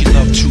Chanel. Said she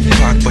loved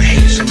Tupac but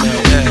hates some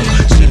LL.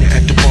 Seen her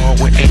at the bar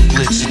with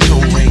anklets and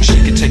toe rings. She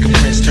could take a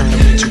prince, turn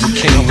him into a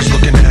king. I was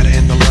looking at her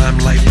in the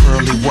limelight,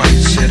 pearly white.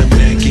 Said a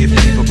man get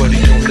paper but he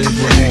don't live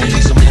right. All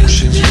these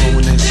emotions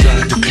flowing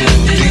inside the club.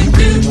 Do you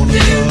really wanna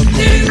love or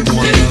do you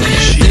wanna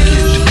love? She get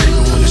the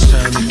paper when it's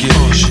time to get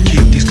on. She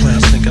keep these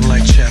clowns thinking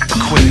like chapter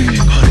quick.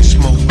 Honey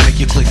smoke,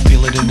 make your click,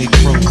 feel it in their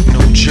throat.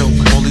 No joke,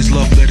 all these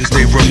love letters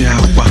they wrote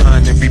out.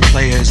 Behind every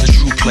player is a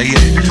true player.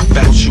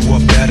 Bounce you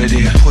up out of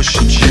there, push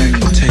a check.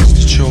 Takes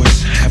the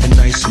choice, have it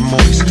nice and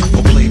moist.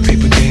 Or play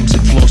paper games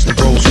and floss the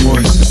Rolls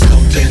Royce.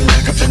 Something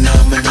like a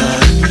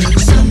phenomenon.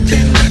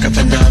 Something like a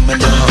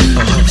phenomenon.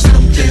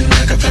 Something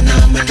like a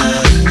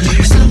phenomenon.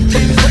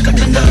 Something like a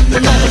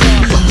phenomenon.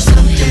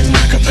 Something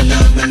like a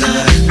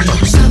phenomenon.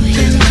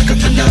 Something like a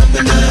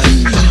phenomenon.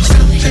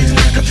 Something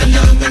like a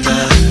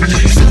phenomenon.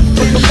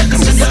 Something like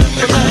a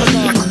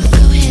phenomenon.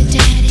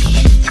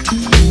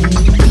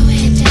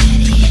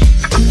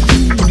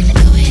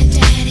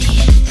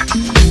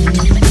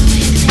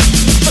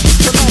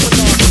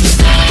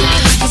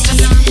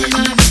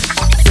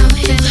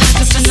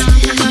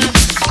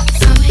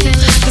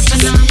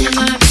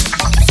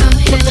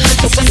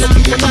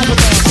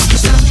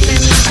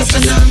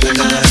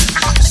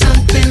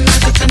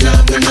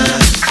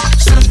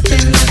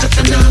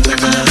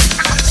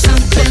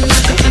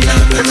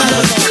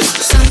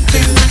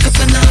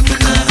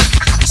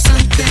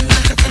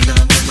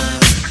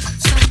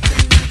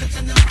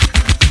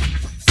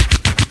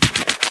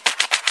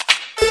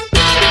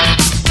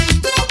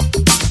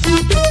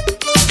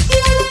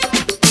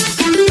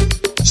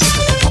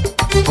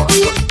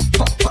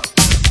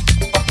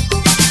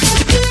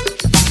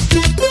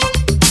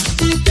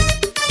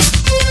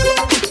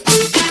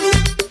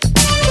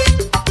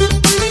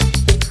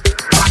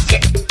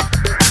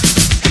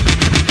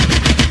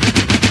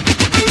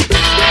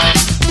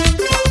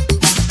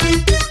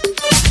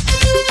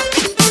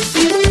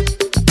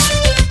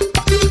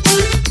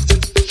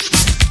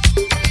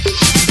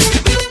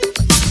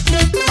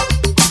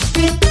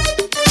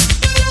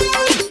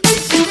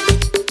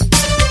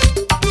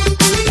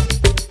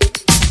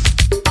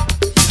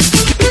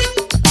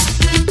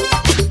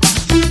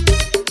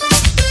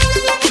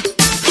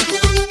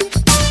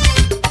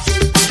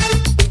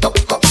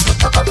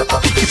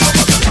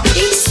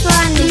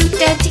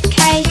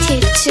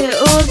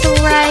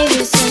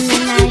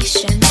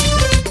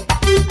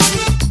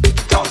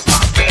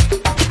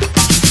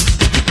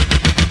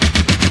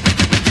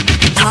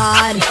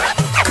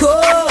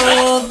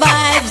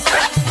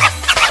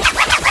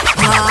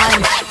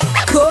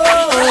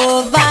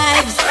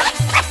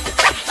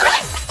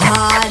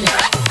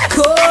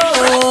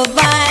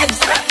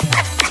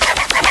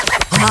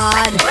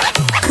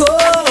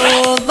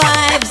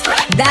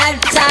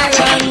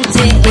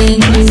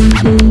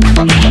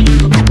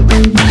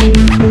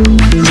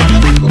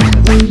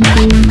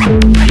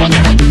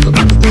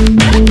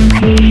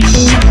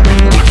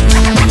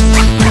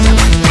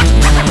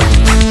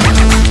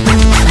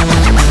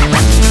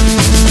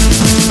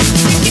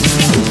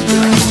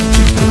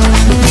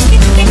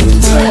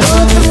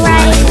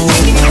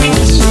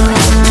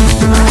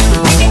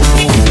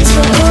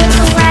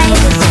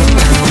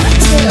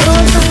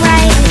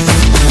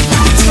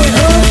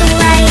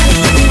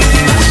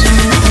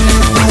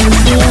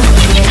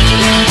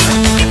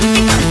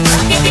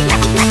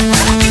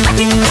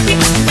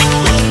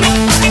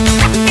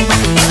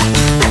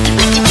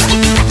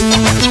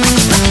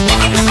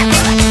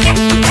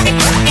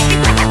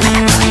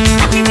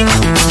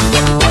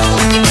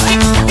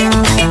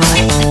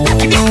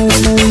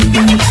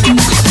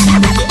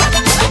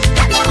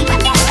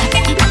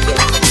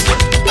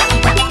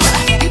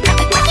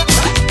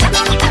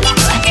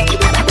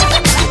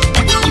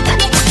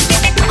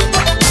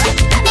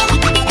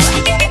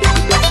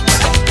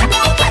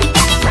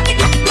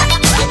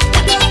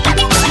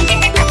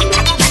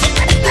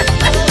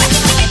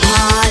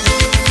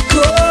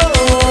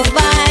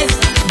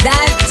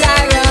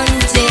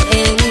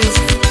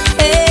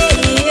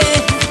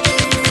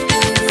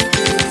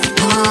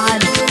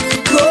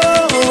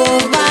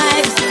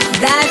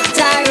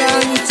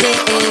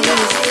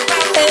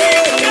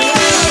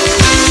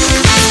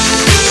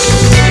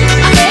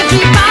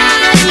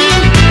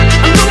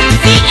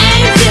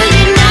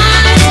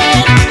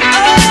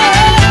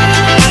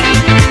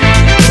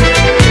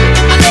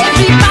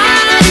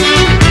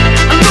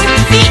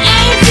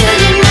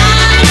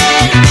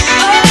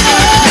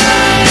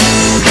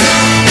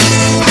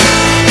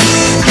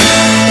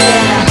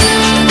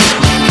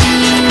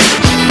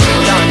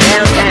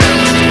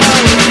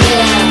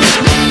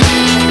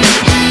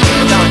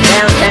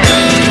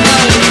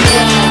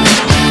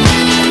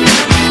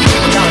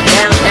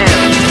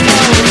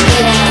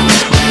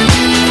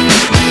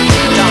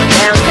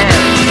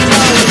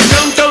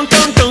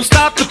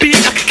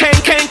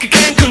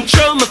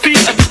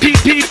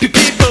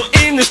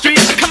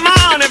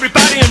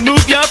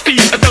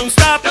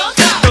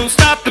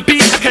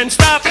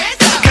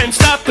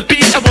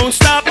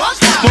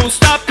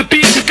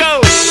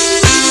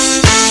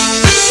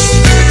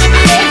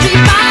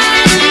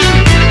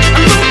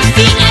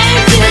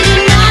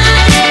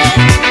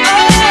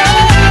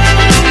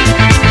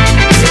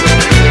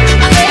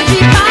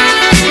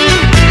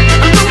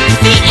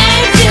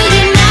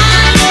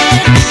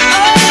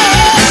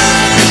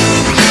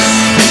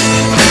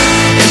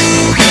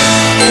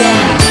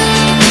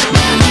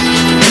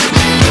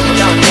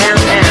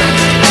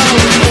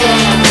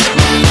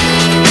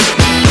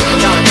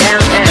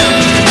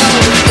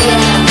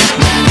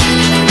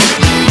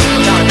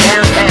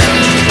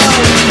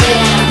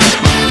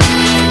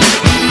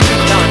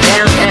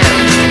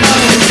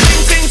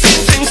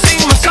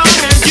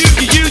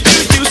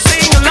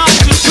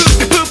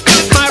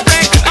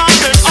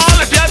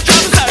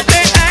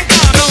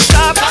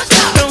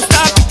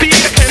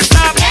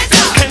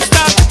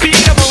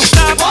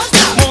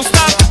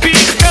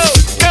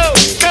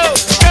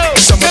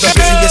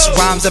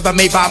 rhymes ever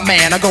made by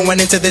man are going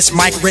into this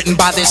mic written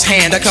by this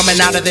hand, are coming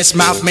out of this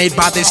mouth made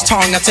by this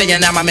tongue. I tell you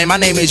now, my man, my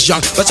name is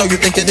Young, but so you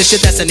think that this your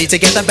destiny to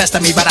get the best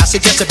of me? But I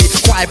suggest to be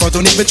quiet, bro,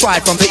 don't even try.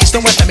 From the east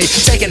and west of me,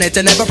 taking it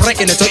and never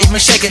breaking it, or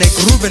even shaking it,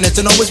 grooving it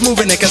and always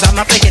moving it, cause I'm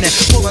not faking it.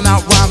 Pulling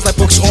out rhymes like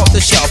books off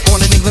the shelf. Born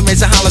in England,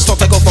 raised in Holland,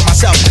 thought I go for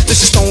myself. This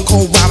is stone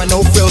cold rhyming,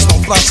 no frills,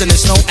 no fluffs, and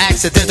it's no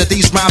accident that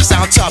these rhymes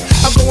sound tough.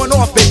 I'm going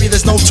off, baby,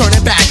 there's no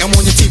turning back. I'm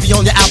on your TV,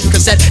 on your album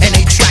cassette, and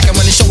 8-track. And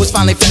when the show is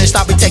finally finished,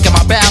 I'll be taking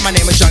my bow. My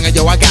name is Young, and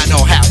yo, I got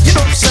no how. You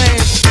know what I'm saying?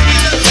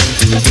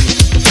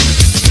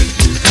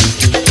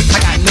 I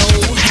got no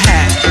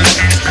how.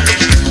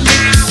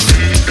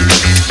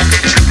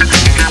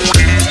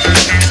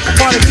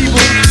 Party people,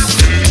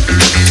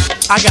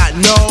 I got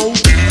no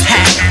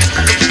hat.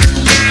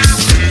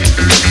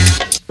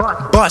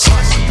 Bust.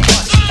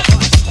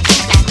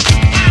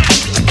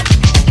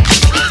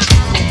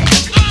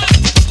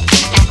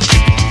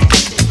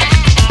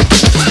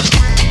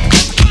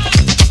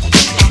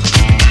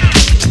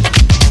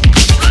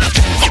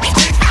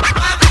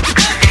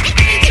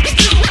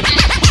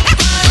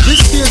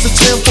 This here's a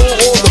jam for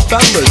all the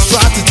fellas.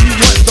 Try to do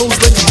what those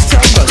ladies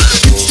tell us.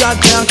 Get shot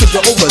down cause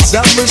you're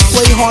overzealous.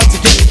 Play hard to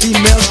get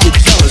females get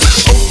jealous.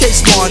 Okay,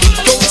 smarty,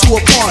 go to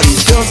a party.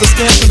 Girls are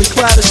scantily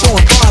clad and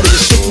showing body. A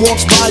chick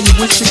walks by, you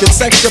wish you could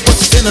sex her, but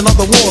you're standing on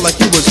the wall like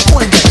you was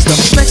Poindexter.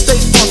 Next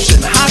day's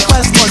function, high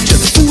class luncheon.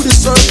 Food is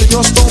served and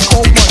you're stone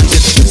cold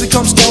munching. Music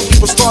comes on,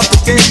 people start to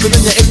dance, but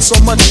then you ate so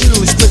much you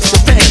nearly split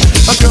your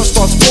pants. A girl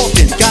starts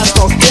walking, guy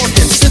starts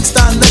walking, sits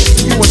down next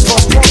to you and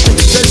starts walking.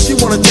 Says she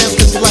wanna dance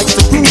cause she likes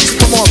the grooves.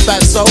 Come on,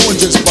 fatso, and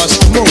just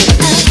bust the move.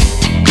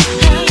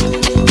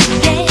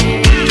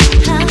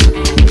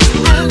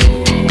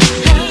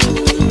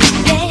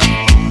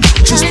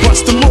 Just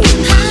bust the move.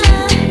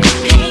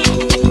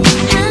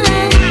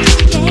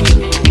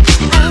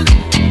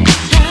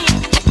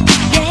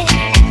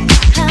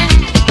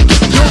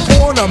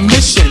 You're on a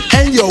mission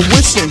and you're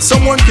wishing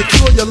someone could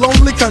cure your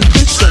lonely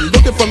condition.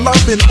 Looking for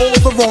love in all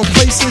the wrong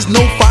places.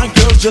 No fine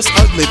girls, just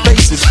ugly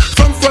faces.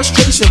 From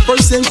frustration,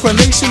 first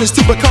inclination is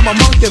to become a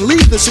monk and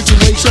leave the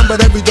situation.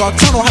 But every dark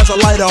tunnel has a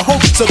light of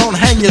hope, so don't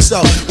hang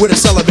yourself with a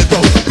celibate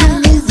rope.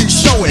 New movies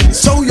showing,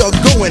 so you're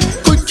going.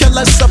 Could care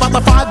less about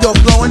the vibe you're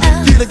blowing.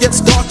 Here it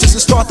gets dark just to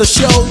start the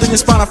show. Then you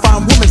spot a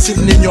fine woman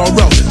sitting in your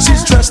row.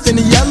 She's dressed in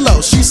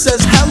yellow, she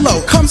says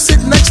hello. Come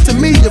sit next to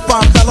me, you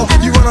fine fellow.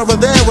 You run over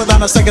there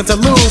without a second to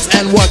lose.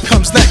 And what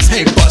comes next?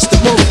 Hey, bust the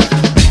move.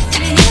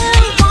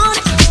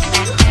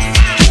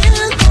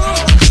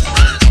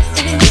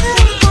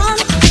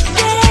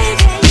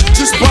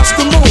 Just bust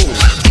the move.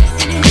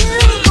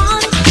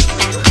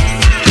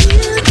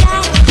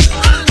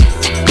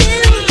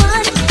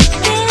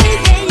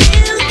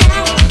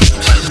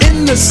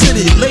 In the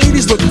city,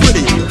 ladies look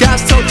pretty.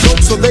 Guys tell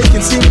jokes so they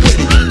can seem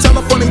witty. Tell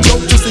a funny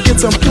joke just to get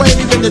some play.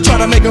 Then you try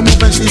to make a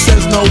move and she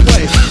says no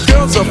way.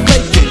 Girls are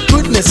faking,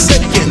 goodness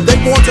saking. They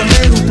want a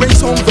man who brings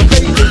home the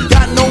bacon.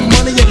 Got no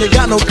money and you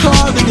got no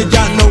car, then you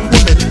got no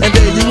woman. And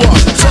there you are.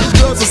 Some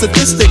girls are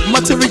sadistic,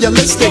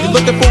 materialistic.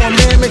 Looking for a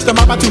man makes them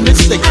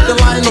opportunistic. The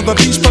lion on the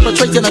beach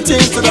perpetrating a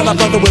team so that a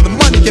brother with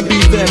money can be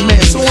their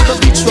man. So on the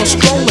beach you're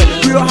strolling,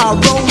 real high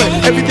rolling.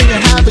 Everything you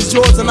have is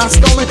yours and not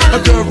stolen. A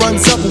girl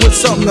runs up with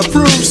something to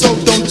prove, so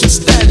don't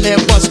just stand there,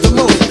 bust the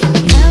move.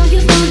 Now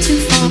you've gone too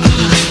far.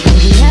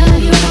 Now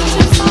you've gone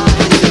too far.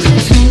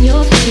 Just when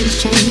your plans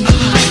change,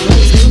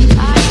 always think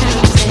I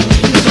can't say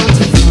you've gone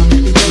too far.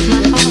 You broke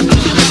my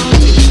heart.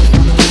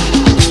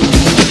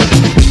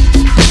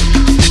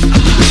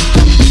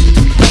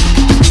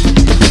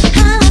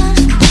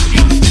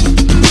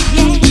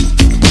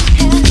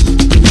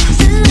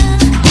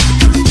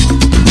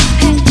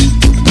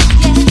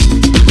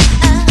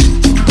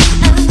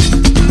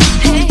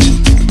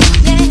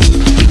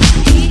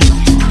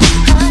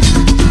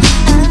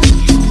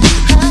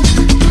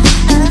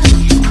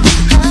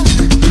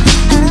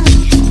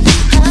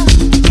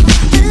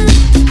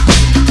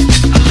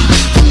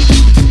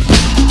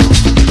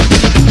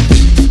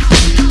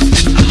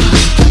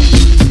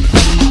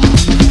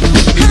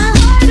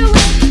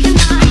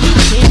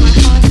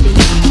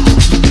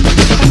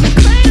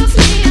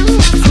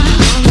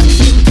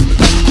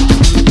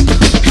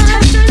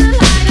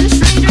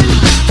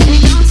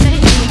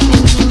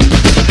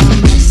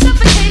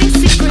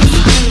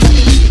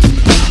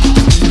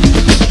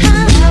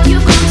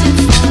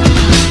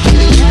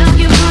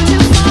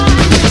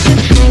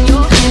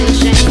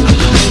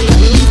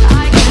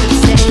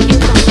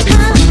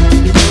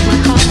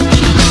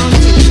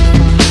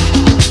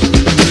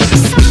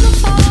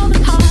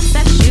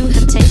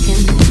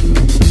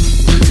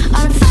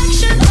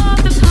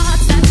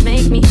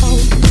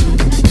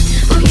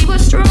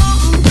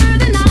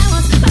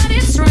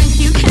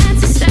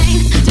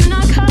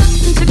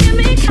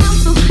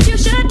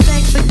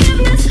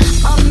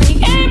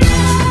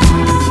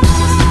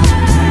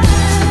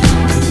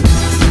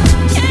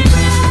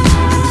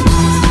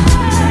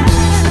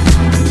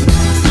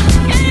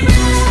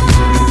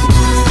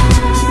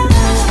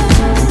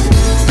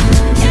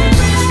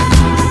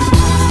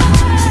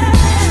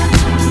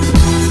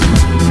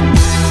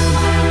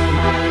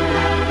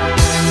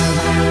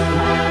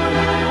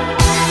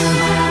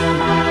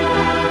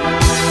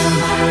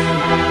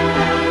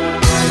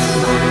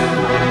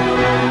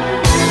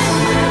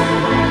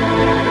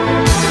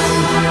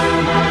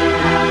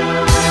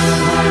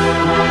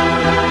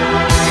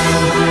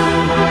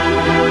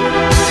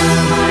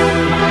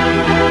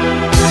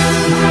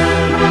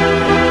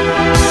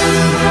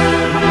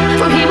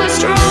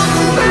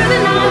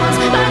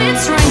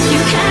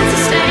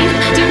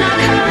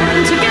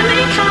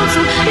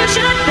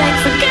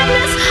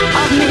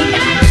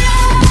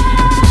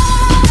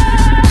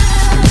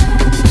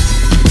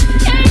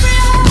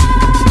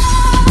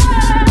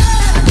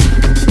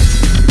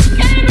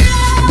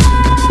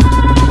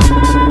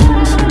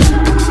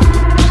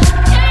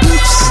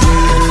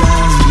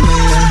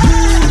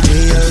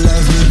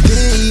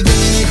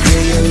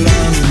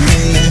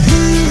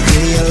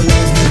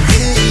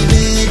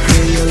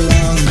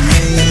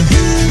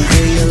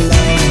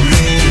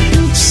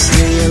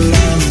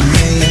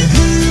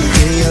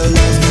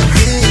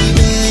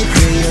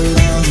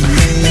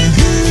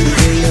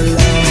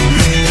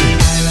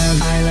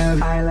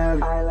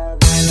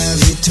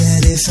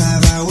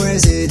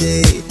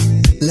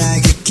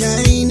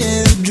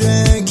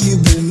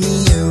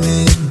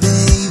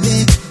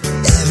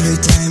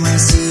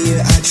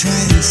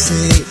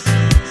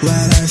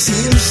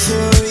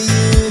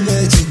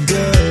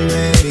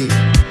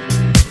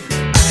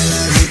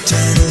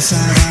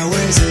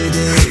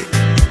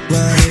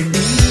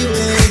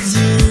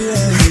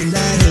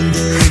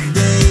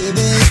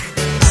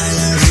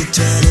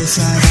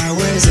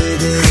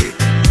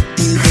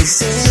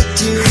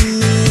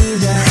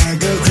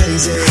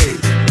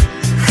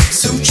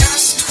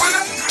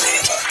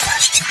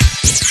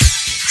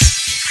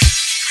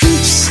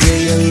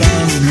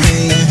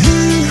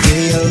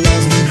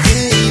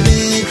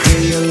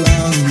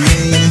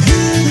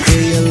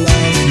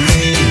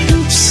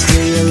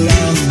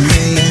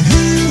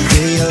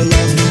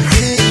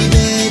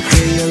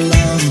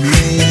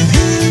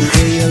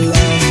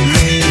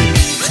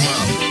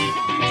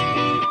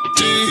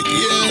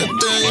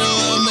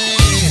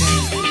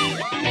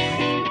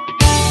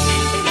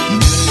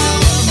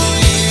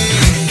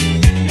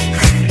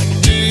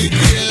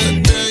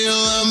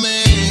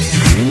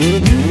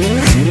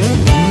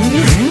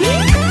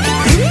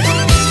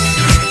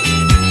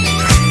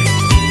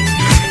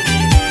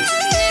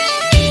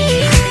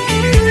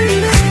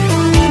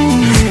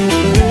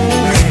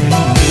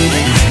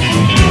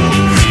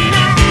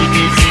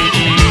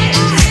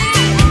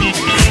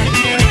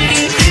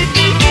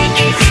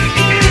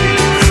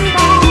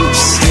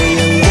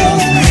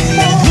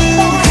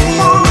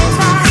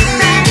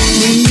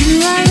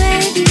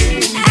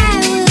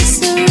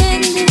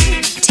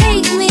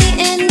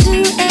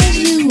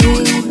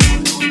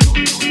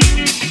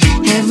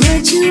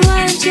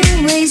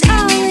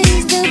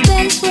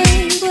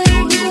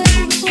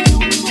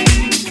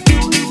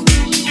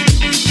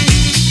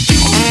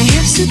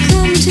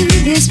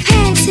 this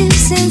passive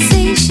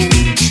sensation,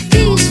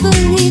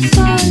 peacefully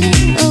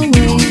falling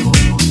away.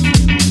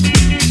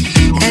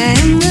 I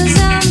am the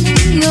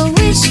zombie, your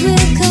wish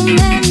will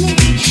command me.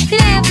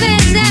 Laugh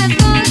as I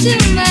fall to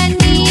my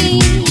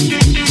knees.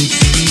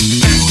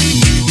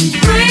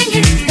 Bring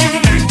it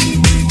back,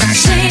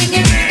 sing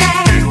it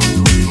back.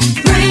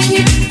 Bring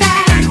it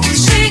back,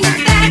 sing it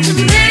back to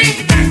me.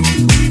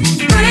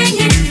 Bring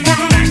it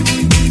back,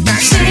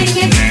 sing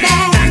it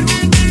back.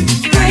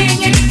 Bring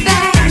it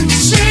back,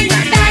 sing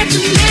it back to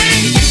me.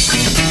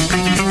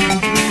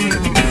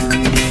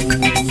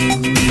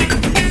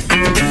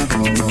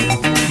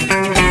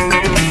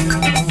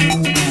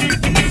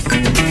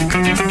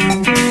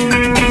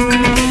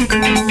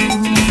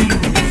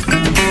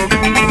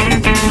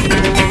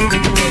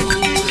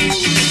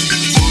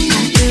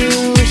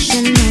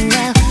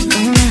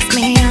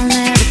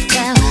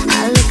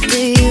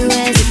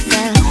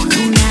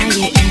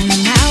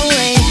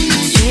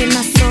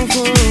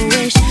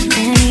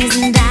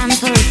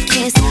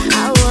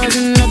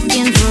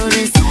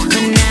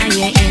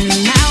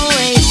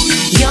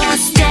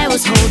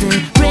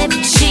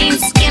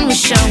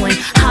 Showing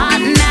hot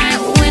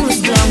night, wind was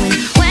blowing.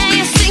 Where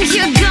you think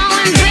you're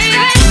going,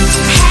 baby?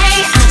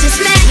 Hey, I just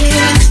met you,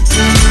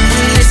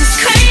 and this is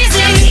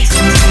crazy.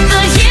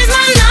 But here's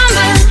my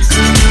number,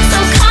 so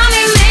call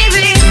me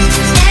maybe.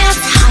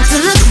 It's hard to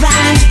look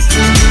right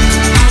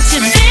at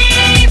your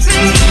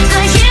baby.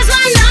 But here's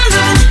my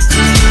number,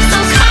 so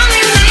call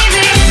me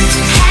maybe.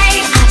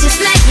 Hey, I just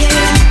met you,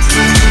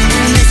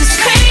 and this is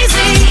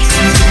crazy.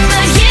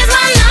 But here's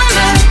my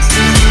number,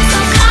 so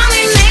call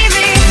me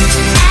maybe.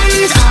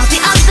 And all the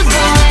other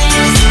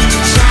boys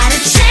try to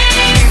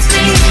chase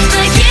me,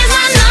 but here's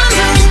my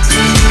number,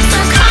 so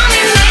call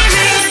me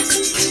maybe.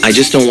 I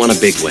just don't want a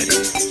big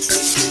wedding.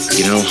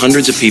 You know,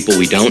 hundreds of people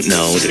we don't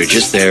know that are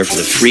just there for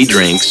the free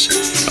drinks,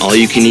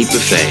 all-you-can-eat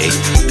buffet.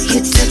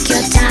 You took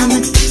your time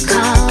with the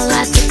call,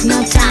 I took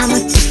no time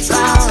with the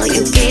fall.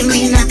 You gave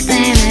me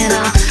nothing at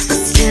all, but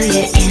still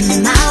you're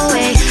in my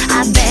way.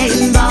 I beg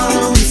and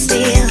borrow and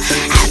steal,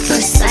 at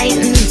first sight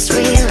and it's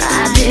real.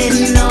 I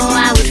didn't know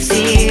I would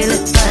feel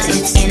it, but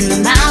it's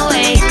in my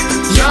way.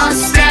 Your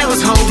stare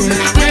was holding,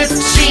 ripped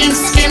jeans,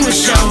 skin was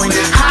showing.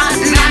 Hot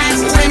night,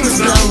 wind was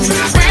blowing.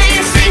 Where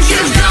you think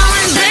you're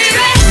going,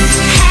 baby?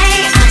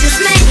 Hey, I just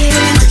met you,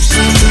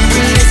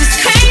 and this is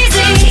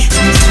crazy.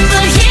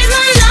 But here's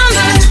my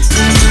number,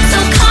 so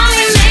call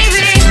me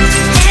maybe.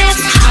 It's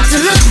hard to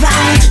look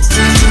right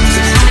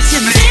at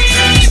your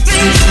baby.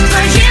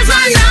 But here's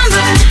my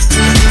number,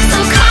 so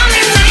call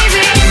me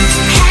maybe.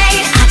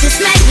 Hey, I just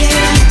met you,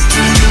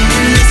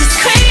 and this is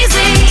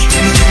crazy.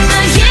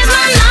 But here's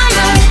my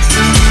number,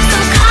 so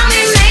call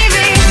me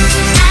maybe.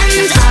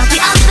 And all the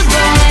other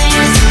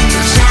boys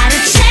try to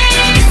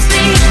chase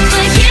me,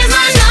 but here's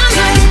my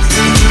number,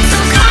 so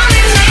call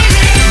me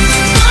maybe.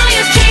 Before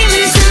you came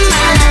into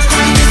my life,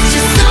 I missed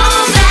you so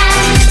bad.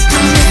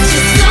 I missed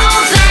you so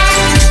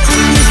bad. I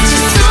missed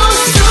you so,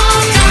 so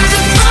bad.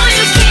 Before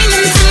you came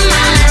into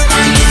my life,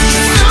 I missed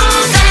you so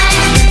bad.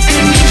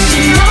 And you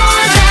should know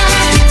that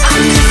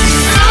I missed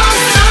you so,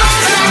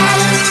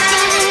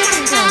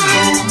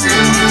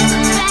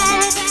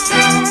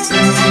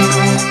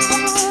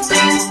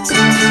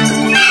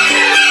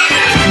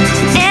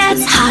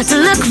 It's hard to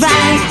look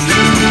right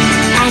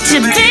at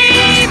your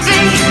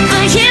baby,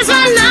 but here's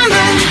my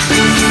number,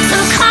 so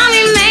call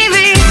me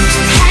maybe.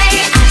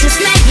 Hey, I just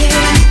met you,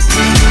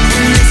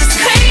 and this is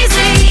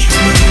crazy.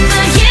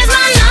 But here's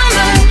my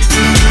number,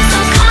 so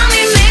call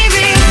me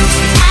maybe.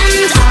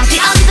 And all the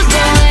other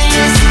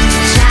boys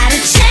try to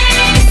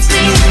chase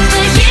me,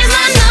 but here's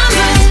my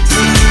number,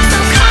 so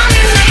call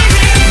me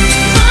maybe.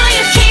 Before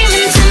you came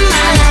into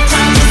my life,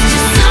 I missed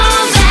you so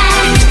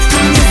bad.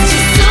 I missed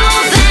you so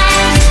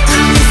bad.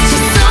 I missed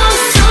you so,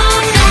 so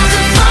bad.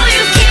 Before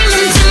you came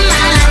into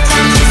my life,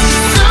 I missed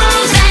you so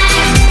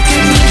bad.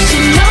 And you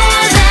should know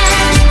that,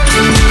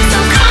 so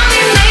call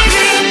me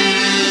maybe.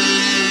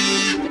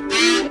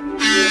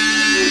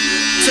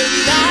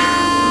 Tonight,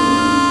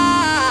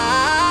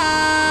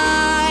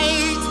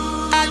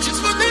 I just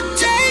wanna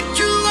take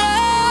you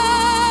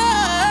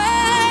higher.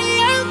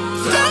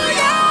 Throw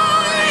your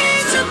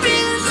hands up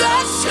in the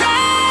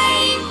sky.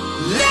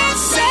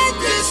 Let's set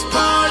this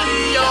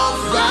party on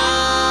fire.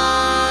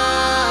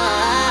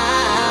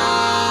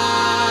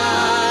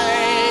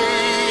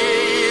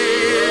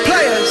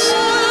 Players,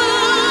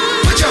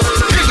 put your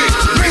pinky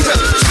rings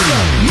up to the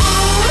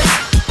moon.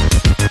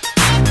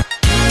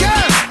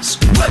 Girls,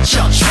 what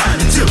y'all trying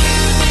to do?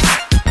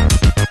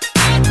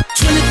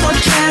 24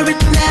 karat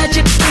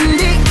magic in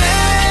the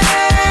air.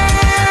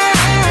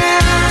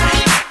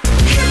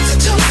 Head to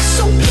toe,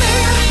 so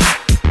clear.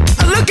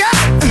 Look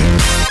out!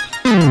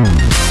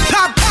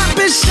 Pop, pop,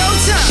 it's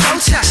showtime.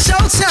 Showtime.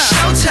 Showtime.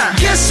 Showtime.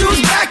 Guess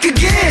who's back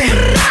again?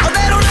 Oh,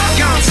 they don't know.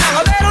 Gone time.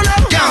 Oh, they don't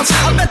know. Gone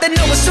time. I bet they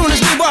know as soon as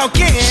we walk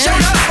in.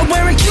 Showed up. I'm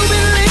wearing Cuban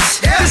links.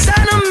 Yeah.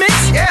 Designer mix.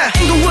 Yeah.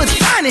 Inglewood's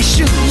finest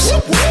shoes.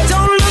 Whoop, whoop.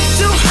 Don't look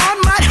too hard,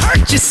 might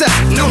hurt yourself.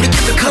 Known to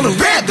give the color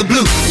red the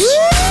blues.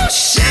 Woo,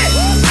 shit.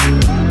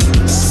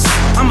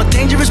 I'm a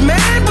dangerous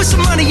man with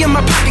some money in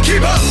my pocket.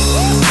 Keep up.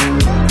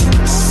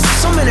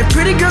 So many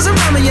pretty girls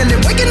around me and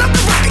they're waking up the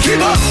rocket. Keep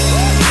up.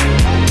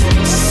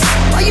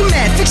 Why you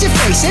mad? Fix your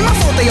face. Ain't my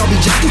fault they all be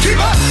jacking.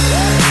 Keep up.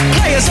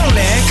 Players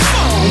only. Come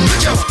on.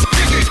 Put your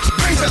pinky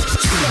rings up to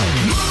the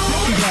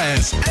moon.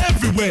 Glass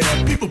everywhere.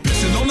 People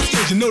pissing on the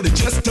stage, you know they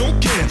just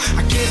don't care.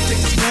 I can't take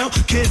the smell,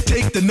 can't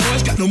take the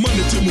noise. Got no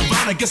money to move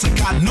on, I guess I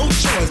got no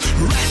choice.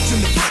 Rats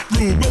in the front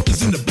room,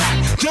 ropers in the back.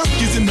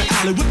 Junkies in the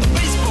alley with the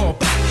baseball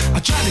bat. I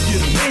tried to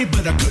get away,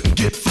 but I couldn't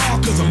get far.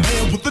 Cause a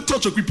man with a tow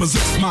truck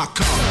repossessed my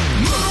car.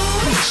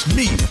 Push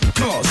me,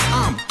 cause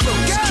I'm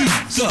close to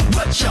the.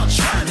 What y'all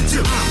trying to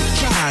do? I'm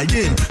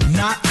trying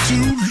not to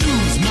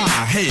lose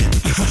my head.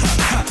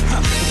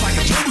 It's like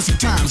a jungle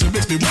sometimes, it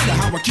makes me wonder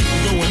how I keep from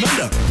going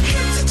under.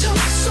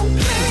 So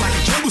it's like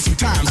a jungle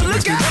sometimes, it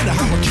makes me wonder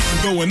how I keep from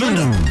going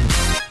under.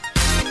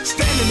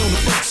 Standing on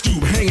the front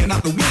stoop, hanging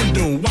out the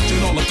window,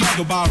 watching all the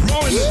cargo by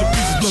roaring as the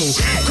breeze blow.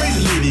 A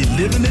crazy lady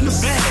living in a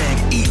bag,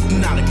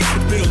 eating out of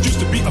garbage bales. Used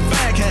to be a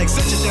fag hag,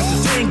 such a dance to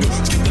tango.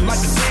 Skipping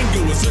like a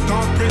tango, a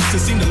zircon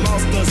princess seemed to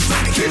lost her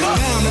son. Came down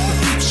at the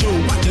peep show,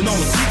 watching all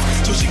the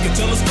freaks, so she could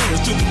tell her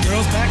stories to the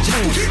girls back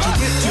home. She went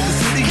to the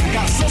city and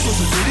got so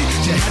pretty,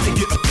 she had to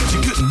get a bitch,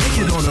 she couldn't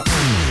make it on her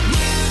own.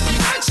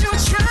 What you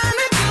trying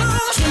to do?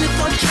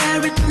 24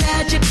 karat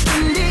magic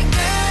in the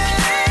air.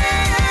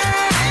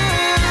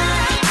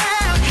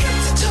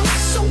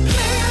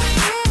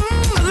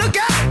 Look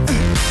out!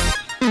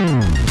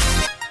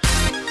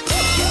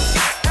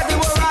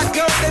 Everywhere I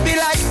go, they be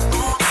like,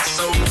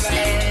 so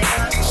bad.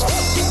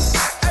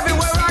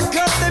 Everywhere I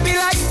go, they be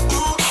like,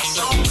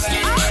 so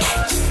bad.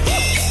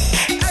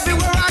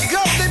 Everywhere I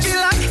go, they be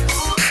like,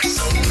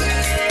 so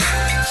bad.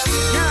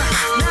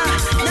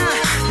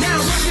 Now,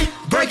 watch me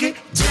break it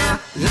down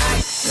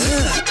like.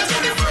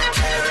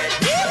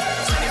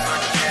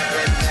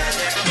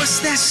 What's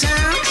that sound?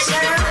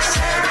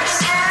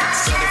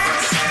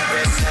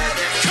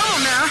 Come on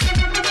now.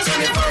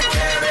 24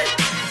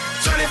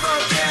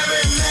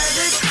 karat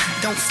magic.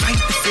 Don't fight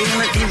the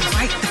feeling,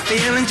 invite the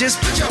feeling. Just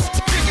put your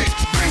pinky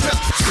rings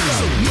up to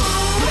the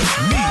moon. Push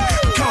me,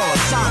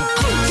 cause I'm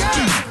close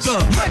to the.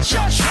 What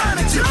y'all trying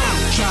to do?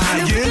 I'm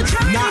trying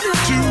not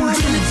to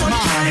lose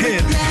my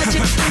head.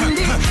 It's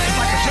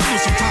like a jungle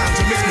sometimes,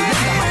 it makes me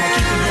wonder how I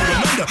keep from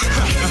going under.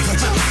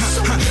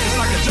 It's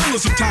like a jungle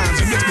sometimes,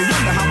 it makes me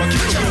wonder how I keep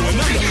from going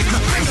under.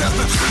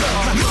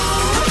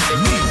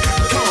 Me,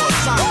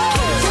 cause I'm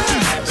close to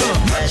the.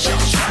 What y'all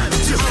trying to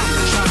do? I'm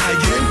trying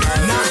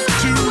not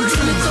to lose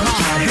my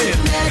head.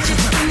 It's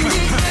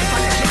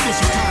like a jungle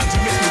sometimes,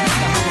 it makes me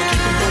wonder how I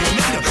keep from going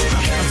under.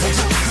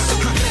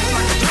 It's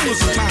like a jungle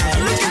sometimes,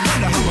 it makes me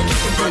wonder how I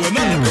keep from going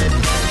under.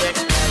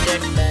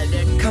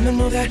 Come and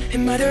move that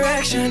in my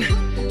direction.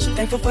 So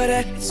thankful for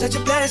that, it's such a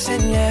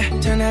blessing, yeah.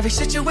 Turn every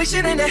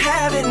situation into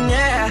heaven,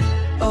 yeah.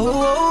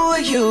 Oh,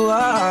 you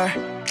are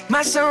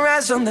my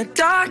sunrise on the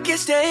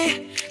darkest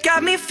day.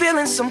 Got me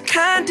feeling some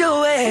kind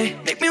of way.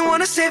 Make me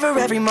wanna savor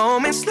every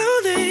moment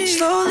slowly,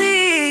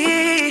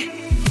 slowly.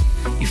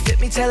 You fit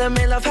me, telling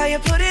me love how you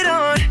put it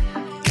on.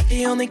 Got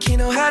the only key,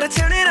 know how to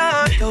turn it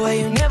on. The way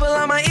you never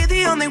lie my ear,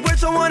 the only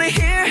words I wanna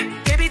hear.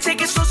 Baby,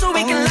 take it slow so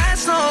we can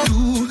last long.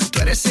 Tú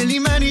eres el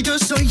imán y yo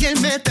soy el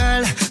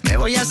metal. Me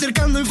voy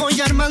acercando y voy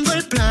armando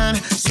el plan.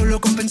 Solo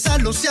con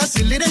pensarlo se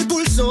acelera el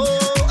pulso.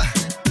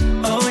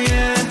 Oh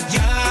yeah,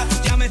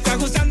 ya me está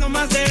gustando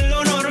más de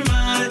lo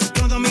normal.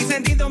 Todos mis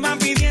sentidos van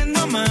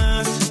pidiendo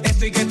más.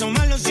 Esto hay que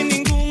tomarlo sin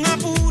ningún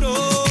apuro.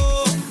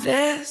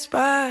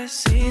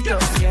 Despacito,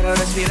 quiero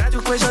respirar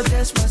tu cuello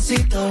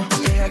despacito.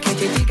 Deja que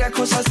te diga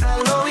cosas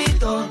al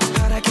oído,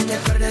 para que te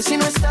acuerdes si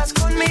no estás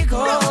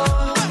conmigo.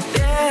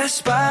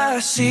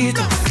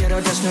 Despacito, quiero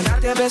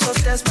desnudarte a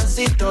besos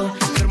despacito.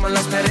 Firmo en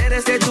las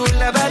paredes de tu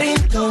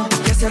laberinto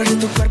y hacer de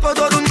tu cuerpo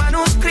todo un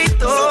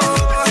manuscrito.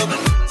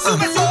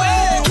 Sube,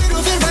 sube.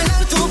 Quiero ver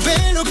bailar tu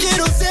pelo,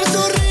 quiero ser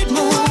tu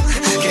ritmo.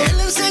 Que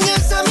le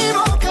enseñes a mi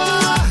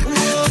boca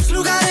tus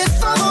lugares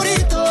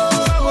favoritos.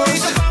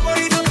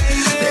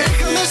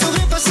 Déjame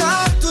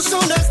sobrepasar tus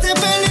zonas de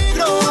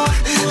peligro,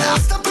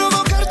 hasta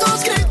provocar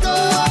tus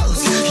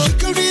gritos y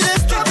que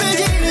olvides tu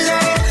apellido.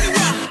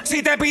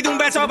 Si te pido un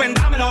beso,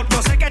 vendámelo.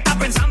 No sé qué estás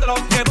pensándolo.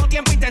 Llevo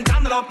tiempo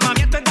intentándolo.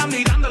 Mami, esto está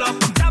mirándolo.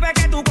 Sabes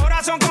que tu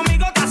corazón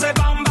conmigo te hace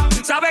bam bam.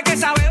 Sabes que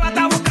esa beba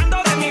está buscando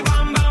de mi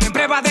bam bam. En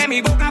pruebas de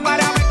mi boca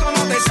para ver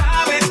cómo te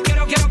sabe.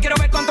 Quiero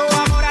ver cuánto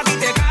amor a ti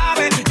te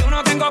cabe. Yo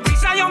no tengo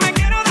prisa, yo me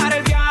quiero dar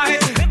el viaje.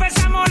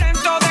 Empezamos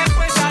lento,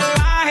 después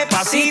salvaje.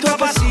 Pasito a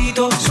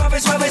pasito, suave,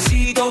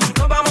 suavecito.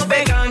 Nos vamos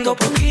pegando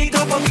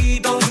poquito a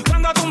poquito.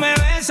 Cuando tú me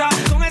besas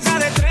con esa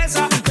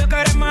destreza, yo que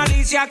eres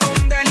malicia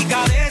con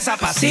delicadeza.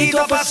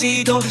 Pasito a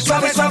pasito,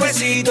 suave,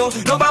 suavecito.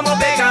 Nos vamos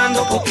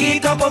pegando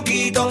poquito a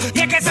poquito. Y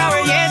es que esa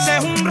belleza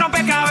es un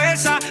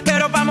rompecabezas,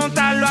 pero para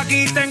montarlo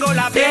aquí tengo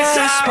la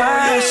pieza.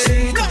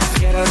 Despacito,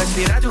 quiero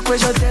respirar tu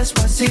cuello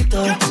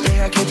despacito.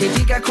 Deja que te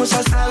diga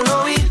cosas al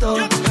oído,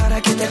 para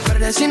que te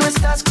acuerdes si no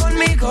estás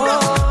conmigo.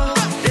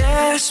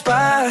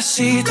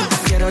 Despacito,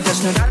 quiero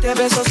desnudarte a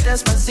besos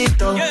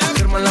despacito.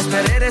 Firmo en las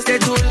paredes de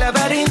tu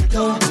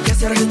laberinto y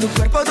hacer de tu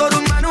cuerpo todo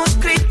un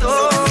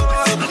manuscrito.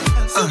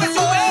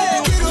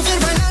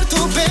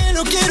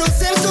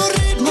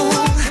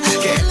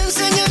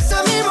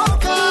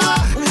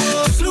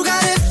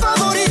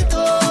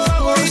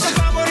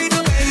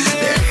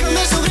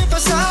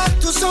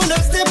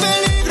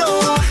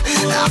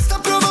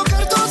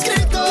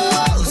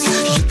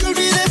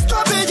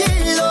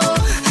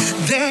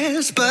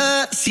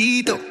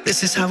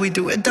 we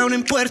do it down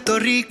in Puerto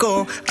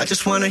Rico. I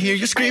just wanna hear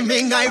you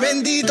screaming, ay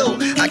bendito.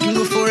 I can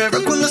go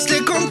forever cuando esté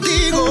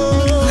contigo.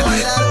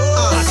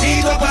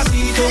 Pasito a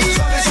pasito,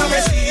 suave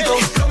suavecito,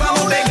 nos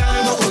vamos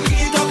pegando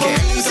poquito a poquito. Que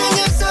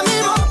enseñes a mi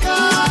boca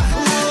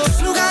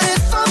tus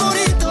lugares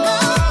favoritos.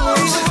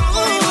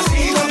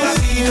 Pasito a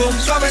pasito,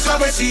 suave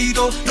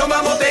suavecito, nos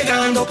vamos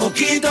pegando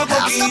poquito a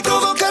poquito. Hasta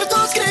provocar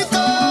tus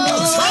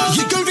gritos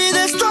y que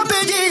olvides tu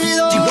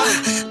apellido.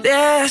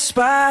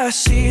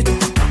 Despacito.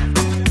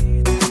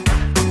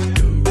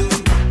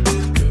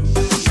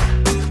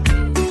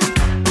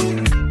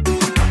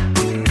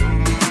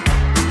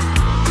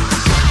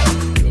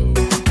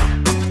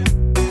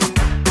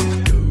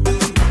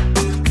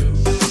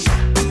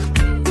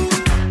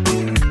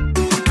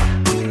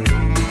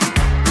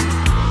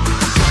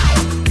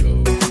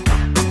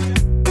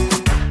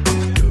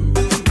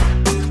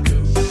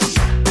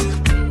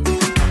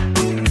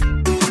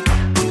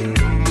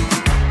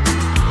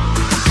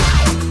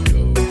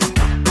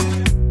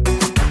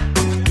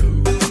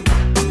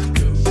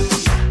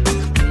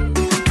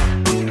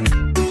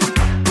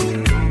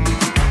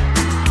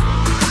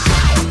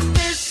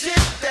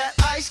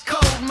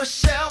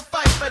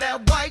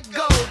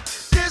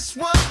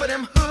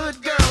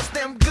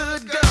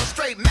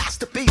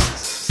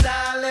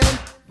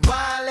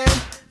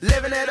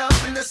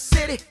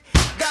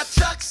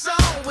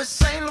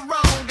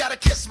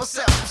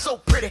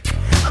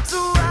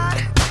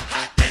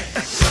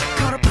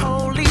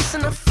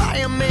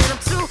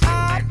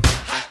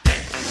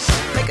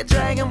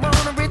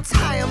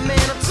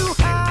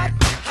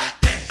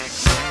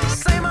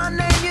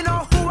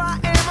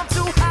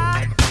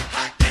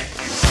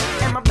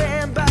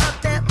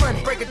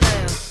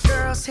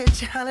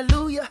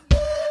 Hallelujah.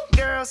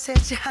 Girls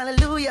hit you,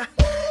 hallelujah.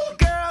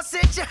 Girls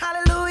hit you,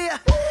 hallelujah.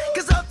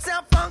 Cause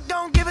Uptown Funk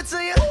don't give it to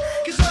you.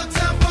 Cause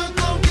Uptown Funk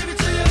don't give it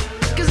to you.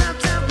 Cause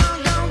Uptown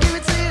Funk don't give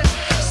it to you.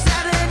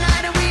 Saturday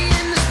night and we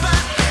in the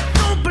spot.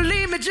 Don't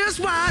believe me, just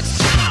watch.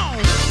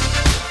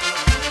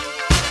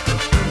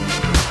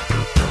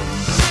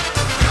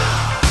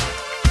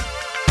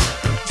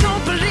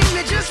 Don't believe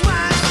me, just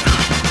watch.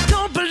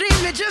 Don't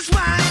believe me, just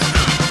watch.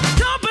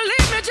 Don't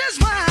believe me, just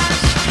watch.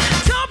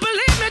 Don't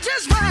believe me,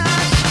 just watch.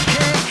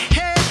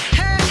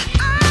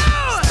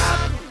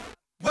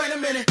 Wait a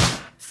minute.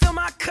 Fill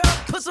my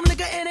cup, put some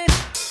nigga in it.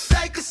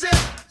 Take a sip,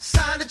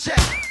 sign the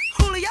check.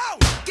 Julio,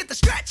 get the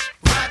stretch.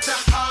 Right to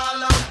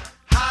Harlem,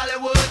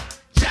 Hollywood,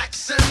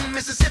 Jackson,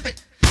 Mississippi.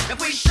 If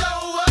we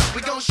show up,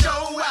 we gon'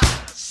 show out.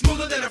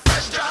 Smoother than a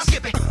fresh drop.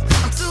 Skip it.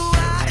 I'm too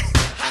hot.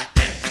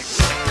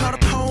 Call the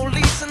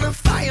police and the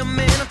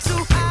fireman. I'm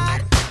too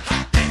hot.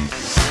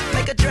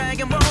 Make a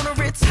dragon wanna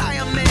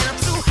retire, man. I'm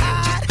too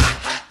hot.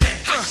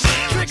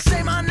 Tricks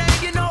say my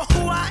name, you know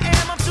who I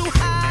am. I'm too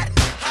hot.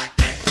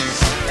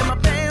 And my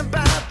band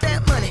bought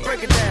that money.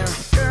 Break it down.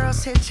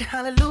 Girls hit you,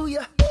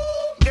 hallelujah.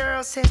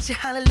 Girls hit you,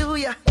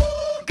 hallelujah.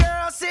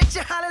 Girls hit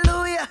you,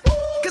 hallelujah.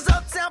 Cause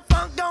Uptown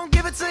Funk don't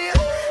give it to you.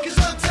 Cause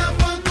Uptown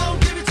Funk don't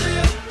give it to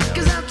you.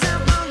 Cause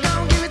Uptown Funk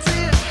don't give it to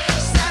you.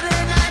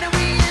 Saturday night and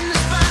we in the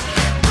spot.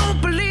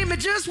 Don't believe me,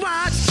 just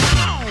watch.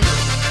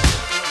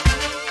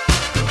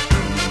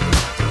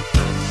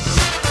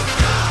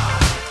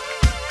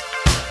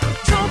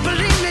 Don't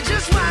believe me,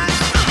 just watch.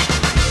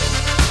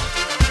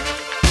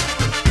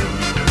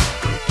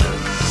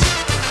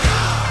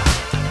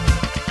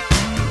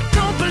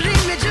 Don't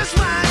believe me, just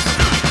watch.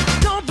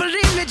 Don't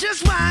believe me,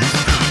 just watch.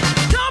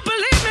 Don't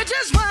believe me,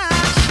 just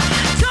watch.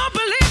 Don't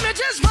believe me,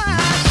 just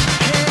watch.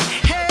 Hey,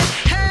 hey,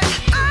 hey,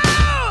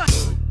 oh!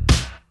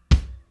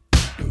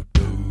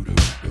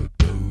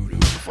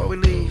 Before we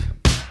leave,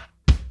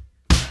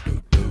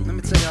 let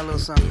me tell y'all a little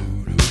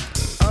something.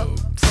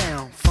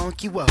 Uptown,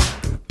 funk you up.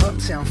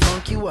 Uptown,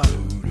 funk you up.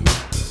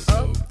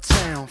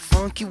 Uptown,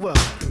 funk you up.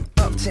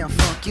 Uptown,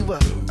 funk you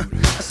up.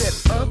 I said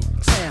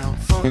uptown,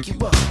 funk you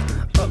up.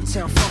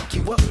 Uptown, funk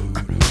you up.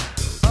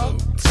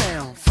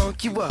 Uptown,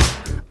 funk you up.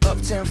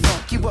 Uptown,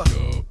 funk you up.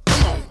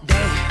 Come on,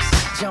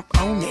 dance, jump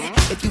on it.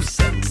 If you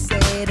sexed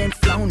and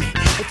flown it.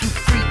 If you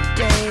freak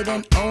dead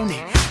and own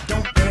it.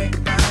 Don't brag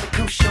about it,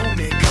 come show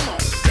me. Come on,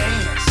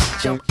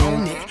 dance, jump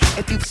on it.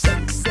 If you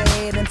sexed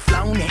and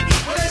flown it.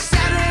 Well, it's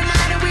Saturday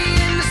night and we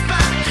in the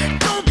spot.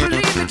 Don't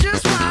believe it,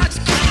 just watch.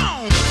 Come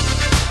on.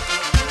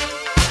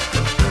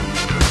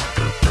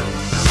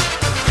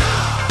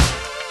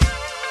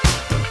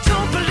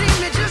 Don't believe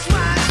me, just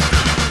watch.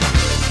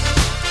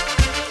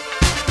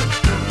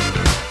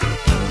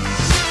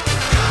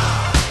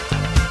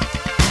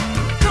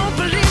 Don't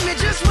believe me,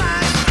 just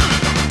watch.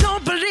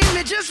 Don't believe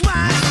me, just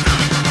watch.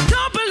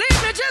 Don't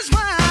believe me, just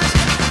watch.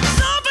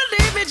 Don't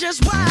believe me,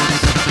 just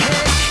watch.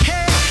 Hey,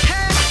 hey,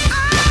 hey,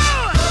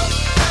 oh!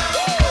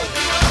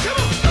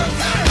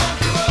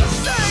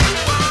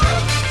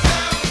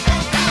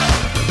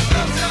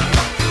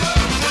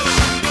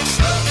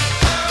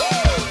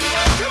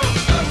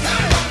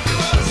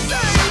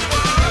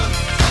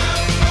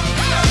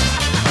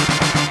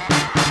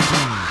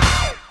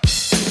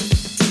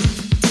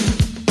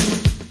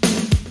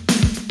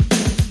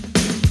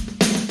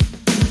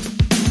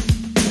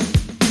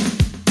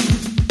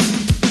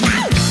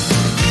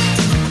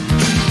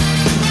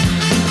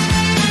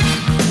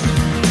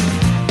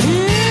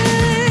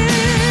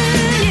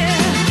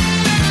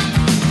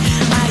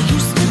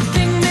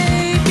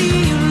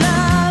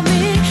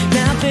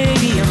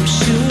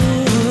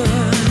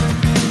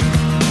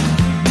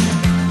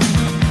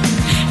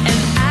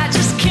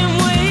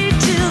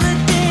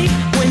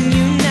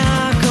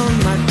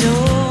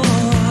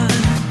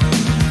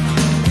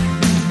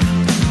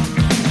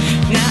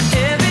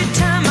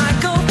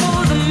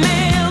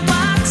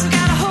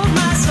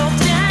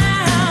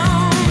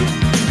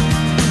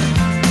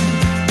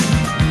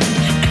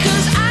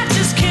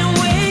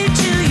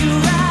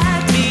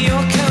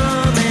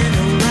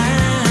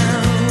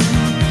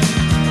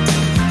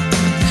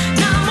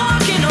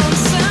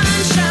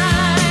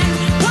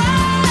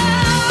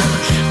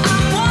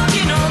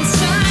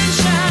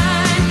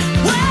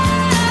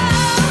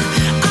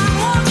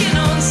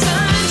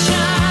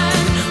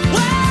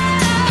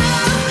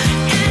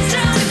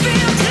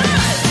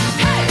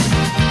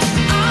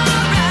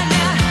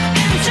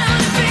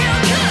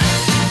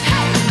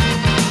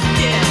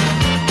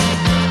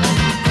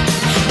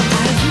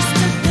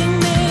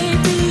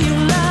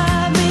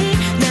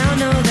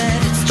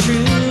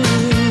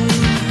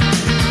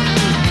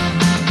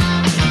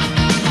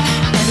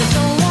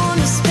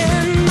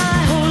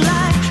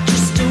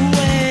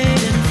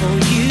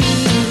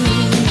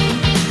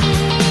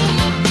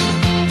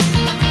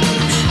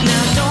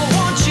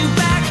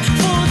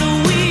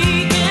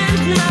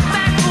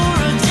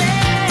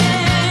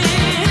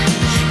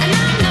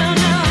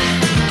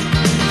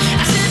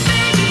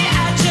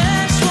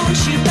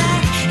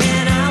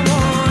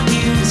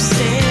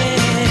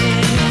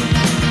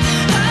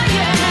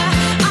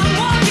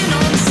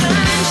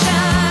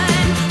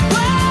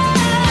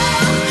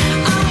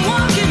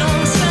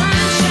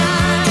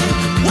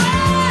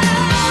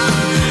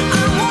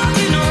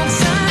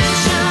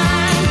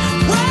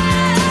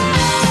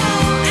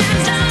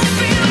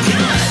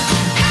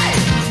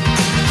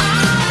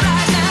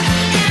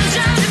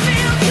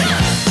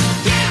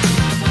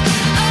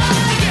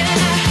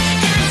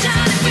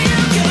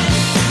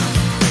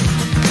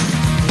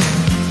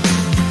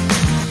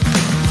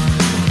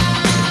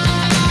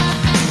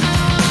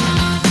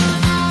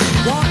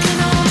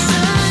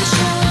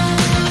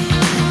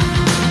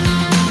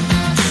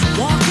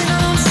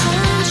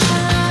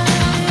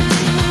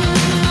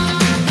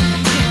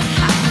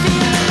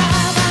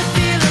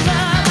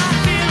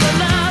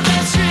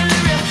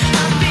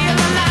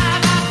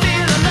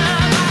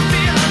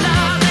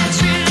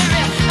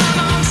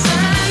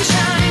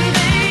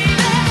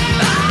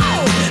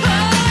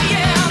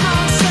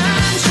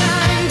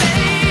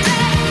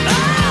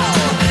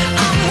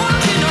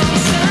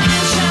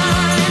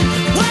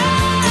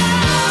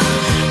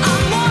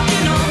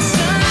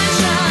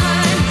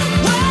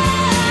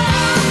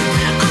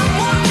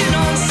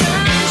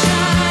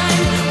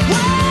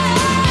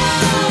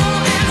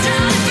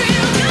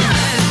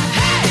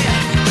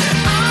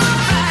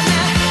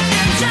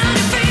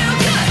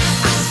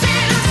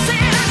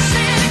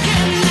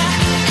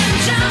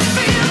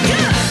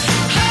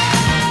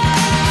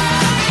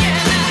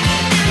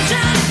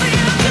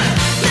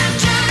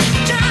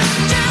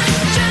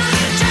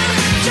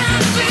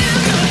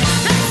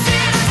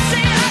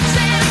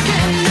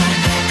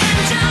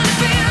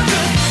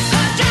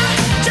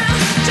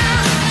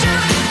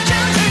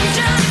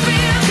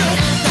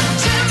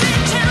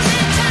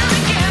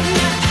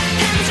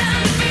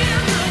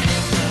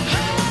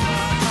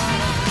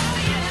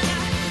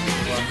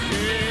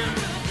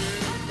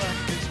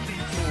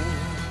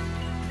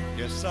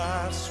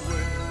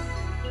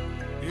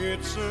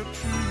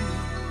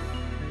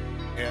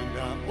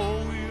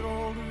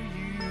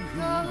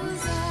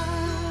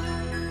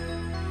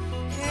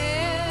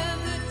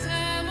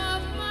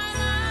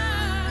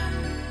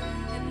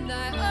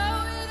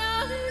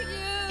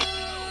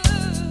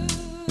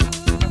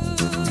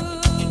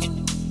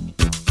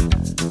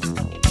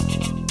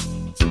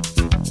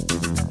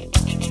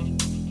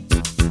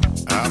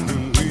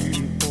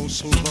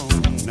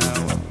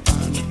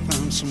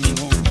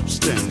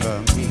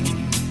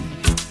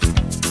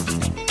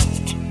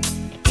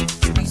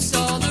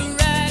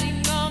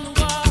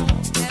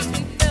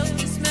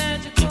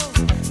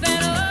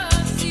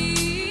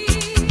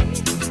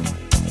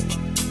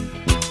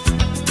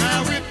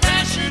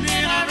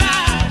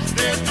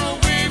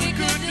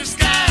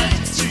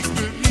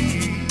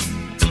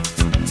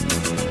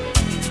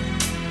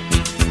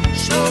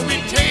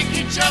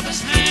 shake each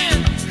other's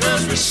hand,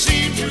 'cause we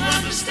seem to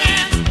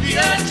understand the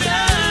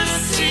urge.